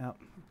again. Oh,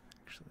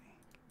 actually.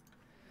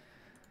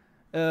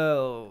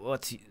 Oh,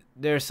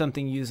 there's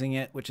something using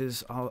it, which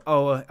is,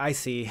 oh, I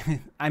see.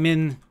 I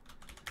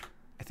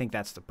think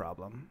that's the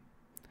problem.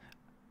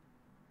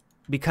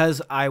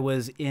 Because I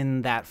was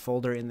in that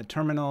folder in the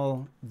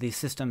terminal, the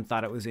system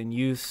thought it was in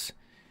use.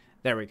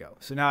 There we go.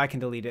 So now I can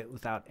delete it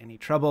without any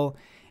trouble.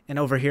 And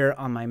over here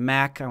on my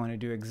Mac, I want to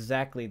do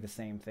exactly the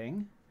same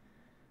thing.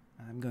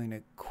 I'm going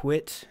to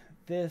quit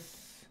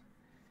this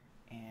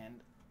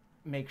and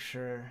make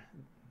sure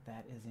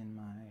that is in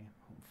my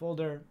home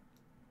folder.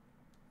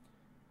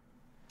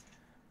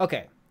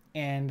 Okay,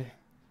 and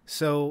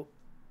so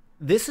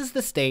this is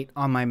the state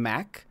on my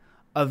Mac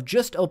of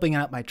just opening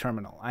up my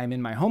terminal. I'm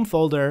in my home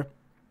folder.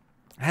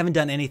 I haven't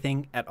done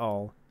anything at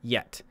all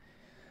yet.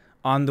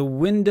 On the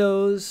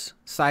Windows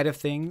side of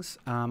things,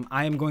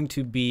 I am going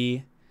to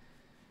be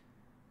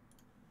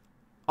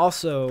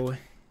also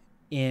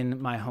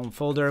in my home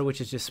folder, which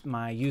is just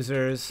my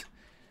users,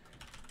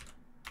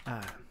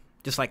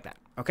 just like that.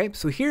 Okay,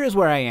 so here is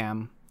where I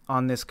am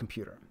on this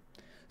computer.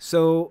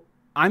 So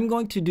I'm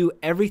going to do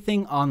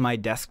everything on my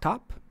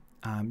desktop.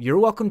 You're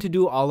welcome to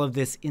do all of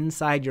this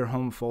inside your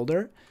home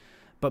folder,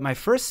 but my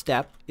first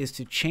step is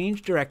to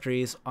change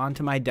directories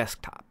onto my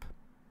desktop,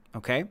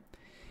 okay?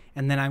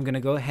 And then I'm going to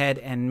go ahead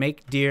and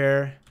make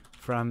dir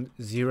from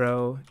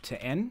 0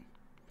 to n.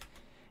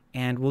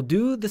 And we'll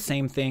do the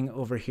same thing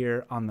over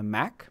here on the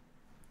Mac.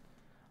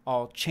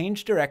 I'll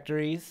change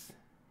directories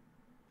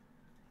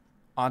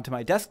onto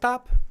my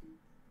desktop,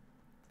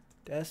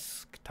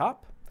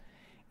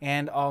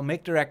 and I'll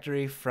make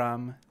directory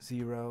from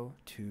 0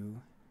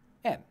 to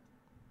n.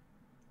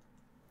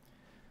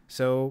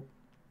 So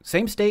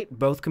same state,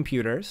 both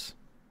computers.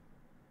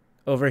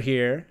 Over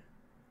here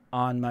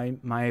on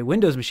my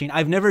Windows machine,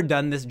 I've never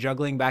done this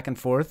juggling back and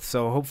forth,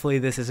 so hopefully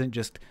this isn't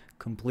just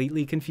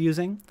completely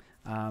confusing.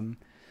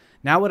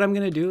 Now what I'm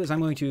going to do is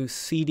I'm going to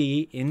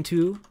cd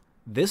into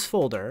this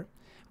folder,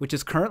 which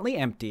is currently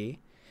empty,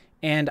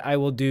 and I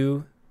will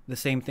do the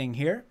same thing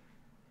here.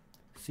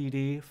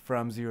 cd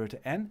from 0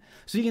 to n.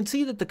 So you can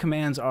see that the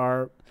commands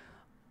are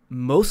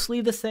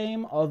mostly the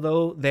same,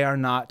 although they are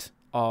not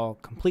all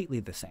completely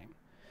the same.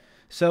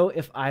 So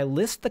if I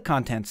list the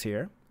contents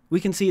here, we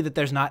can see that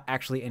there's not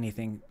actually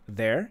anything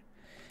there.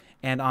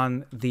 And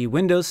on the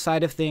Windows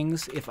side of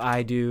things, if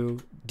I do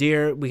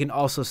dir, we can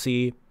also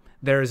see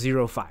there are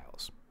 0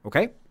 files.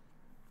 Okay?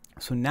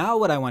 So now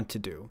what I want to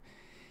do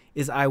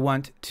is I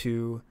want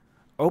to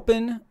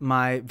open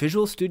my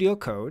Visual Studio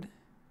Code,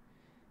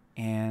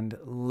 and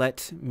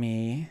let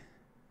me,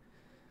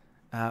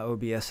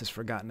 OBS has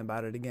forgotten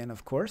about it again,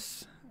 of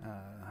course.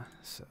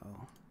 So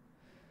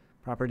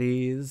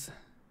properties,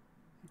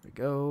 here we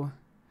go.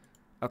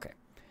 Okay,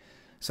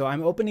 so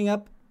I'm opening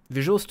up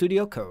Visual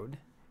Studio Code,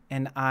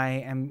 and I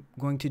am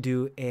going to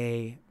do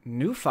a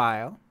new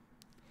file,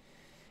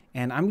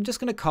 and I'm just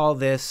going to call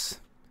this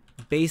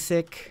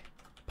basic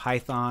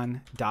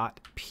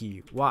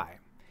python.py.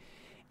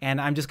 And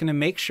I'm just going to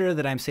make sure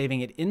that I'm saving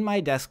it in my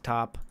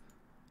desktop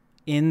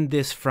in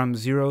this from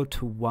 0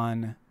 to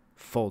 1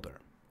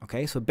 folder.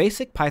 Okay, so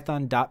basic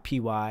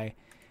python.py,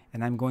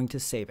 and I'm going to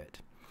save it.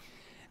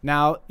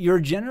 Now, you're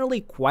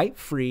generally quite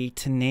free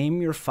to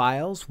name your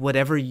files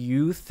whatever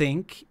you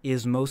think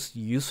is most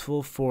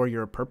useful for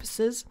your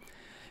purposes.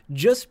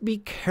 Just be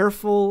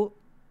careful.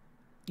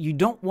 You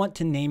don't want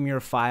to name your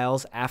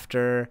files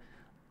after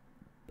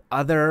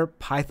other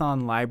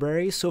Python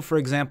libraries. So for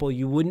example,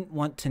 you wouldn't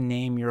want to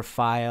name your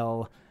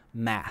file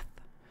math,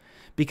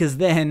 because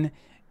then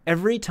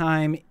every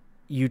time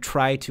you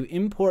try to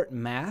import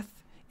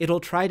math,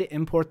 it'll try to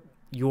import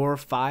your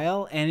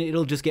file and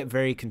it'll just get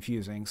very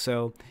confusing.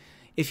 So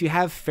if you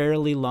have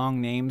fairly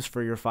long names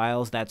for your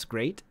files, that's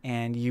great,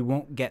 and you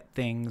won't get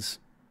things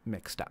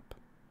mixed up.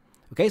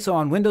 Okay, so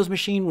on Windows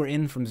machine, we're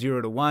in from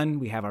 0 to 1.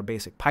 We have our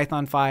basic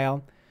Python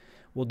file.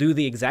 We'll do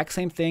the exact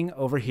same thing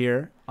over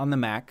here on the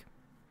Mac.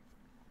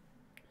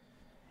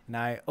 And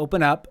I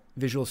open up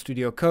Visual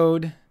Studio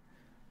Code.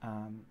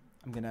 I'm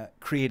going to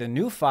create a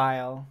new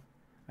file.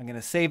 I'm going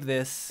to save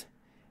this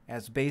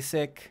as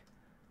basic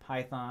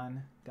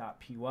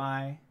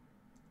python.py.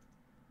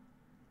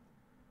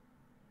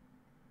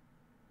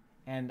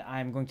 And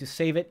I'm going to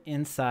save it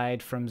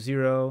inside from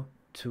 0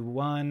 to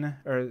 1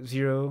 or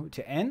 0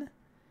 to n.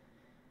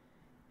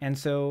 And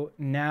so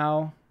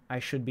now I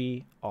should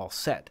be all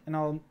set. And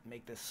I'll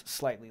make this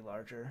slightly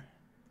larger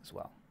as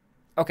well.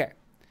 Okay.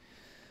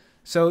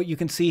 So you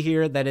can see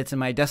here that it's in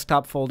my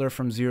desktop folder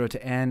from 0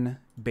 to n,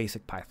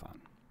 basic Python.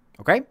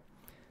 Okay?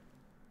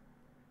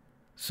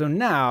 So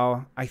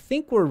now I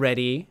think we're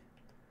ready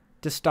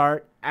to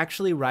start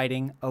actually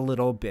writing a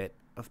little bit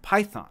of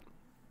Python.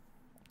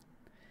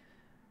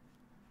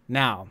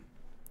 Now,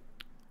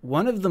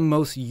 one of the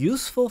most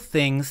useful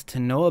things to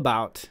know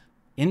about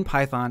in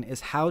Python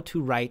is how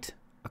to write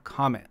a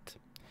comment.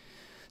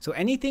 So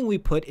anything we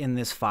put in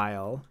this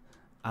file,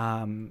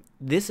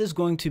 this is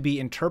going to be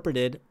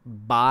interpreted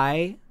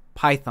by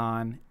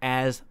Python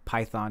as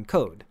Python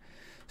code.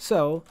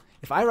 So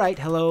if I write,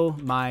 hello,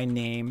 my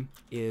name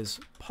is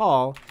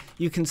Paul,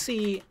 you can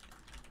see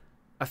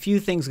a few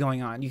things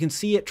going on. You can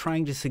see it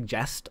trying to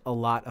suggest a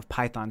lot of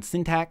Python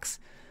syntax,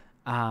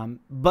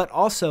 but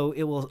also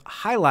it will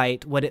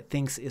highlight what it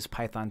thinks is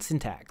Python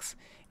syntax.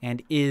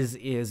 And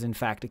is in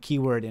fact a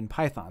keyword in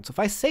Python. So if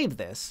I save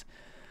this,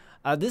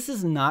 this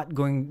is not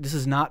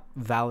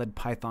valid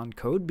Python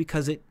code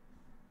because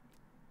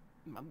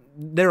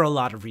there are a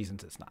lot of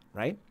reasons it's not,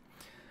 right?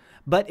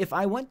 But if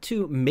I want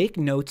to make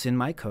notes in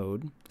my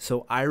code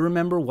so I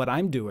remember what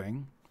I'm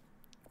doing,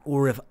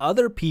 or if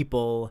other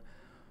people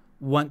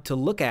want to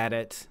look at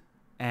it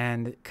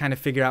and kind of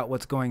figure out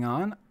what's going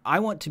on, I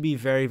want to be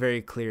very,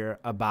 very clear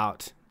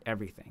about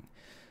everything.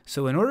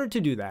 So in order to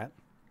do that,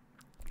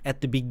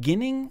 at the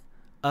beginning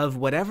of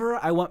whatever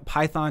I want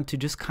Python to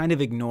just kind of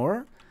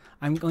ignore,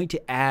 I'm going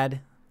to add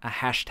a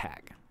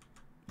hashtag,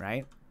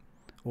 right?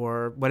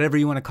 Or whatever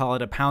you want to call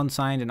it, a pound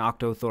sign, an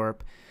octothorpe.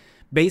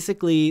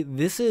 Basically,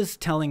 this is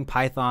telling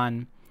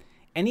Python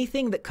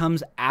anything that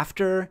comes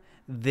after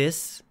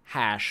this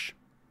hash,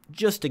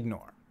 just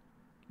ignore,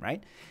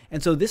 right?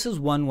 And so this is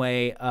one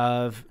way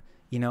of,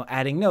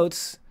 adding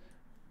notes.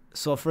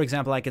 So for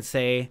example, I could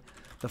say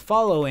the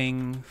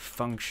following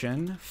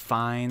function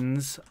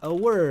finds a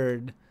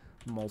word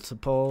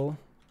multiple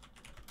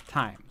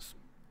times.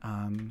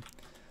 Ha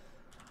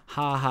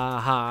ha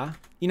ha.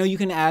 You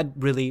can add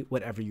really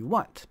whatever you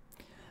want.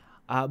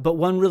 But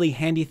one really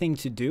handy thing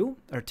to do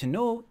or to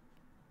know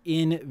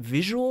in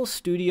Visual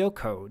Studio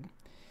Code,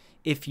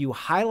 if you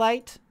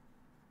highlight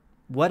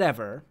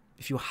whatever,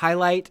 if you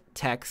highlight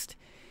text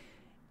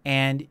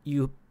and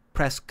you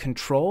press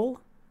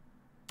Control/,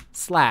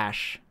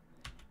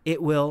 it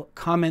will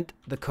comment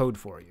the code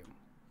for you.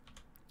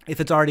 If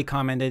it's already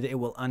commented, it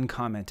will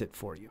uncomment it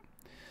for you.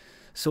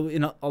 So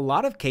in a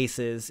lot of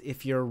cases,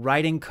 if you're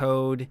writing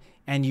code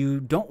and you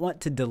don't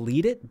want to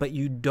delete it, but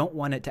you don't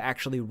want it to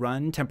actually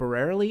run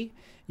temporarily,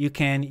 you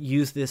can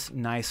use this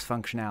nice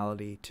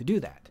functionality to do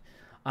that.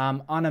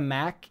 On a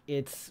Mac,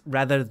 it's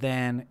rather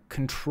than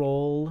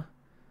Control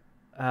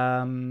 /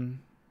 I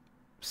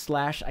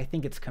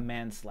think it's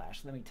Command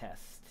 /. Let me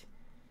test.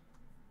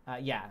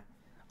 Yeah,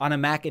 on a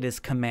Mac, it is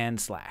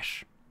Command /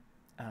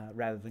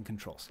 rather than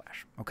Control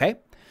 /. Okay,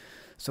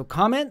 so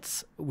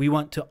comments, we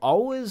want to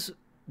always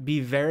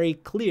be very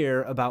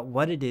clear about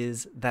what it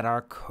is that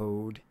our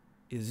code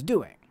is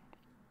doing.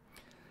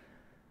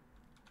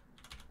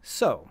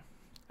 So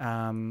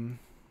I'm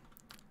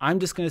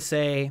just going to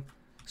say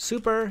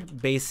super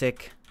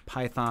basic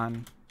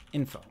Python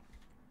info.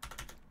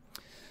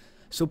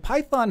 So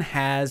Python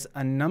has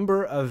a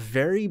number of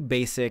very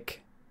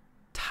basic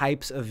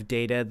types of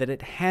data that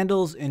it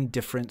handles in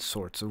different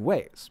sorts of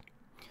ways.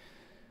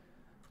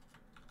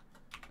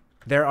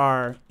 There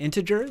are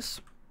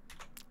integers,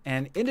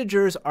 and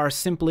integers are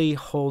simply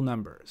whole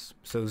numbers.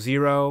 So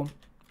 0,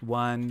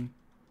 1,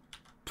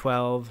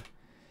 12,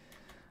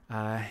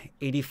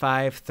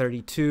 85,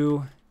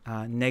 32,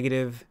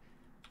 negative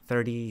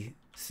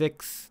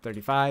 36,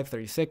 35,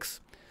 36,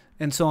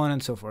 and so on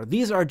and so forth.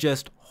 These are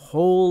just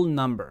whole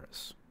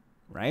numbers,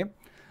 right?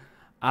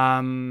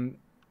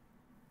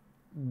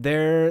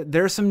 There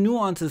are some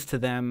nuances to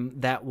them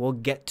that we'll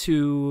get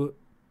to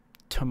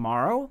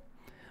tomorrow,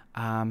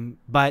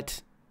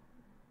 but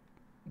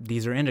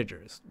these are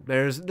integers.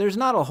 There's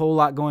not a whole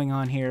lot going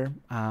on here,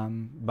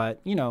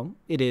 but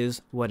it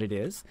is what it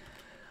is.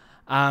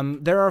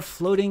 There are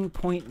floating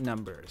point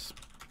numbers.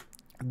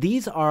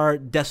 These are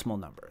decimal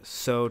numbers.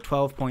 So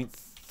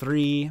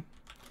 12.3,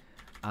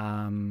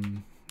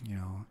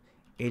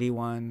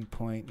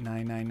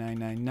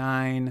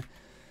 81.99999,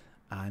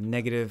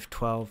 negative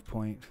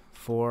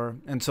 12.4,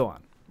 and so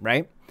on,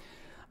 right?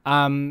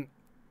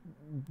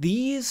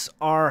 These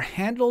are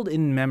handled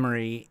in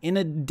memory in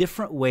a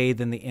different way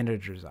than the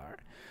integers are.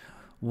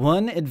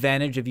 One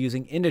advantage of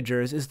using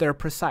integers is they're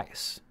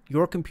precise.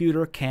 Your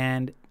computer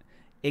can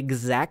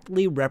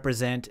exactly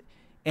represent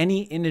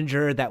any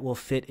integer that will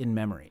fit in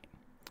memory.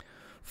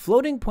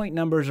 Floating point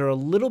numbers are a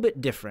little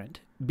bit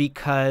different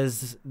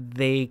because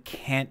they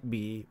can't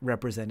be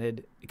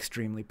represented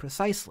extremely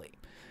precisely.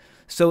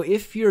 So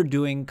if you're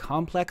doing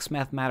complex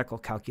mathematical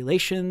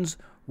calculations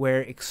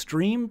where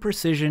extreme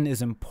precision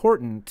is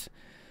important,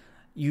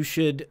 you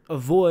should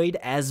avoid,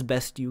 as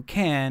best you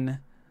can,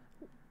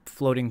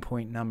 floating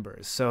point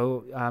numbers.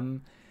 So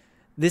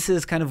this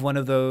is kind of one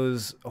of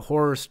those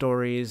horror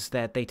stories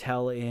that they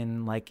tell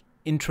in like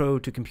intro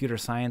to computer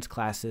science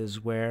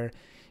classes, where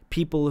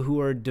people who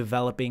are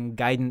developing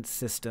guidance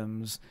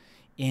systems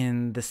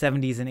in the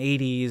 70s and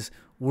 80s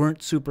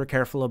weren't super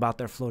careful about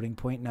their floating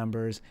point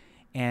numbers.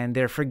 And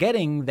they're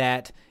forgetting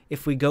that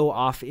if we go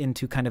off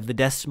into kind of the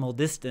decimal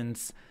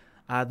distance,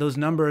 those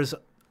numbers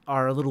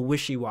are a little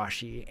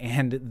wishy-washy,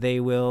 and they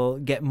will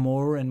get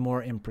more and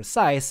more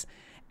imprecise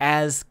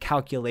as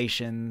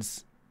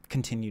calculations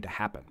continue to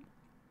happen.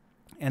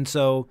 And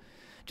so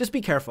just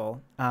be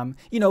careful.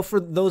 For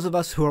those of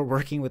us who are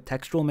working with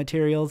textual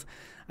materials,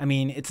 I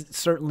mean, it's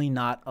certainly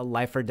not a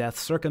life or death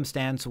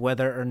circumstance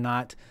whether or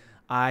not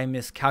I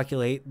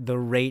miscalculate the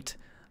rate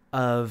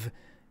of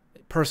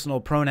personal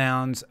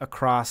pronouns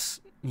across,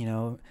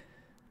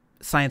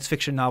 science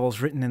fiction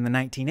novels written in the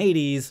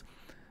 1980s,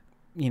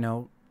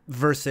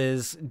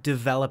 versus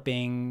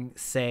developing,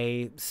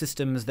 say,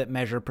 systems that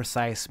measure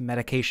precise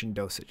medication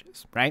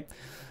dosages, right?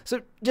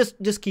 So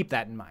just keep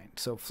that in mind.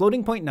 So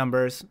floating point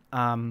numbers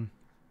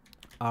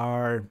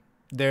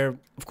they're,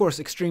 of course,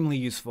 extremely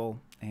useful,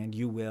 and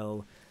you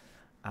will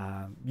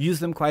use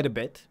them quite a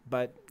bit,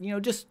 but,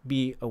 just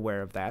be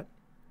aware of that.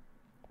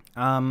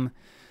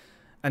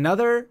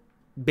 Another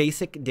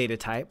basic data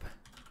type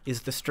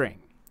is the string.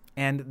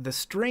 And the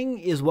string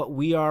is what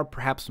we are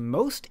perhaps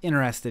most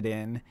interested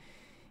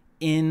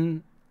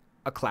in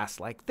a class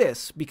like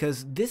this,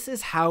 because this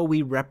is how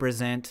we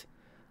represent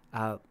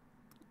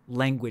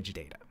language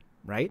data,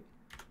 right?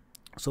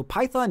 So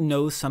Python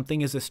knows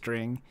something is a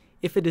string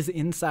if it is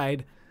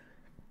inside,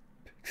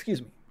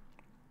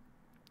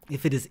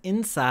 if it is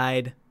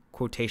inside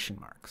quotation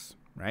marks,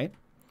 right?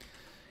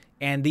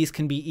 And these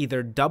can be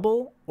either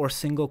double or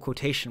single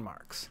quotation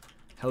marks.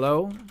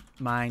 Hello,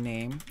 my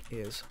name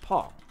is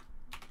Paul.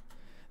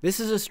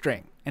 This is a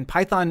string, and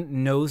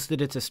Python knows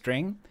that it's a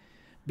string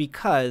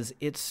because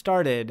it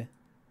started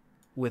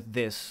with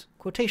this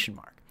quotation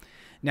mark.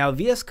 Now,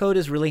 VS Code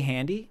is really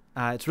handy.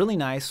 It's really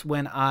nice.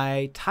 When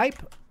I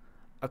type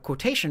a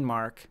quotation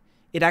mark,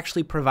 it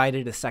actually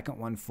provided a second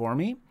one for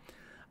me.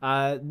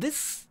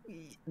 This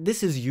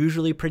is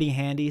usually pretty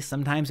handy.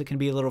 Sometimes it can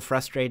be a little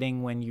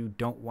frustrating when you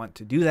don't want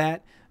to do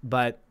that,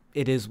 but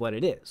it is what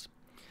it is.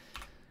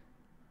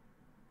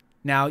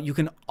 Now, you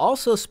can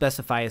also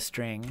specify a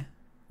string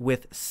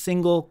with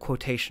single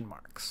quotation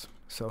marks.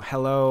 So,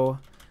 hello,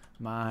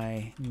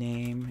 my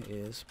name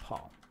is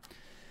Paul.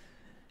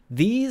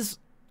 These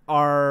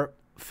are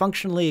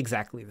functionally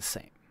exactly the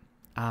same.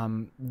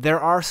 There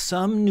are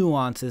some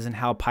nuances in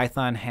how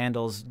Python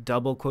handles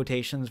double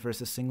quotations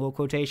versus single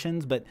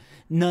quotations, but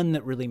none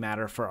that really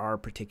matter for our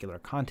particular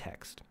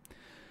context.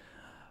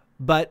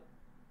 But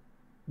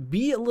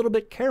be a little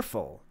bit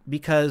careful,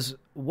 because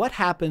what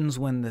happens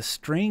when the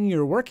string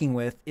you're working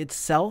with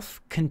itself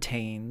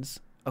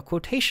contains a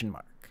quotation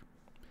mark?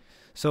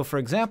 So for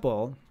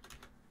example,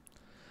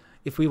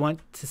 if we want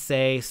to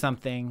say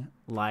something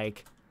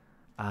like,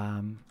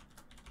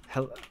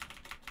 hello.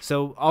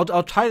 So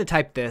I'll try to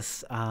type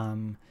this,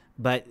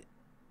 but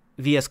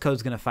VS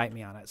Code's going to fight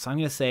me on it. So I'm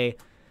going to say,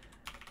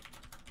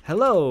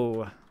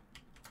 hello.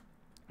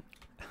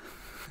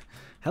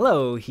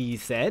 Hello, he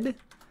said.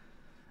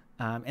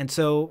 And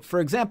so, for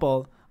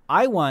example,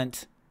 I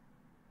want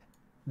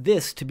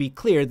this to be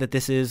clear that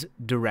this is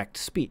direct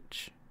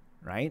speech,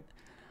 right?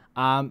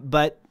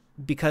 But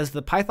because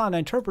the Python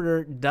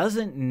interpreter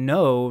doesn't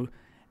know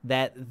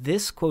that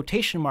this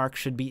quotation mark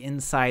should be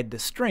inside the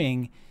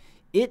string,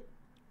 it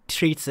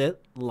treats it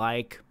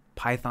like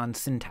Python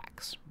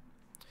syntax.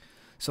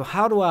 So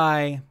how do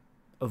I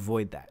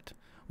avoid that?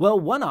 Well,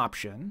 one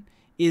option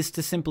is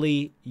to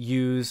simply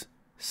use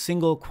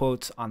single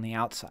quotes on the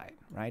outside,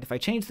 right? If I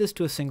change this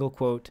to a single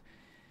quote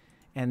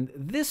and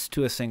this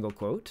to a single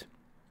quote,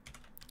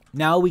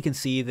 now we can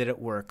see that it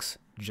works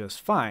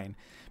just fine,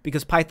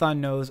 because Python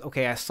knows,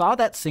 okay, I saw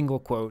that single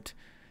quote.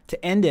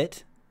 To end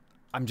it,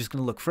 I'm just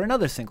going to look for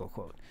another single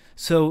quote.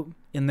 So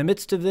in the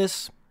midst of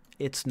this,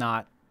 it's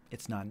not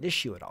an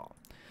issue at all.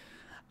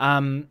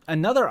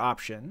 Another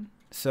option,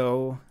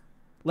 so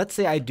let's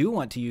say I do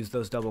want to use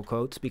those double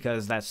quotes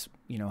because that's,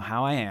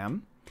 how I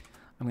am.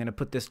 I'm going to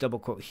put this double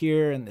quote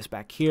here and this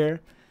back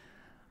here.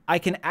 I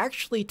can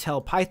actually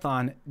tell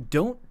Python,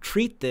 don't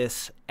treat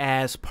this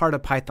as part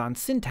of Python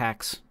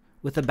syntax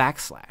with a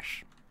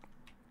backslash.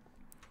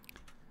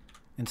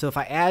 And so if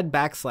I add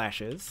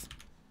backslashes,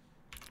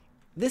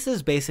 this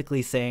is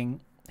basically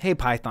saying, hey,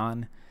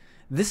 Python,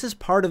 this is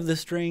part of the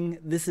string.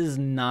 This is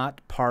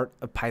not part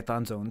of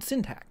Python's own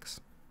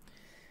syntax.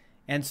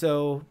 And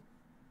so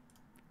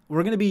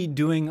we're going to be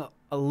doing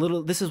a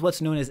little, this is what's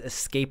known as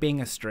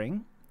escaping a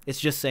string. It's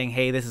just saying,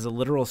 hey, this is a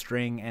literal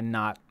string and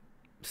not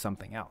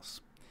something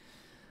else.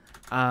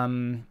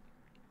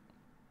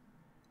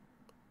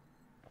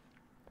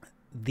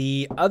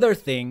 The other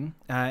thing,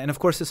 and of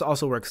course this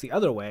also works the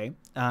other way,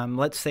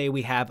 let's say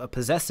we have a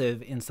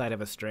possessive inside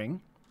of a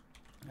string.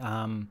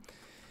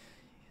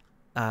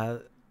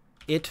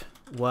 It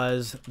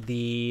was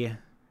the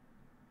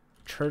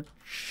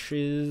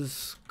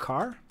church's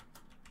car.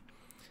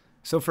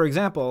 So for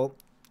example,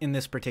 in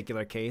this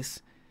particular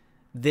case,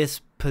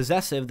 this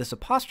possessive, this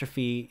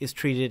apostrophe, is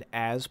treated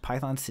as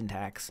Python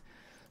syntax.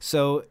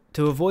 So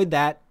to avoid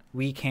that,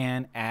 we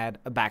can add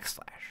a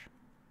backslash.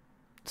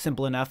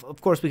 Simple enough.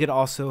 Of course, we could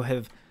also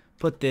have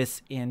put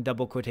this in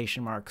double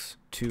quotation marks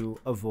to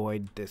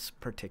avoid this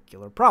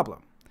particular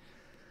problem.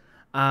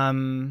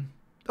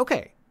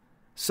 Okay,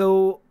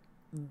 so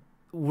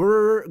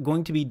we're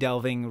going to be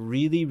delving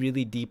really,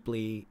 really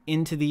deeply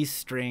into these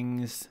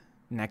strings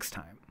next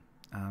time,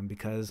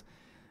 because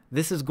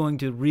this is going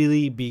to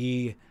really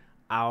be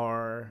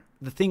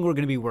the thing we're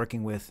going to be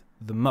working with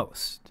the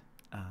most.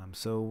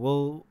 So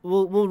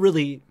we'll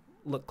really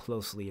look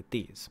closely at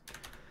these.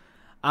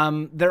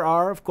 There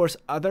are, of course,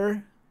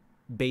 other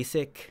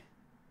basic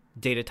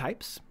data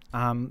types.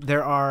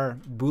 There are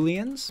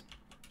Booleans.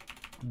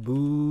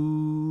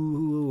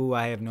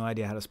 I have no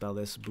idea how to spell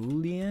this.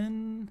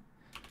 Boolean.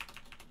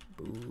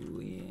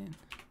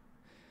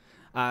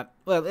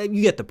 Well,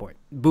 you get the point.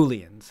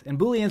 Booleans. And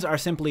Booleans are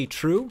simply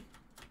true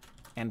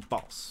and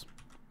false.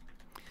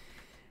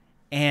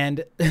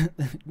 And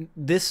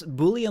this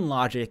Boolean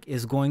logic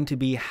is going to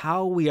be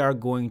how we are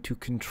going to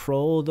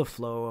control the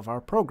flow of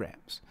our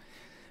programs.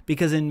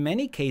 Because in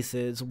many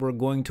cases, we're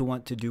going to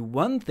want to do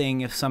one thing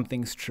if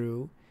something's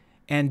true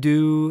and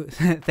do,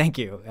 thank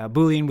you,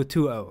 Boolean with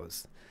 2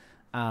 O's.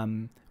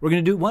 We're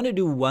going to want to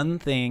do one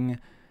thing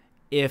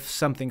if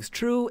something's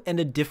true and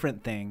a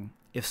different thing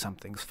if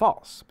something's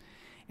false.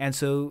 And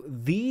so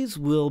these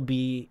will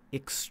be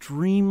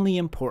extremely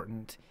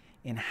important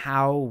in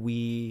how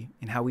we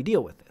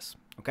deal with this.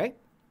 Okay.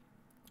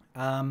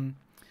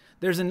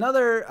 There's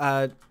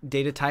another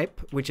data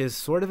type, which is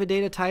sort of a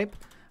data type,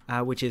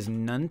 which is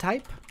none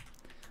type.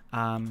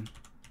 And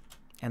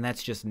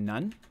that's just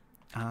none.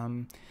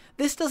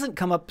 This doesn't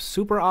come up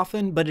super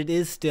often, but it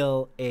is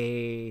still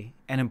an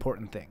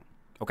important thing.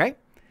 Okay.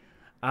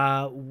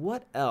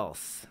 What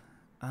else?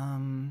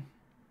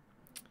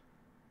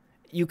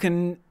 You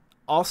can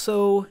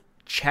also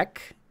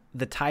check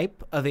the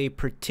type of a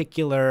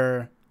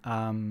particular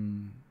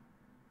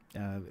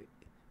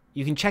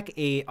you can check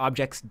a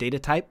object's data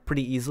type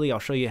pretty easily. I'll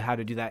show you how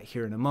to do that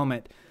here in a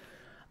moment.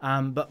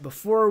 But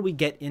before we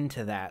get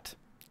into that,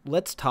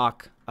 let's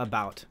talk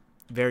about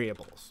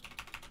variables.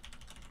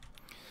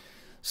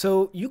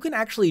 So you can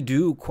actually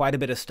do quite a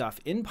bit of stuff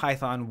in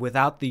Python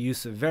without the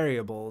use of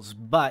variables,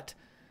 but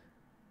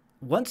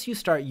once you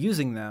start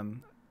using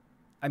them,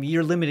 I mean,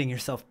 you're limiting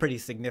yourself pretty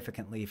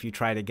significantly if you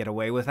try to get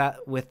away with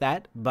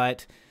that.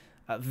 But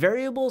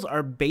variables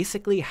are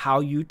basically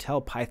how you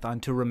tell Python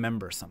to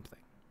remember something.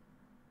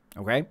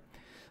 Okay,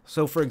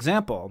 so for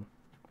example,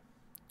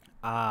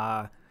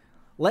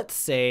 let's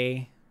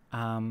say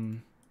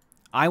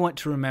I want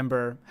to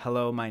remember,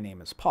 hello, my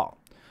name is Paul.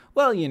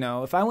 Well, you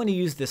know, if I want to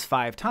use this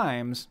 5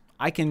 times,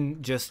 I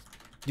can just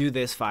do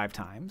this 5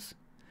 times.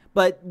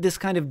 But this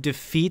kind of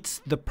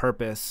defeats the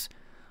purpose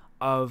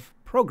of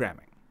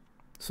programming.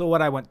 So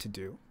what I want to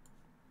do,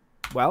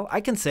 well,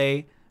 I can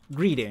say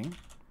greeting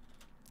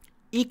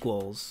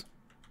equals,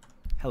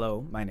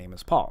 hello, my name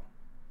is Paul.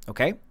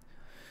 Okay?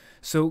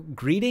 So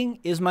greeting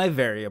is my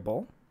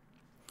variable.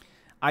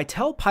 I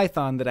tell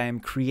Python that I am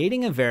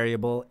creating a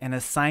variable and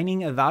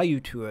assigning a value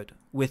to it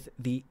with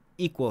the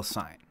equal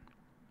sign.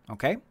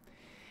 Okay?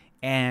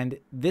 And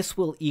this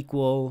will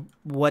equal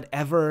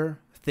whatever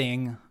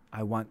thing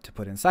I want to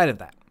put inside of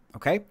that.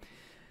 Okay?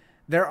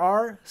 There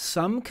are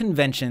some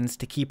conventions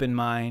to keep in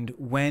mind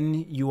when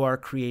you are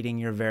creating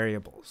your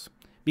variables,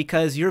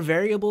 because your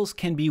variables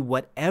can be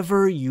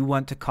whatever you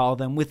want to call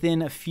them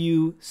within a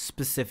few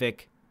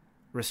specific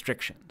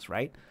restrictions,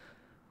 right?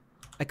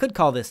 I could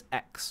call this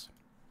X.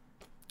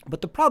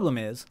 But the problem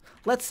is,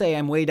 let's say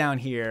I'm way down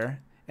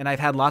here and I've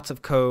had lots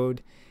of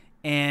code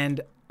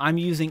and I'm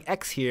using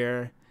X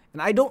here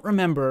and I don't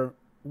remember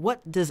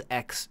what does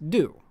X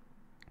do.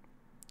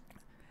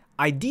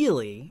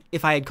 Ideally,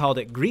 if I had called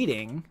it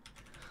greeting,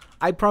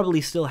 I'd probably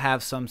still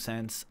have some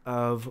sense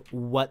of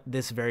what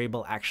this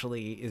variable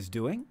actually is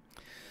doing.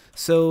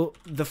 So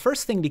the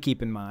first thing to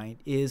keep in mind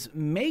is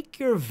make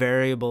your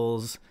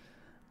variables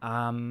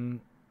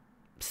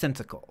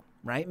sensical,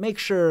 right? Make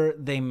sure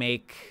they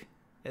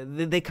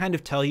kind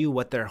of tell you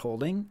what they're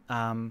holding.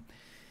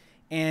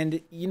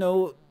 And, you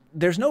know,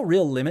 there's no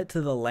real limit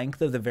to the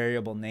length of the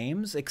variable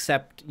names,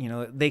 except, you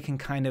know, they can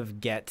kind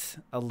of get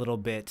a little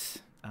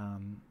bit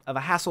of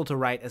a hassle to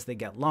write as they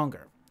get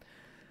longer.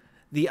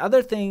 The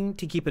other thing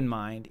to keep in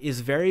mind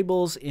is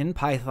variables in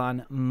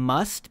Python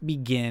must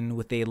begin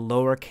with a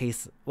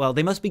lowercase, well,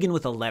 they must begin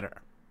with a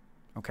letter,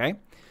 okay?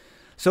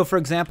 So for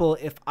example,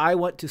 if I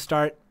want to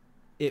start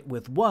it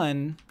with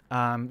 1,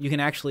 you can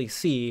actually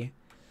see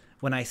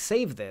when I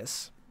save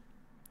this,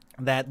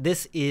 that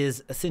this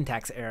is a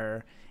syntax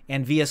error,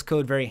 and VS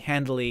Code very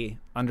handily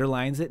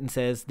underlines it and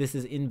says this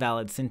is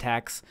invalid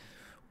syntax.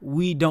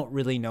 We don't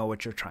really know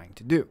what you're trying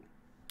to do.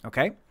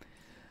 Okay?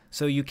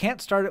 So you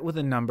can't start it with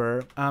a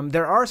number.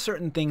 There are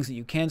certain things that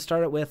you can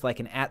start it with, like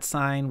an @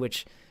 sign,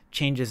 which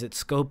changes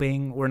its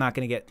scoping. We're not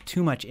going to get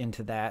too much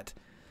into that.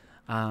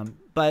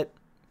 But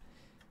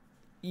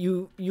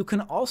you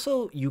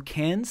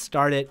can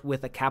start it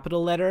with a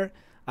capital letter.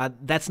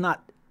 That's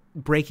not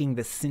breaking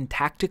the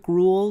syntactic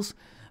rules,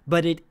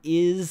 but it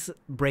is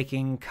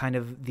breaking kind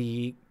of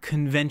the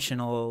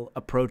conventional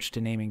approach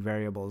to naming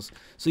variables.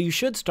 So you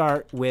should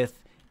start with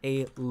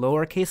a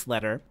lowercase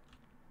letter,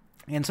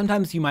 and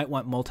sometimes you might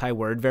want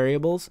multi-word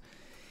variables.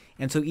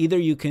 And so either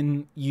you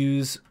can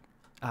use,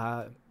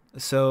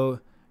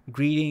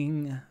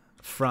 greeting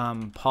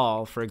from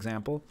Paul, for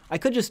example. I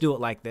could just do it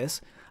like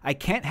this. I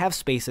can't have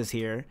spaces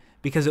here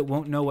because it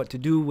won't know what to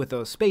do with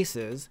those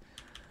spaces.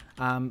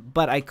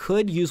 But I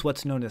could use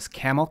what's known as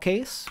camel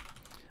case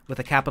with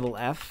a capital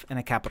F and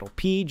a capital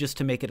P just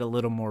to make it a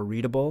little more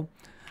readable.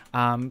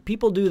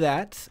 People do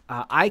that.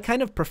 I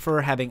kind of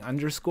prefer having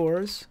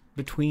underscores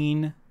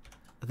between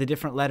the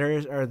different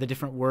letters or the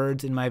different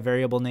words in my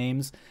variable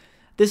names.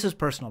 This is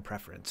personal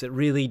preference. It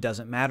really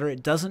doesn't matter.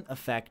 It doesn't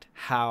affect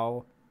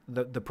how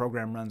the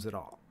program runs at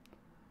all.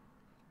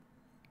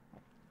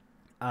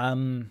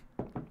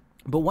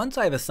 But once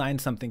I've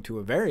assigned something to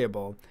a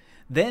variable,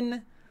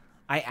 then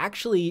I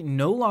actually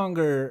no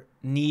longer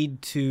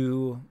need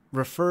to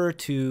refer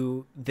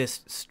to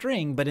this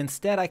string, but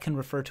instead I can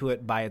refer to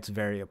it by its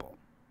variable.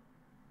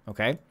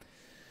 Okay?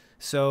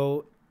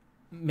 So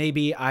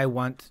maybe I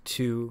want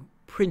to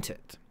print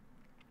it.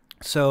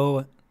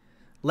 So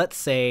let's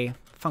say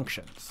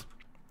functions.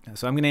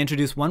 So I'm going to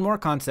introduce one more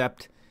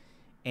concept,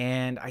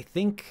 and I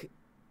think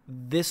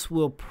this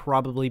will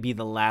probably be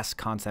the last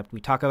concept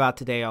we talk about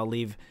today. I'll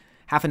leave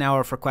half an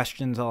hour for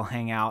questions. I'll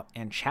hang out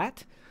and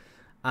chat.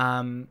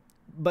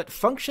 But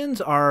functions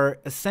are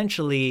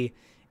essentially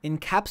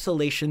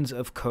encapsulations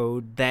of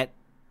code that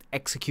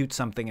execute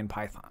something in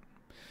Python.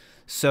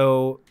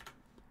 So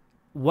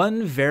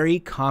one very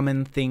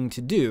common thing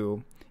to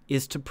do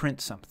is to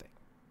print something.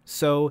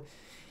 So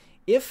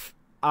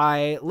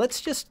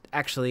let's just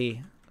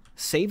actually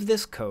save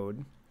this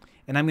code,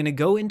 and I'm going to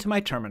go into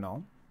my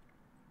terminal,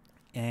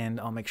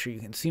 and I'll make sure you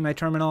can see my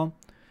terminal.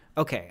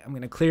 Okay, I'm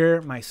going to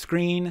clear my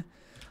screen.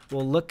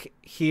 We'll look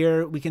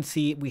here. We can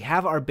see we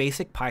have our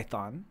basic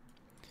Python.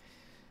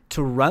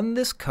 To run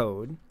this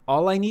code,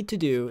 all I need to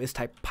do is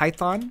type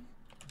Python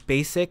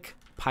basic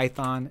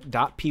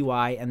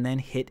python.py and then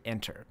hit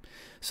enter.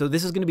 So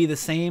this is going to be the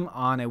same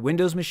on a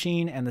Windows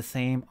machine and the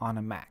same on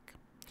a Mac.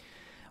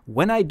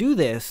 When I do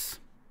this,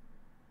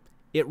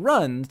 it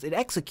runs, it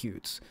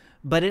executes,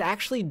 but it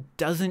actually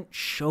doesn't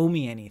show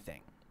me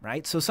anything,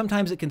 right? So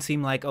sometimes it can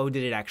seem like, oh,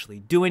 did it actually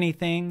do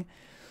anything?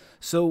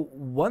 So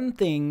one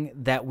thing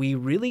that we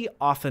really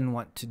often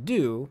want to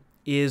do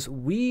is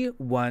we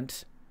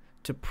want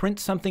to print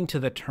something to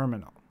the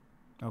terminal,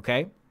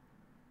 okay?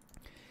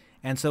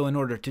 And so in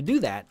order to do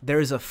that,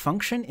 there is a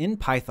function in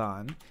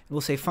Python.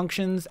 We'll say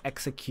functions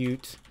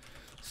execute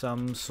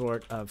some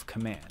sort of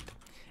command.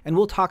 And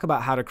we'll talk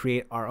about how to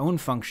create our own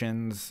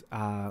functions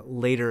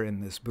later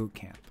in this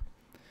bootcamp.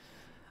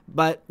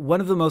 But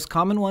one of the most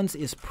common ones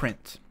is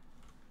print.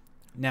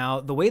 Now,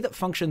 the way that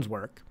functions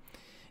work,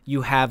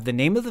 you have the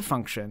name of the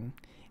function,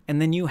 and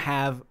then you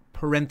have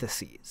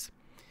parentheses.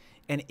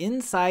 And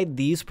inside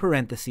these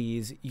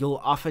parentheses,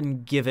 you'll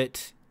often give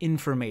it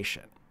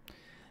information.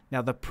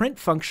 Now, the print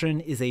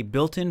function is a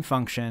built-in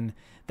function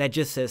that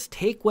just says,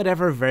 take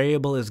whatever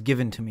variable is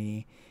given to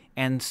me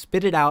and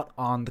spit it out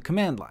on the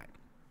command line.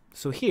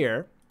 So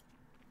here,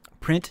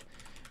 print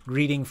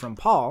greeting from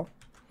Paul.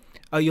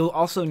 You'll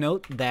also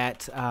note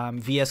that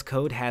VS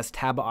Code has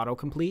tab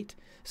autocomplete.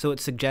 So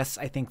it suggests,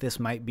 I think this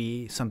might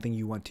be something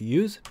you want to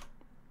use.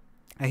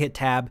 I hit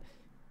tab,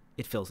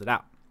 it fills it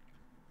out.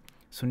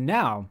 So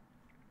now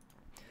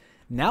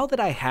that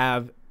I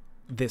have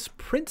this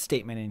print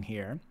statement in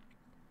here,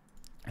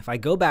 if I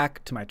go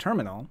back to my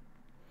terminal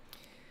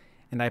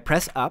and I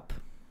press up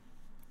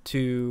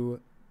to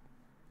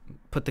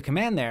put the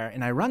command there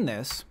and I run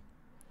this,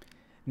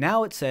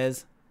 now it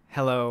says,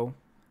 hello,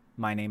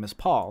 my name is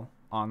Paul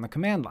on the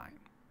command line,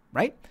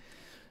 right?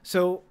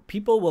 So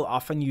people will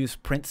often use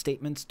print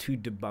statements to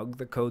debug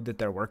the code that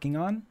they're working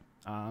on.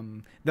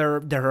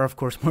 There are, of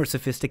course, more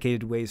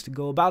sophisticated ways to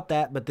go about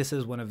that, but this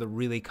is one of the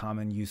really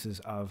common uses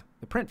of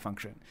the print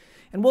function.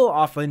 And we'll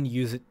often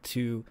use it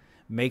to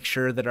make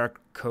sure that our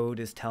code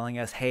is telling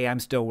us, hey, I'm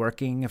still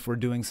working if we're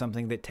doing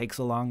something that takes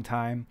a long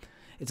time.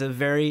 It's a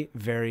very,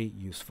 very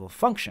useful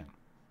function.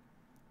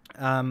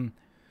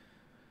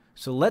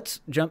 So let's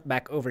jump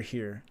back over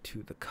here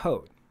to the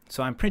code.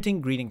 So I'm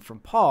printing greeting from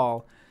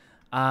Paul.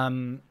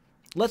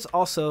 Let's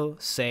also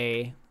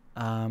say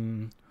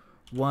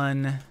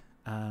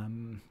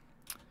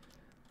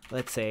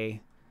let's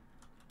say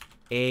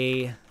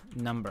a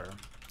number.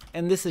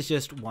 And this is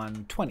just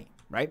 120,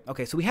 right?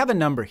 Okay, so we have a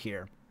number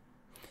here.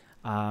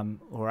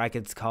 Or I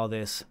could call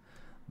this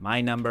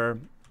my number,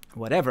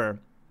 whatever.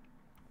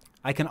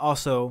 I can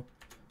also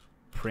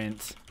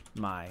print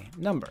my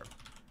number.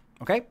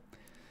 Okay?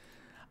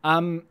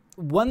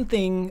 One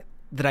thing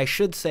that I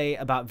should say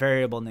about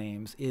variable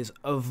names is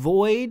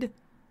avoid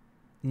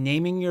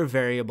naming your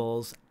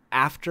variables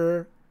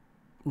after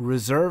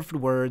reserved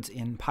words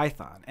in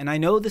Python. And I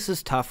know this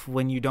is tough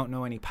when you don't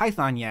know any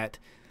Python yet,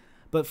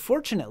 but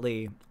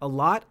fortunately, a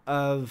lot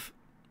of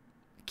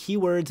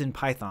keywords in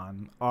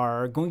Python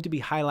are going to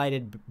be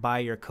highlighted by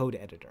your code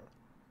editor.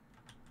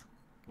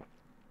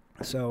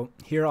 So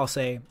here I'll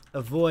say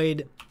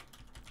avoid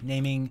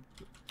naming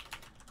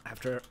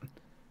after,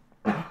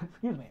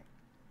 excuse me,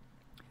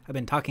 I've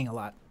been talking a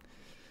lot,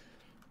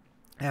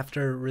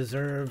 after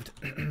reserved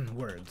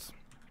words.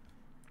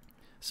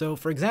 So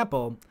for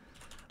example,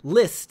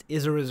 list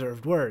is a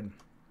reserved word.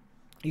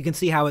 You can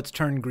see how it's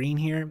turned green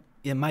here.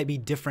 It might be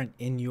different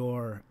in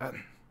your,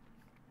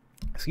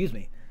 excuse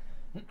me,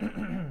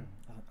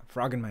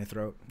 frog in my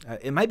throat.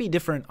 It might be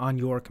different on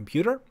your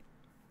computer,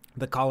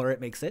 the color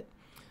it makes it.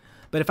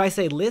 But if I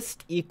say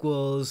list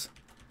equals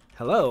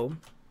hello,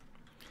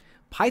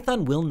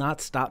 Python will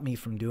not stop me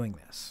from doing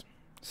this.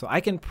 So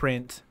I can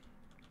print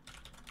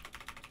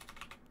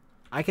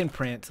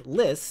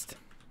list,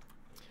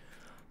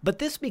 but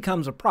this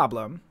becomes a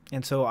problem.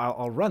 And so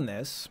I'll run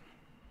this.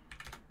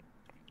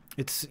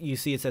 You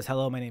see it says,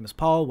 hello, my name is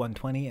Paul,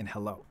 120, and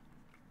hello.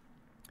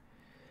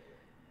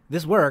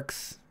 This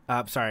works.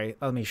 Sorry,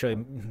 let me show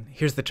you.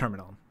 Here's the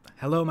terminal.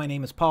 Hello, my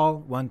name is Paul,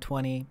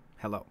 120,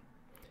 hello.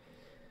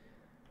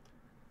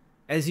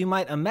 As you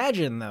might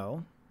imagine,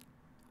 though,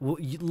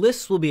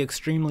 lists will be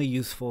extremely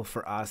useful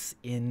for us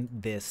in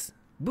this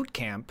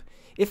bootcamp.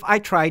 If I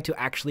try to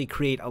actually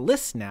create a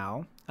list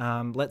now,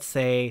 let's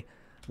say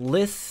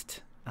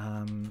list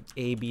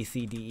A, B,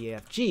 C, D, E,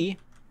 F, G,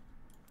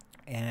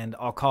 and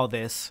I'll call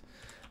this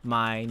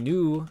my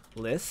new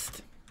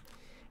list,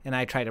 and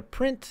I try to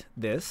print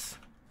this,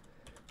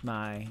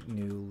 my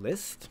new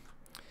list,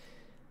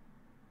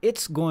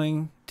 it's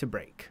going to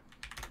break.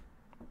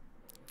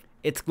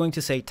 It's going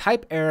to say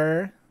type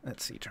error.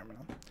 Let's see,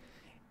 terminal.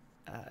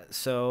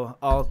 So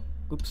I'll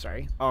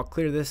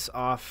clear this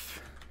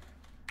off.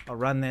 I'll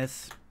run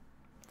this.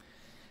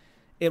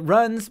 It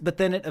runs, but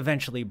then it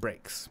eventually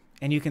breaks.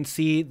 And you can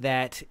see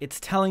that it's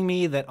telling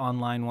me that on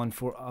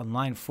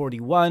line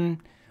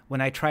 41,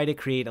 when I try to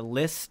create a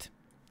list,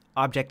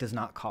 object is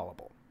not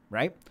callable,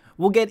 right?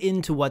 We'll get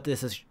into what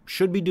this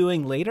should be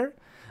doing later,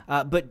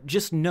 but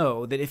just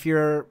know that if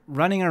you're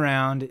running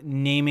around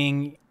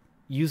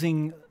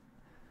using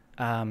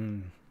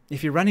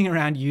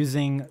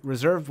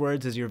reserved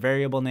words as your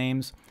variable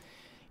names,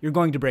 you're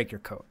going to break your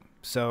code.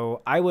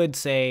 So I would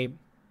say,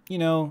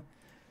 don't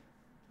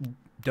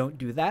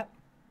do that.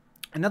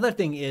 Another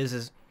thing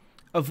is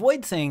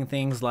avoid saying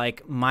things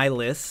like my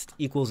list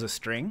equals a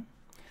string.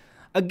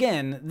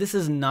 Again, this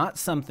is not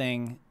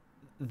something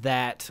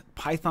that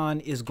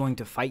Python is going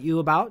to fight you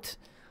about,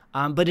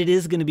 but it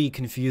is going to be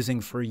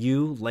confusing for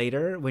you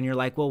later when you're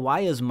like, well,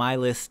 why is my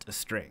list a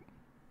string?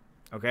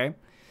 Okay?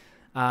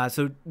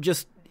 So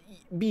just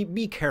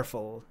be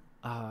careful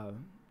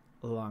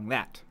along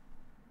that.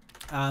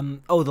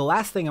 The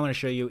last thing I want to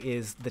show you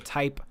is the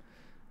type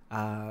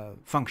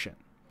function.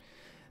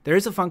 There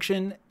is a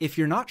function. If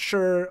you're not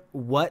sure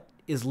what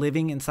is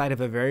living inside of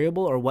a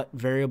variable or what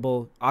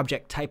variable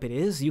object type it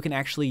is, you can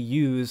actually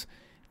use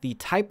the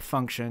type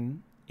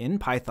function in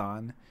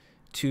Python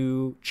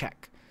to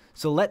check.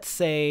 So let's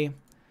say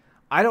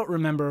I don't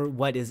remember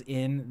what is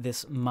in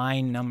this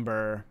my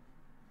number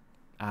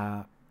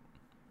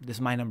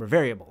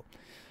variable.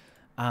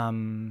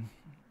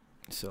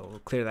 So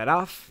we'll clear that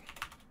off.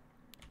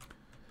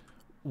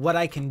 What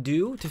I can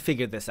do to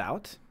figure this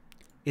out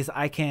is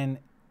I can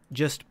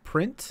just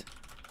print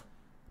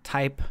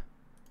type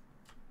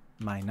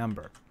my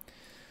number.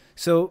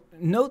 So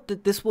note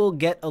that this will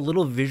get a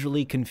little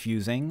visually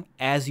confusing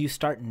as you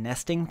start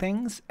nesting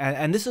things.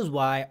 And this is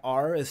why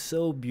R is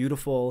so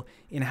beautiful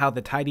in how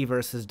the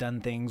tidyverse has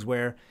done things,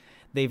 where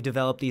they've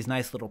developed these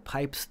nice little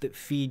pipes that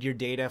feed your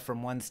data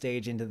from one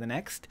stage into the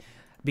next,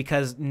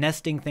 because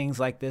nesting things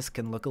like this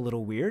can look a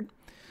little weird.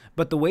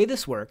 But the way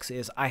this works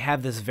is I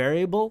have this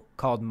variable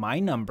called my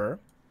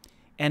number,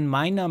 and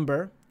my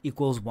number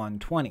equals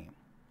 120.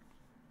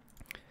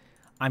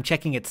 I'm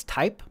checking its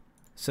type.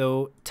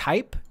 So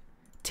type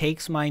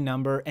takes my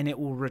number and it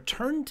will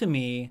return to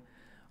me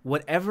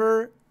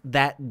whatever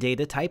that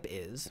data type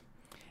is.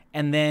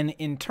 And then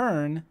in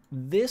turn,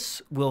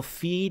 this will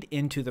feed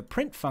into the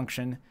print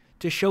function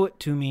to show it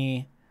to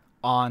me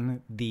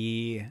on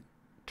the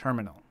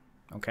terminal.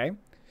 Okay?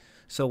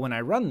 So when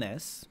I run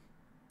this,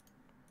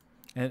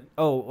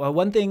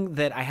 one thing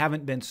that I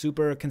haven't been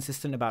super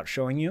consistent about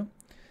showing you,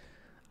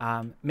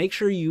 make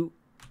sure you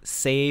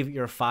save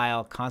your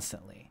file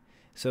constantly.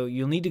 So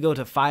you'll need to go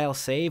to File,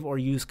 Save, or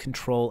use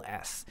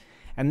Control-S.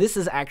 And this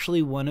is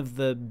actually one of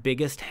the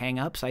biggest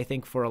hangups, I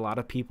think, for a lot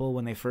of people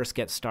when they first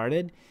get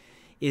started,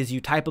 is you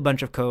type a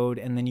bunch of code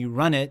and then you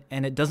run it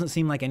and it doesn't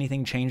seem like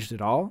anything changed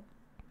at all.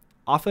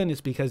 Often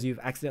it's because you've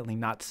accidentally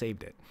not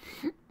saved it.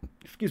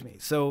 Excuse me.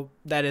 So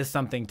that is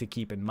something to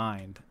keep in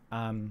mind.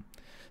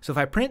 So if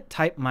I print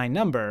type my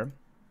number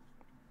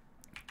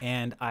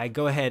and I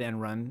go ahead and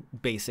run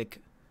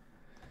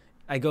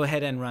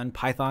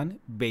Python,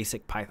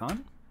 basic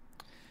Python,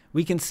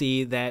 we can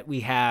see that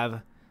we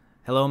have,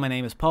 hello, my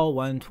name is Paul,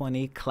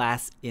 120,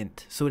 class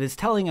int. So it is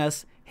telling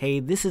us, hey,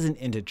 this is an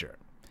integer.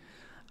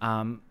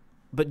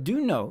 But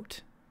do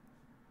note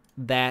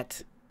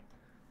that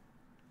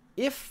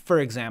if, for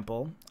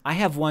example, I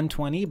have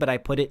 120, but I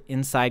put it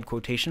inside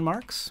quotation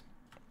marks,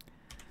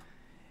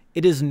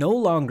 it is no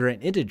longer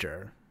an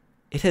integer.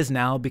 It has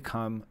now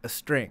become a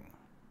string,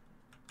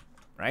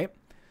 right?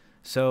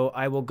 So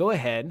I will go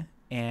ahead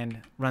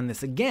and run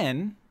this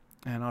again,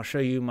 and I'll show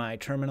you my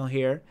terminal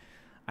here.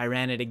 I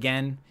ran it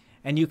again,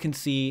 and you can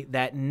see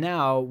that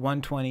now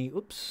 120,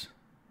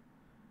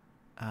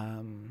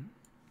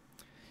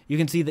 you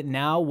can see that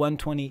now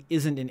 120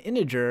 isn't an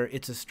integer,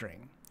 it's a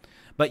string.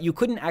 But you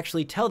couldn't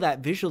actually tell that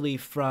visually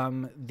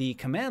from the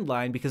command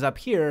line because up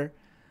here,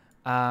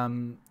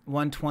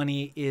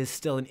 120 is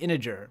still an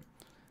integer,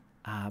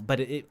 but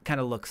it kind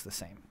of looks the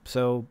same.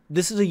 So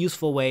this is a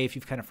useful way if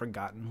you've kind of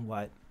forgotten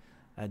what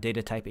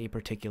data type a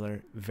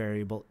particular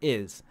variable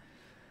is.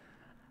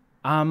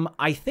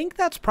 I think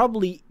that's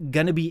probably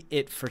going to be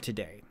it for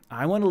today.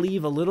 I want to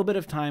leave a little bit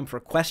of time for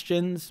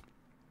questions,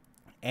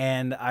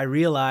 and I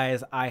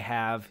realize I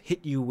have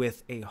hit you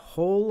with a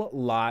whole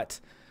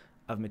lot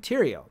of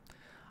material.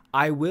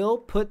 I will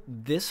put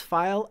this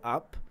file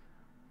up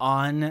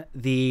on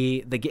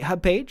the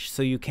GitHub page,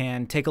 so you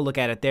can take a look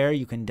at it there.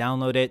 You can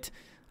download it,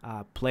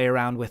 play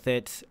around with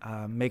it,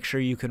 make sure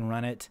you can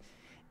run it.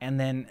 And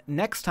then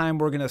next time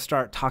we're going to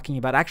start talking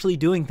about actually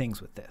doing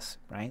things with this,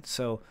 right?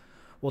 So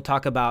we'll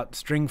talk about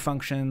string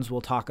functions,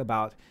 we'll talk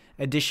about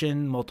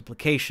addition,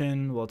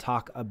 multiplication, we'll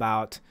talk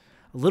about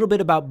a little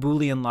bit about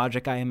Boolean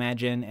logic, I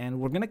imagine, and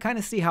we're going to kind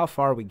of see how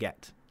far we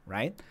get,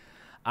 right?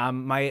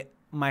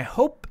 My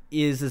hope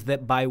is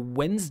that by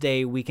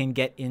Wednesday we can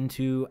get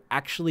into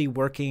actually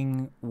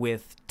working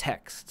with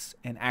texts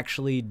and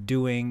actually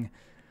doing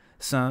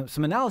some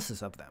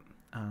analysis of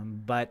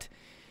them. But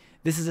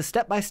this is a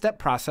step-by-step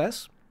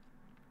process,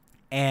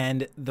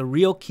 and the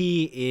real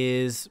key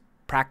is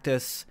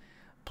practice,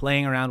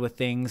 playing around with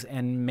things,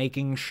 and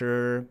making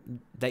sure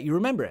that you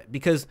remember it.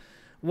 Because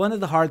one of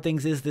the hard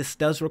things is this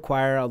does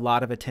require a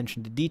lot of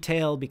attention to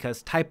detail,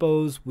 because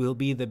typos will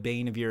be the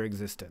bane of your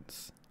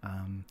existence.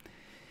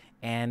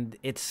 And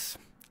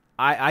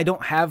I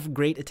don't have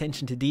great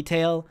attention to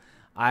detail.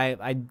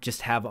 I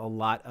just have a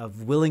lot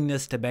of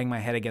willingness to bang my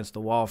head against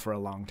the wall for a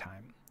long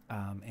time.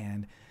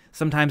 And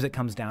sometimes it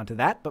comes down to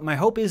that. But my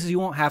hope is you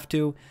won't have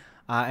to,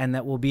 and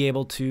that we'll be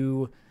able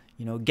to,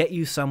 get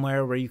you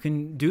somewhere where you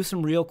can do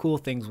some real cool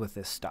things with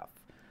this stuff.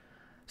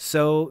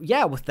 So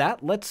yeah, with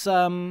that, let's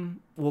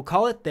we'll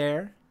call it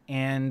there,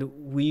 and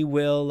we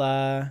will.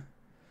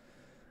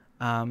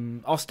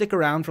 I'll stick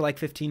around for like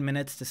 15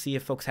 minutes to see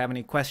if folks have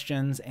any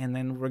questions, and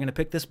then we're going to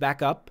pick this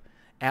back up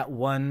at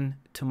 1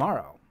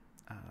 tomorrow.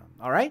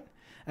 All right?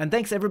 And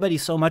thanks everybody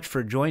so much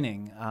for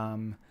joining.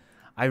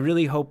 I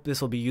really hope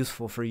this will be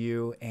useful for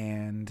you,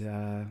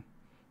 and,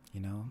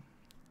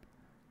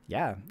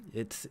 yeah,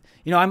 it's,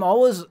 I'm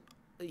always,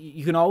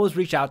 you can always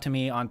reach out to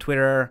me on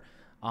Twitter,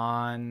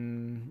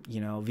 on,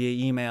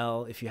 via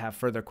email if you have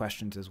further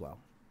questions as well.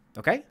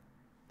 Okay?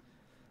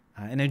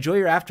 And enjoy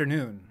your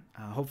afternoon.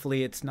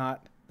 Hopefully the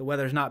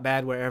weather's not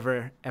bad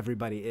wherever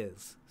everybody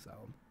is.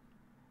 So,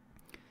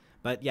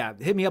 but yeah,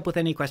 hit me up with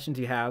any questions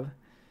you have.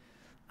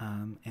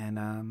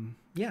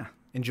 Yeah,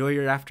 enjoy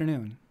your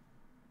afternoon.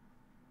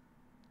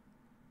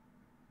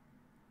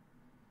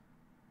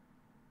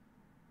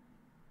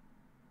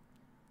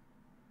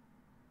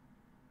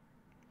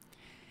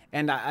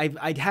 And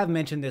I have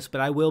mentioned this,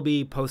 but I will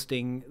be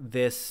posting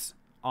this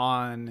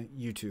on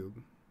YouTube.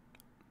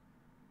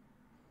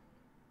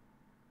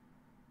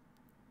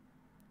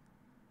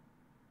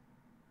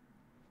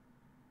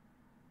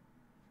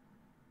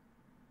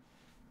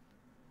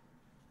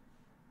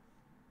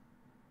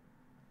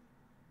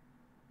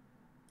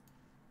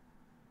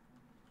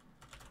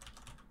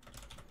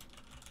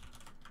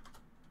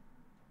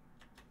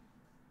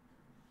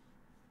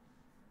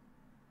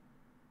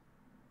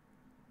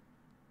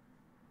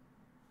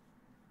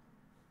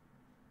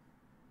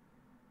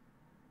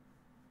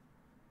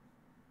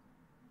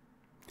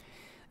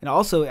 And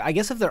also, I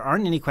guess if there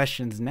aren't any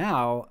questions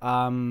now,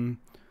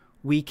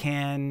 I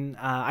can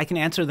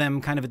answer them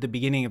kind of at the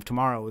beginning of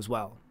tomorrow as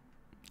well.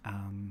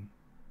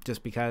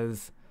 Just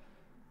because,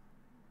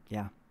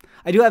 yeah,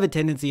 I do have a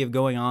tendency of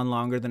going on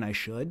longer than I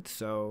should.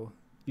 So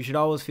you should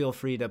always feel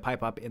free to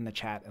pipe up in the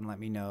chat and let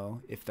me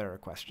know if there are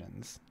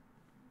questions.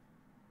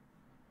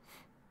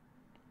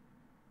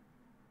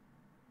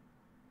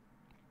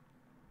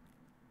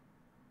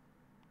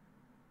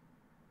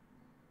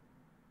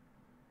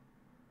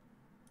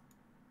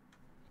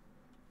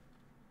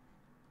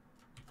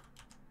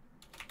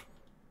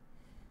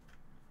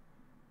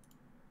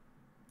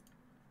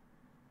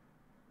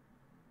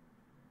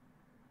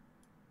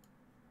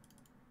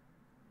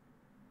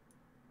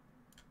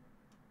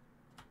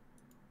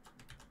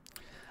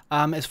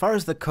 As far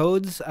as the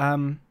codes,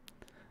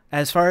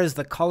 As far as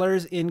the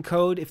colors in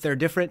code, if they're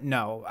different,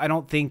 no, I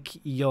don't think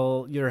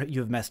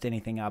you've messed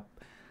anything up.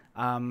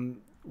 I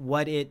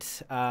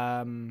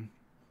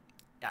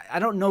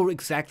don't know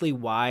exactly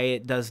why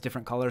it does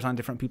different colors on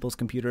different people's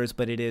computers,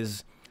 but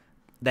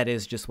that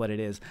is just what it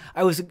is.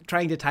 I was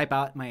trying to type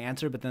out my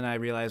answer, but then I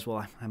realized,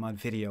 well, I'm on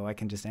video. I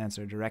can just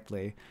answer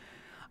directly.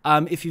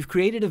 If you've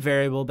created a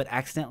variable but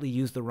accidentally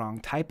used the wrong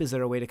type, is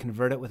there a way to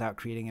convert it without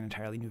creating an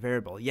entirely new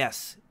variable?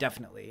 Yes,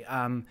 definitely.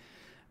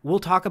 We'll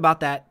talk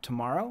about that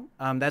tomorrow.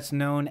 That's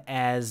known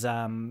as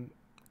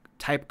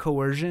type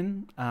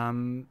coercion,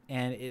 and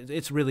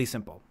it's really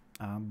simple.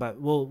 But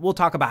we'll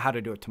talk about how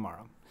to do it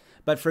tomorrow.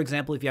 But for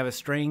example, if you have a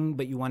string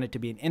but you want it to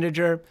be an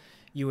integer,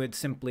 you would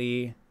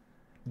simply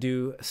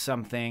do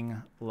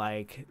something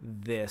like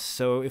this.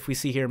 So if we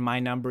see here my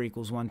number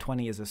equals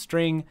 120 is a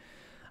string,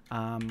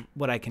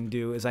 what I can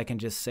do is I can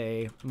just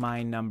say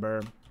my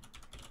number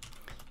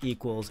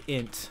equals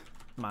int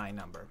my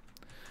number.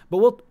 But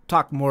we'll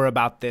talk more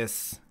about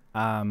this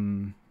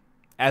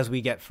as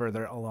we get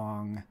further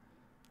along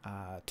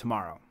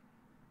tomorrow.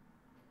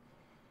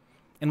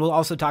 And we'll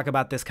also talk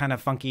about this kind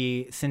of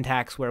funky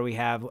syntax where we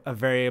have a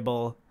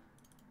variable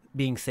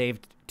being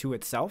saved to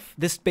itself.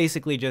 This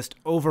basically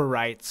just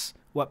overwrites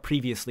what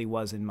previously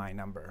was in my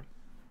number.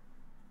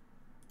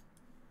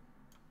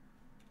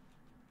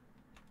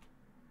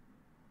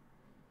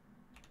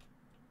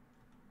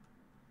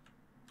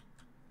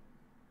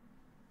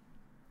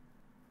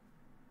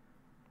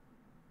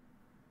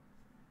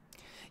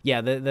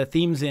 Yeah, the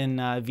themes in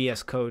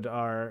VS Code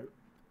are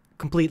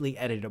completely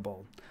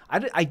editable.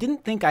 I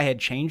didn't think I had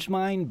changed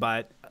mine,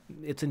 but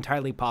it's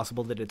entirely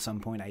possible that at some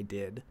point I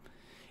did.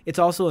 It's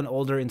also an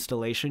older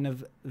installation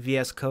of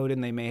VS Code,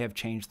 and they may have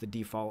changed the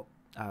default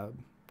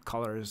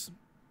colors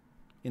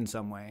in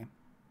some way.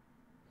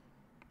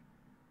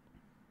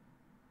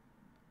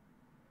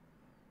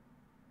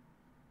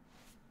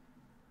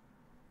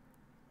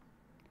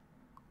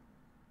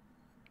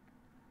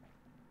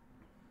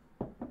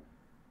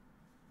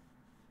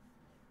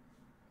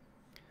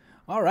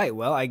 All right,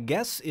 well, I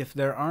guess if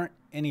there aren't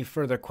any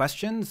further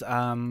questions,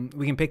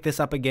 we can pick this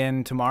up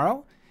again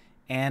tomorrow,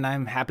 and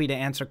I'm happy to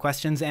answer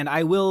questions. And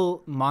I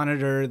will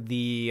monitor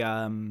the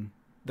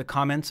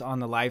comments on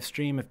the live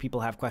stream if people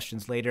have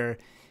questions later,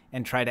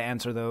 and try to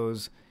answer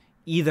those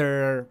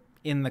either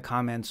in the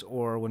comments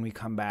or when we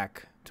come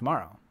back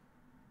tomorrow.